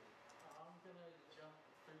 America's great. I'm going to jump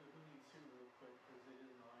through Who Needs Who real quick because it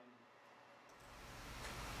is 9.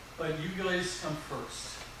 But you guys come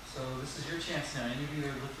first. So this is your chance now. Any of you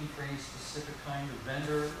are looking for any specific kind of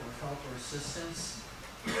vendor or help or assistance,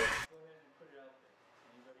 go ahead and put it out there.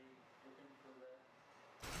 Anybody looking for that?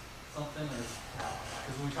 Something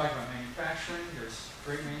because when we talk about manufacturing, there's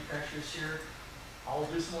great manufacturers here. I'll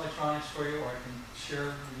do some electronics for you, or I can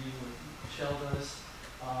share with you what Michelle does.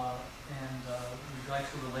 We'd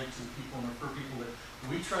like to relate to people and refer people that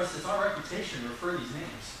we trust. It's our reputation to refer these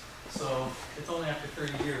names. So it's only after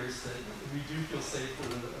 30 years that we do feel safe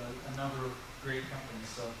with a number of great companies.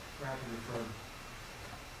 So we're happy to refer them.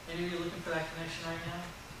 Any of you looking for that connection right now?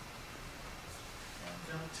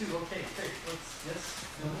 Number 2, okay, great. Yes?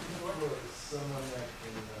 Someone that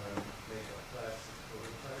can make a plastic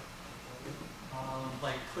prototype?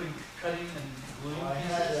 Like cutting and gluing I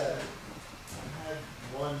pieces? had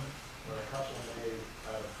one or a couple made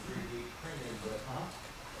out of 3D printed, but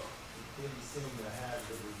it didn't seem to have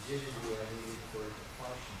the rigidity I needed for it to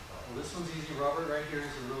function properly. Well, this one's easy. Robert right here is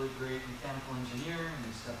a really great mechanical engineer, and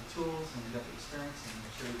he's got the tools and he's got the experience, and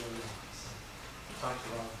I'm sure he'll do it. So, talk to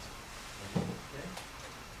Robert. Okay.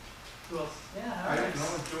 Who else? Yeah, I didn't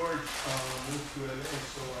know George moved to LA,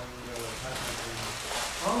 so I'm happy to.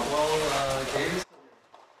 Oh, well, David's still here.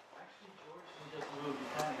 Actually, George, he just moved. He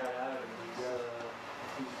kind of got out of it.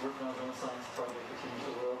 He's working on his own science project to change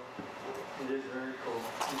the world. It is very cool.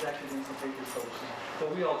 He's actually doing some papers publishing.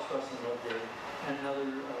 But we all trust and love David. And another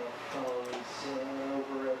fellow is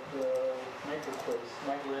over at Maker's Place,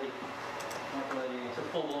 Mike Letty. He's a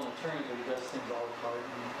full-blown attorney, but he does things all the time.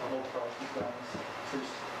 And the whole process is done. So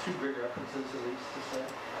there's 2 great references at least to say.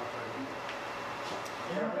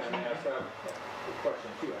 Yeah, I mean, that's a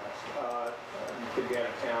question to ask. You could be out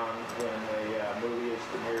of town when the movie is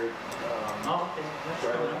premiered. Okay. That's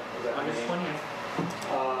coming up. August 20th.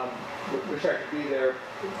 Wish I could be there.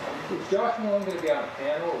 Is Josh Malone going to be on a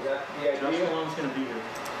panel? Is that the idea? Josh Malone's going to be here.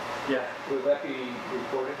 Yeah. Will that be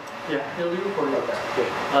recorded? Yeah, it'll be recorded. Okay,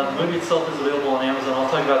 good. The movie itself is available on Amazon.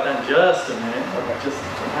 I'll talk about that in just a minute. Okay. Just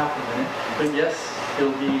half a minute. But yes,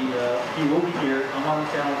 it'll be. He will be here. I'm on the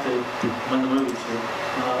channel too when the movie's here.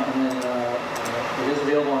 And then it is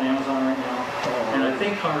available on Amazon right now. And I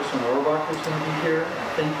think Congressman Orbach is going to be here.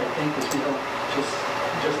 I think because we help just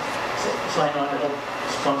sign on to help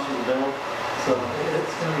sponsor the bill. So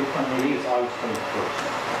it's going to be a fun meeting. It's August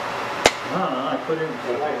 21st. I don't know. I put it in. You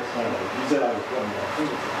said I was going to.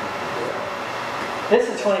 This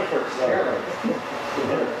is 21st.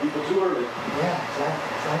 People too early. Yeah, exactly.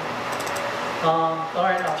 All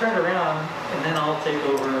right, I'll turn it around, and then I'll take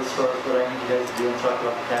over as far as what I need you guys to do and talk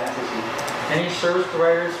about the tax issue. Any service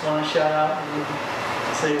providers want to shout out and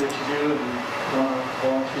say what you do and want to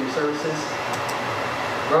volunteer your services?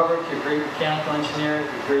 Robert, you're a great mechanical engineer,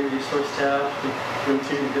 you're a great resource to have, go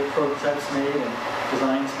to get prototypes made and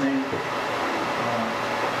designs made.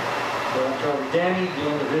 Danny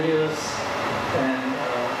doing the videos and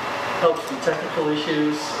helps with technical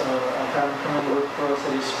issues. I've had him come in to work for us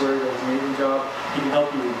at East Square, does an amazing job. He can help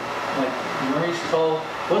you, like, remember you used to call,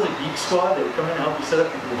 what was it, Geek Squad? They would come in and help you set up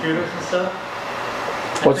your computers and stuff.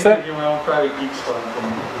 What's I think that? I do my own private Geek Squad thing.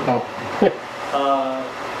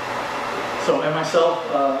 So, and myself,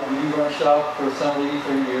 we do run a shop for assembly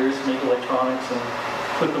for years, make electronics and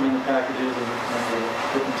put them in the packages and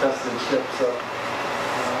get them tested and shipped. So,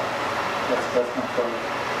 that's my part.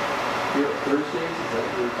 Your Thursdays, is that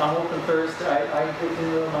your? I'm open Thursday. I go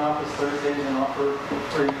to my office Thursdays and offer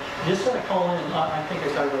free. You just gotta call in. I think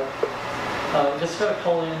I talked about. Just gotta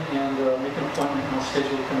call in and make an appointment, and I'll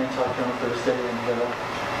schedule to come in and talk to you on Thursday and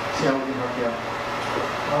see how we can help you out.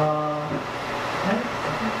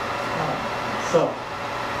 So, I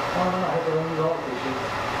have a $1 million issue.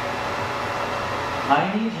 I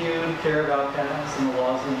need you to care about patents and the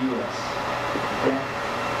laws in the U.S. Okay?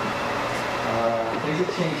 Things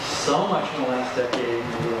have changed so much in the last decade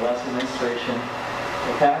under the last administration.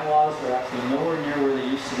 The patent laws are actually nowhere near where they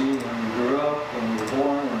used to be when you grew up, when you were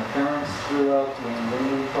born, when your parents grew up, when you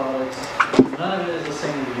made products. None of it is the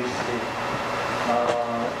same as it used to be.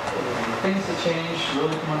 Things that change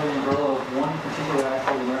really come under the umbrella of one particular act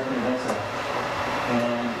called the American Inventors Act.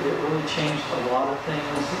 And it really changed a lot of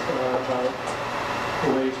things about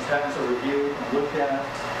the ways patents are reviewed and looked at.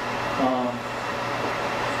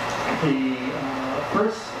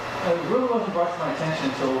 First, it really wasn't brought to my attention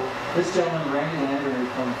until this gentleman, Randy Landry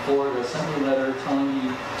from Florida, sent me a letter telling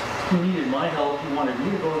me he needed my help. He wanted me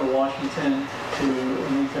to go to Washington to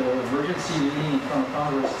make an emergency meeting in front of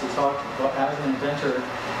Congress to talk about, as an inventor,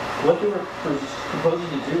 what they were proposing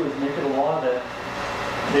to do is make it a law that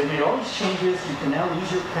they've made all these changes. You can now lose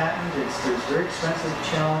your patent. There's very expensive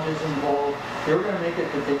challenges involved. They were going to make it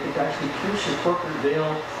that they could actually pierce your corporate veil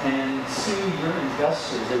and sue your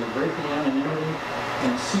investors. They would break the anonymity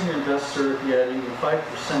and sue your investor if you had even 5%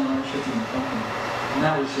 ownership in the company. And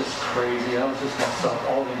that was just crazy. That was just going to stop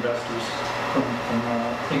all the investors from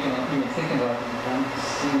even thinking about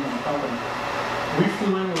suing the company. We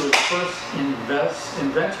flew in with the first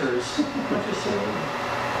inventors.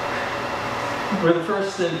 We're the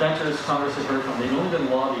first inventors Congress has heard from. They've only been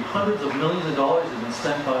lobbied. Hundreds of millions of dollars have been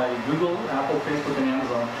spent by Google, Apple, Facebook, and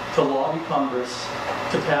Amazon to lobby Congress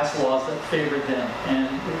to pass laws that favored them. And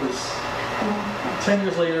it was 10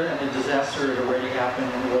 years later, and the disaster had already happened,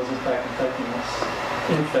 and it was in fact affecting us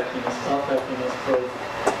both.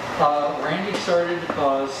 Randy started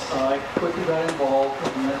because I quickly got involved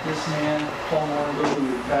and met this man, Paul Morgan,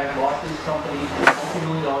 who in fact lost his company,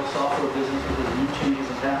 multi-million-dollar software business because of new changes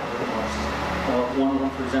in patent laws. One of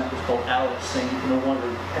them, for example, is called Alice, saying you can no longer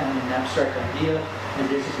patent an abstract idea. They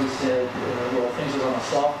basically said, well, things are on the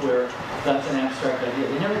software, that's an abstract idea.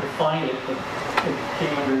 They never defined it, but it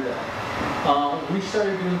came under that. We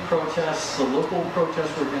started doing protests. The local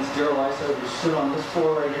protests were against Darrell Issa, who stood on this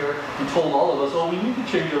floor right here and told all of us, oh, we need to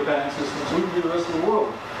change our patent system so we can be the rest of the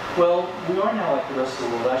world. Well, we are now like the rest of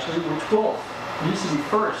the world. Actually, we're 12th. We used to be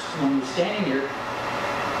first. When we were standing here,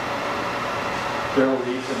 Darrell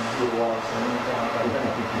leaves in a little while, so I'm going to talk about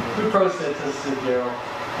that. We protested to Darrell.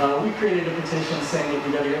 We created a petition saying that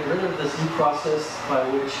we got to get rid of this new process by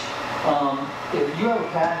which if you have a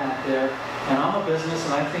patent out there, and I'm a business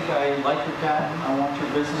and I think I like your patent, I want your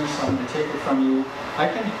business, I'm going to take it from you, I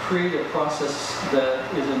can create a process that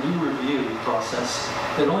is a new review process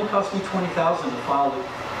that only costs me $20,000 to file to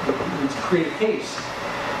create a case.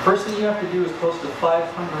 First thing you have to do is post a $500,000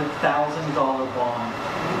 bond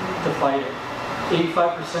to fight it.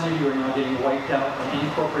 85% of you are now getting wiped out by any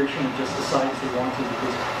corporation that just decides they want to,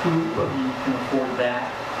 because who of you can afford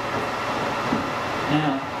that?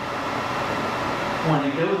 Now, when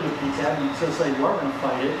they go to the PTAB and say you are going to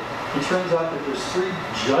fight it, it turns out that there's 3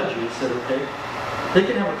 judges that are picked. They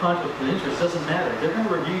can have a conflict of interest, doesn't matter. They're going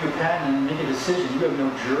to review your patent and make a decision. You have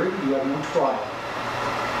no jury, you have no trial.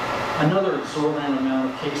 Another exorbitant amount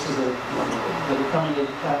of cases that are coming to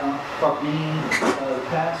the patent the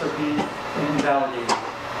patents are being invalidated.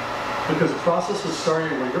 Because the process has started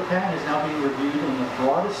where your patent is now being reviewed in the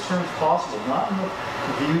broadest terms possible, not in the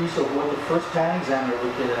views of what the first patent examiner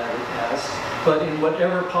looked at it as, but in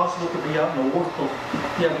whatever possible could be out in the world.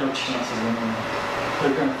 You have no chance of winning that.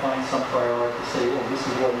 They're going to find some priority to say, well, this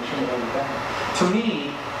is why we shouldn't have a patent. To me,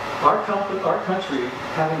 our country,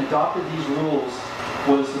 having adopted these rules,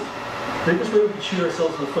 was the biggest way we could shoot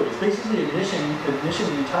ourselves in the foot. It's basically admission to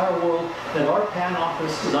the entire world that our patent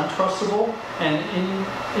office is untrustable and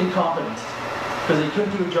incompetent because they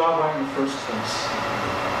couldn't do a job right in the first place.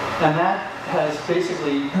 And that has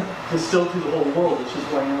basically distilled through the whole world, which is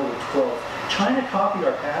why now we're 12. China copied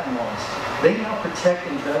our patent laws. They now protect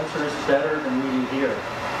inventors better than we do here.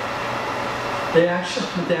 They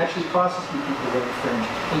actually prosecute people that infringe.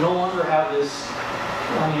 They no longer have this.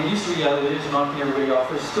 I mean, it used to be other ways of knocking everybody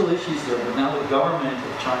off. There's still issues there, but now the government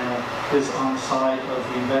of China is on the side of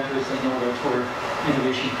the inventors. They know that's where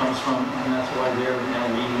innovation comes from, and that's why they're now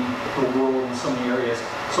leading the world in so many areas.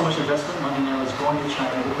 So much investment money now is going to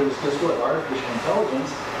China because guess what? Artificial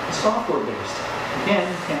intelligence is software-based. Again,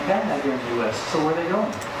 you can't patent that here in the U.S. So where are they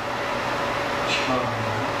going? China.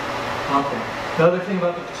 Okay. The other thing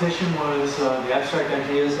about the petition was the abstract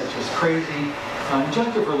ideas. That's just crazy.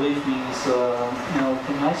 Injunctive relief means,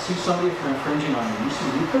 can I sue somebody for infringing on you?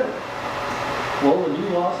 You could. Well, the new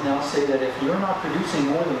laws now say that if you're not producing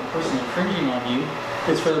more than the person infringing on you,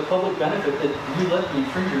 it's for the public benefit that you let the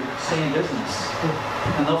infringer stay in business.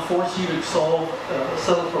 And they'll force you to settle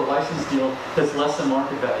for a license deal that's less than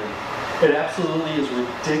market value. It absolutely is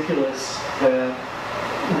ridiculous that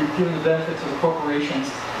we're giving the benefit to the corporations,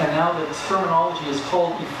 and now the terminology is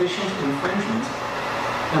called efficient infringement.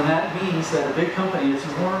 And that means that a big company, it's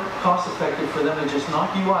more cost effective for them to just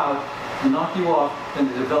knock you out and knock you off than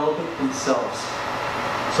to develop it themselves.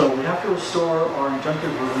 So we have to restore our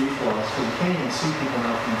injunctive relief laws, because you can't even sue people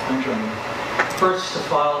now for infringing on you. First to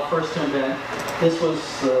file, first to invent. This was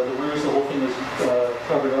the ruse, the whole thing was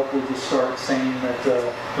covered up with the start saying that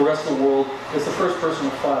the rest of the world is the first person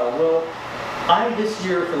to file. Well, I, this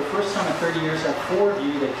year, for the first time in 30 years, had 4 of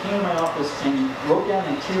you that came to my office and you wrote down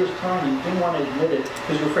in tears crying, you didn't want to admit it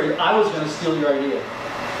because you were afraid I was going to steal your idea.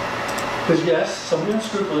 Because yes, somebody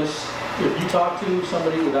unscrupulous, if you talk to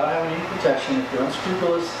somebody without having any protection, if they're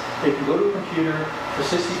unscrupulous, they can go to a computer for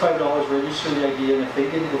 $65, register the idea, and if they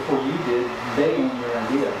did it before you did, they own your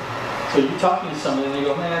idea. So you're talking to somebody and they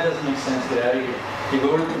go, man, that doesn't make sense, get out of here. They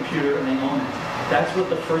go to the computer and they own it. That's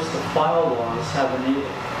what the first to file laws have enabled.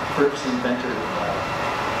 First inventor to file.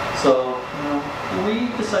 So,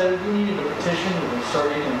 we decided we needed a petition. We're going to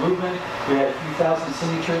start making a movement. We had a few thousand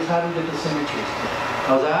signatures. How did we get the signatures?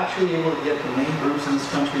 I was actually able to get the main groups in this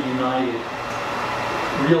country united,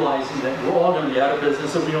 realizing that we're all going to be out of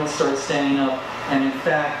business if we don't start standing up. And in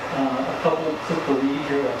fact, a couple took the lead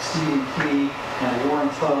here, like Stephen Key and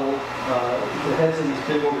Warren Tuttle, the heads of these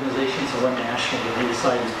big organizations that run nationally, and they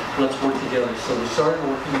decided, let's work together. So we started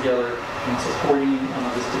working together and supporting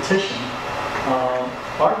this petition.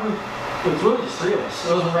 Our group, it was really just 3 of us.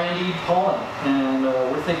 It was Randy, Paul, and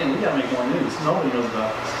we're thinking, we got to make more news. Nobody knows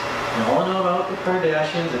about this. We all know about the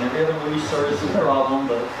Kardashians and every other movie star is a problem,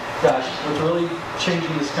 but gosh, what's really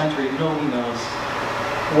changing this country, nobody knows.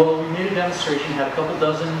 Well, we made a demonstration, had a couple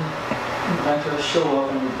dozen inventors show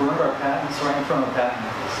up, and we burned our patents right in front of the patent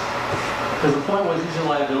office. Because the point was, these are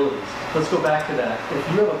liabilities. Let's go back to that. If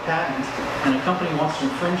you have a patent and a company wants to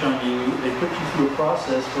infringe on you, they put you through a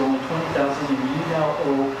process for only $20,000, and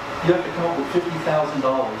you have to come up with $50,000.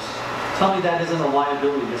 Tell me that isn't a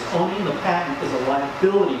liability. Because owning the patent is a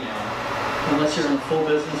liability now, unless you're in a full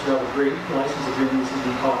business or have a great license agreement with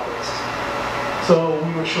the corporates. So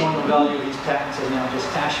we were showing the value of these patents as now just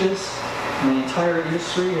ashes, and the entire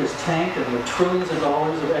industry has tanked, and the trillions of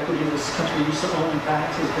dollars of equity this country used to own in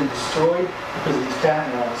patents has been destroyed because of these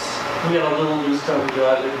patent laws. We had a little news coverage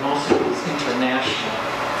of it, most of it was international.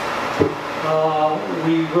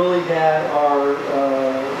 We really had our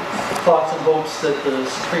thoughts and hopes that the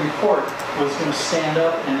Supreme Court was going to stand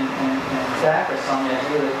up and back us on the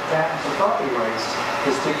idea that patents are property rights.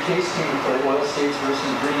 This big case came to play, oil states versus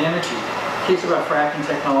green energy. Case about fracking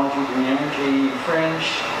technology, green energy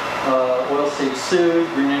infringed, oil states sued,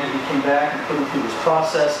 green energy came back and put them through this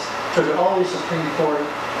process, took it all the way to the Supreme Court.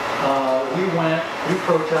 We went, we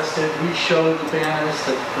protested, we showed the banners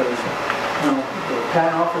that the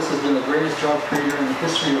patent office has been the greatest job creator in the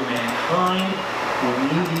history of mankind.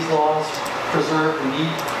 We need these laws preserved, we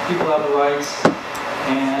need people to have the rights,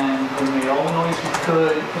 and we made all the noise we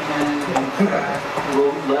could, and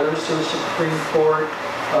wrote letters to the Supreme Court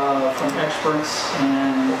from experts,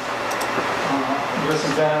 and U.S.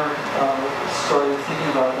 Inventor started thinking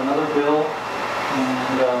about another bill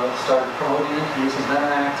and started promoting it, the U.S.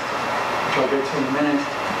 Inventor Act, which I'll get to in a minute.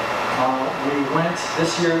 We went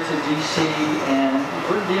this year to D.C. and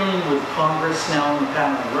we're dealing with Congress now in the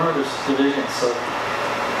patent. Remember, there's divisions. So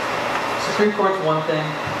Supreme Court's one thing.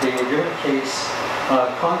 They were given a case.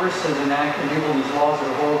 Congress has enabled these laws that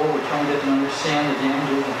are horrible. We're trying to get them to understand the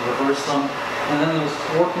damages and reverse them. And then there's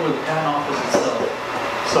working with the patent office itself.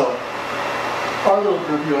 So our little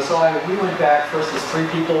group, USI, we went back first as 3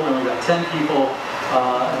 people, and we got 10 people.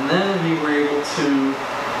 And then we were able to,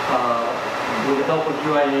 with the help of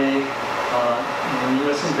UIA, and the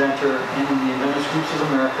U.S. Inventor, and the Inventors Groups of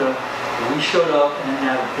America, we showed up and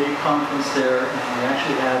had a big conference there, and we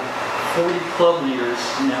actually had 40 club leaders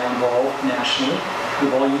now involved nationally,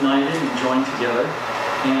 we've all united and joined together.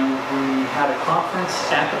 And we had a conference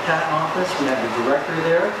at the patent office. We had the director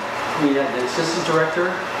there. We had the assistant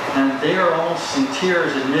director. And they are almost in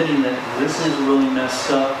tears admitting that this is really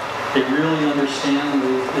messed up. They really understand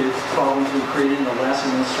the problems we created in the last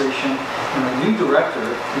administration. And the new director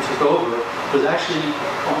who took over was actually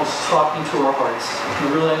almost talking to our hearts. He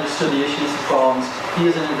really understood the issues, the problems. He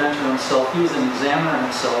is an inventor himself. He was an examiner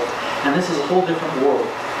himself. And this is a whole different world.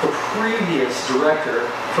 The previous director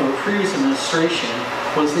from the previous administration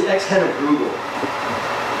was the ex-head of Google.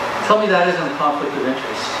 Tell me that isn't a conflict of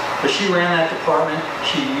interest. But she ran that department.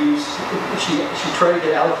 She tried to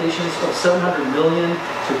get allocations of $700 million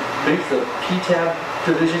to make the PTAB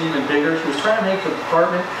division even bigger. She was trying to make the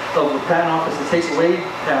department of the patent office that takes away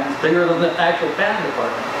patents bigger than the actual patent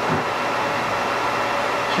department.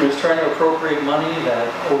 She was trying to appropriate money that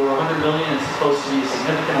over $100 million is supposed to be a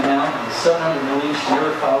significant amount, and the $700 million she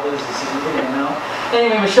never filed as a significant amount.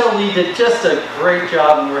 Anyway, Michelle Lee did just a great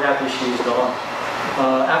job, and we're happy she was gone.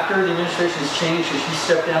 After the administration's changed, she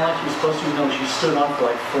stepped down like she was supposed to. No, she stood on for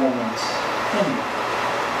like 4 months. Anyway,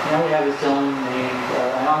 now we have this gentleman named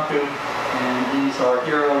Iancu, and he's our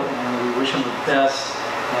hero, and we wish him the best,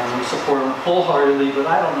 and we support him wholeheartedly, but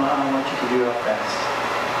I don't know how much you can do that fast.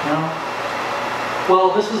 You know?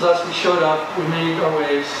 Well, this was us. We showed up. We made our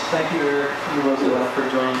waves. Thank you, Eric, for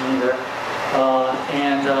joining me there.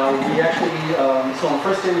 We actually, so on the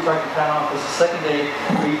first day we talked to the patent office. The second day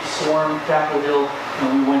we swarmed Capitol Hill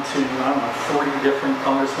and we went to, I don't know, 40 different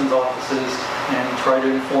congressmen's offices and tried to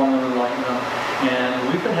inform them and enlighten them. And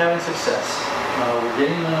we've been having success. We're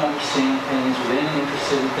getting them to understand things. We're getting them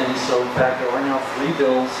interested in things. So in fact, there are now 3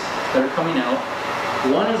 bills that are coming out.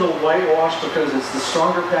 One is a whitewash because it's the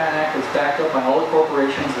stronger patent act that's backed up by all the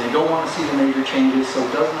corporations. They don't want to see the major changes, so it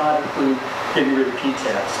does not include getting rid of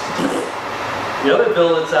PTABs. The other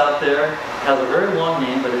bill that's out there has a very long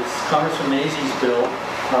name, but it's Congressman Mazzei's bill,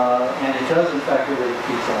 and it does in fact get rid of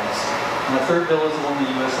PTABs. And the third bill is the one the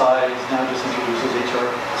USI is now just introduces, HR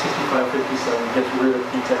 6557, gets rid of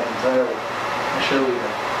PTAB entirely. I'll show you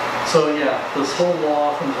that. So yeah, this whole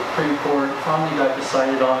law from the Supreme Court finally got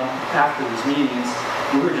decided on after these meetings.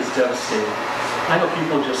 We were just devastated. I know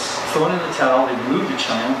people just thrown in the towel. They moved to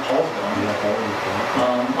China. Paul's gone.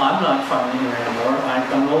 I'm not filing here anymore. I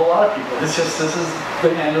know a lot of people. It's just this is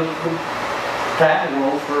the end of the patent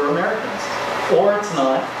world for Americans, or it's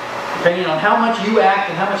not, depending on how much you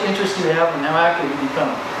act and how much interest you have and how active you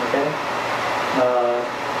become. Okay.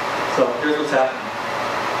 So here's what's happening.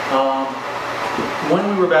 When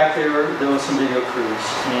we were back there was some video crews,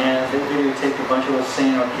 and they videotaped a bunch of us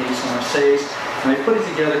saying our piece in our saves, and they put it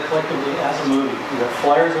together collectively as a movie. We got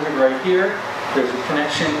flyers of it right here. There's a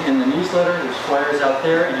connection in the newsletter. There's flyers out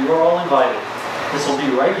there, and you are all invited. This will be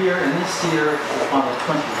right here in this theater on the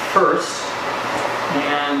 21st,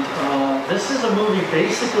 and this is a movie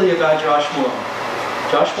basically about Josh Malone.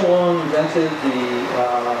 Josh Malone invented the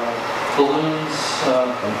balloons,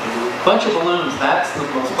 bunch of balloons. That's the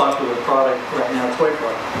most popular product right now, toy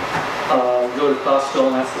product. Go to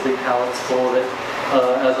Costco and that's the big pallets full of it.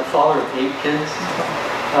 As a father of 8 kids,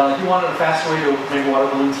 he wanted a faster way to make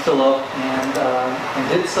water balloons fill up, and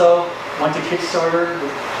did so. Went to Kickstarter.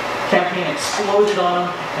 The campaign exploded on him,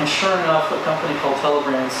 and sure enough, a company called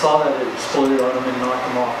Telebrand saw that it exploded on him and knocked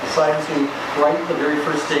him off. Decided to, right the very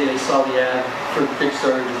first day they saw the ad for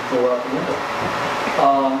Kickstarter, just go out the window.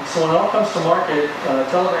 So when it all comes to market,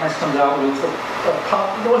 Telegrams comes out with a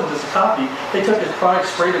copy. It wasn't just a copy. They took his product,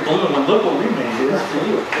 sprayed it blue, and went, look what we made. It is for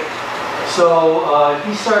you. So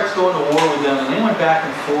he starts going to war with them, and they went back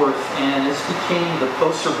and forth, and this became the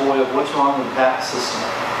poster boy of what's wrong with the patent system.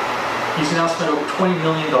 He's now spent over $20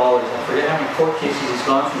 million. I forget how many court cases he's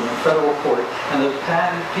gone through in federal court, and the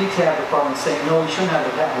patent PTAB department saying, no, we shouldn't have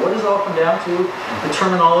the patent. What does it all come down to? The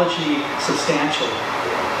terminology substantial.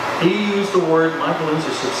 He used the word, my balloons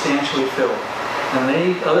are substantially filled. And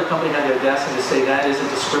other company had the audacity to say that isn't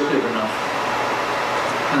descriptive enough.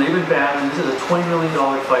 And they've been battling. This is a $20 million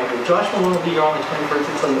fight. But Josh Malone will be here on the 21st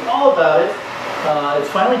to tell you all about it.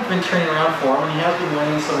 It's finally been turning around for him, and he has been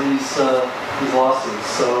winning some of these lawsuits.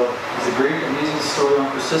 So it's a great, amazing story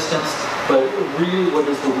on persistence. But really what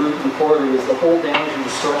is the root and the core of it is the whole damage and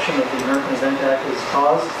destruction that the American Invent Act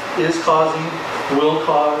is causing, will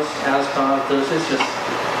cause, has caused. It's just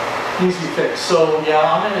needs to be fixed. So yeah,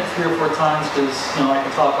 I'm in it 3 or 4 times because I can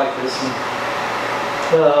talk like this.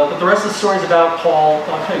 But the rest of the story is about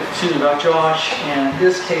about Josh and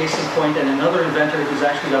his case in point, and another inventor who's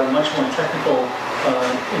actually got a much more technical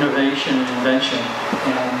innovation and invention,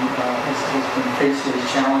 and has been faced with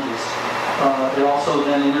these challenges. It also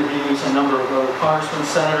then interviews a number of other congressmen,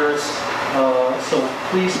 senators. So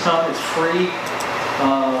please come, it's free.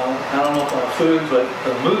 I don't know about food, but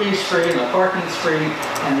the movie's free and the parking's free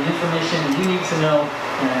and the information you need to know,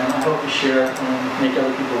 and I hope you share and make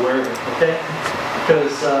other people aware of it, okay?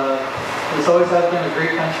 Because it's always been a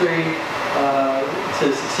great country to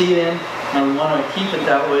succeed in, and we want to keep it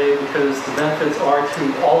that way because the benefits are to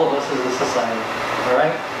all of us as a society, all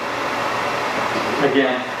right?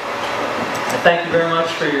 Again, I thank you very much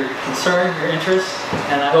for your concern, your interest,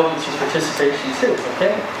 and I hope it's your participation too,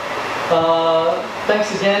 okay?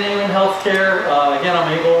 Thanks again, Amen Healthcare. Again,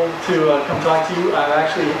 I'm able to come talk to you. I've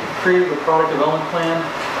actually created a product development plan.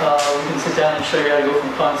 We can sit down and show you how to go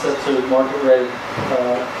from concept to market ready.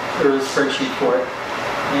 There's a spreadsheet for it.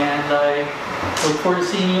 And I look forward to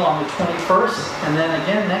seeing you on the 21st, and then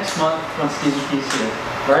again next month once Steve McKee's here.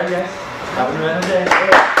 All right, guys? Have a good day.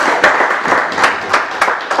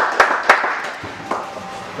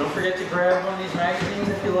 Don't forget to grab one of these magazines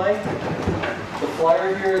if you like. The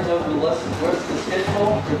flyer here is over what's the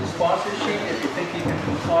schedule for the sponsor sheet if you think you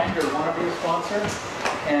can find or want to be a sponsor.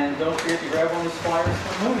 And don't forget to grab one of these flyers for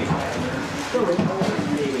the movie.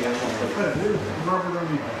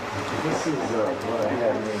 This is what I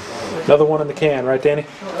had made. Another one in the can, right, Danny?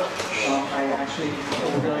 I actually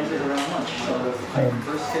organized it around lunch. So I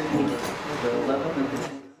first scheduled the 11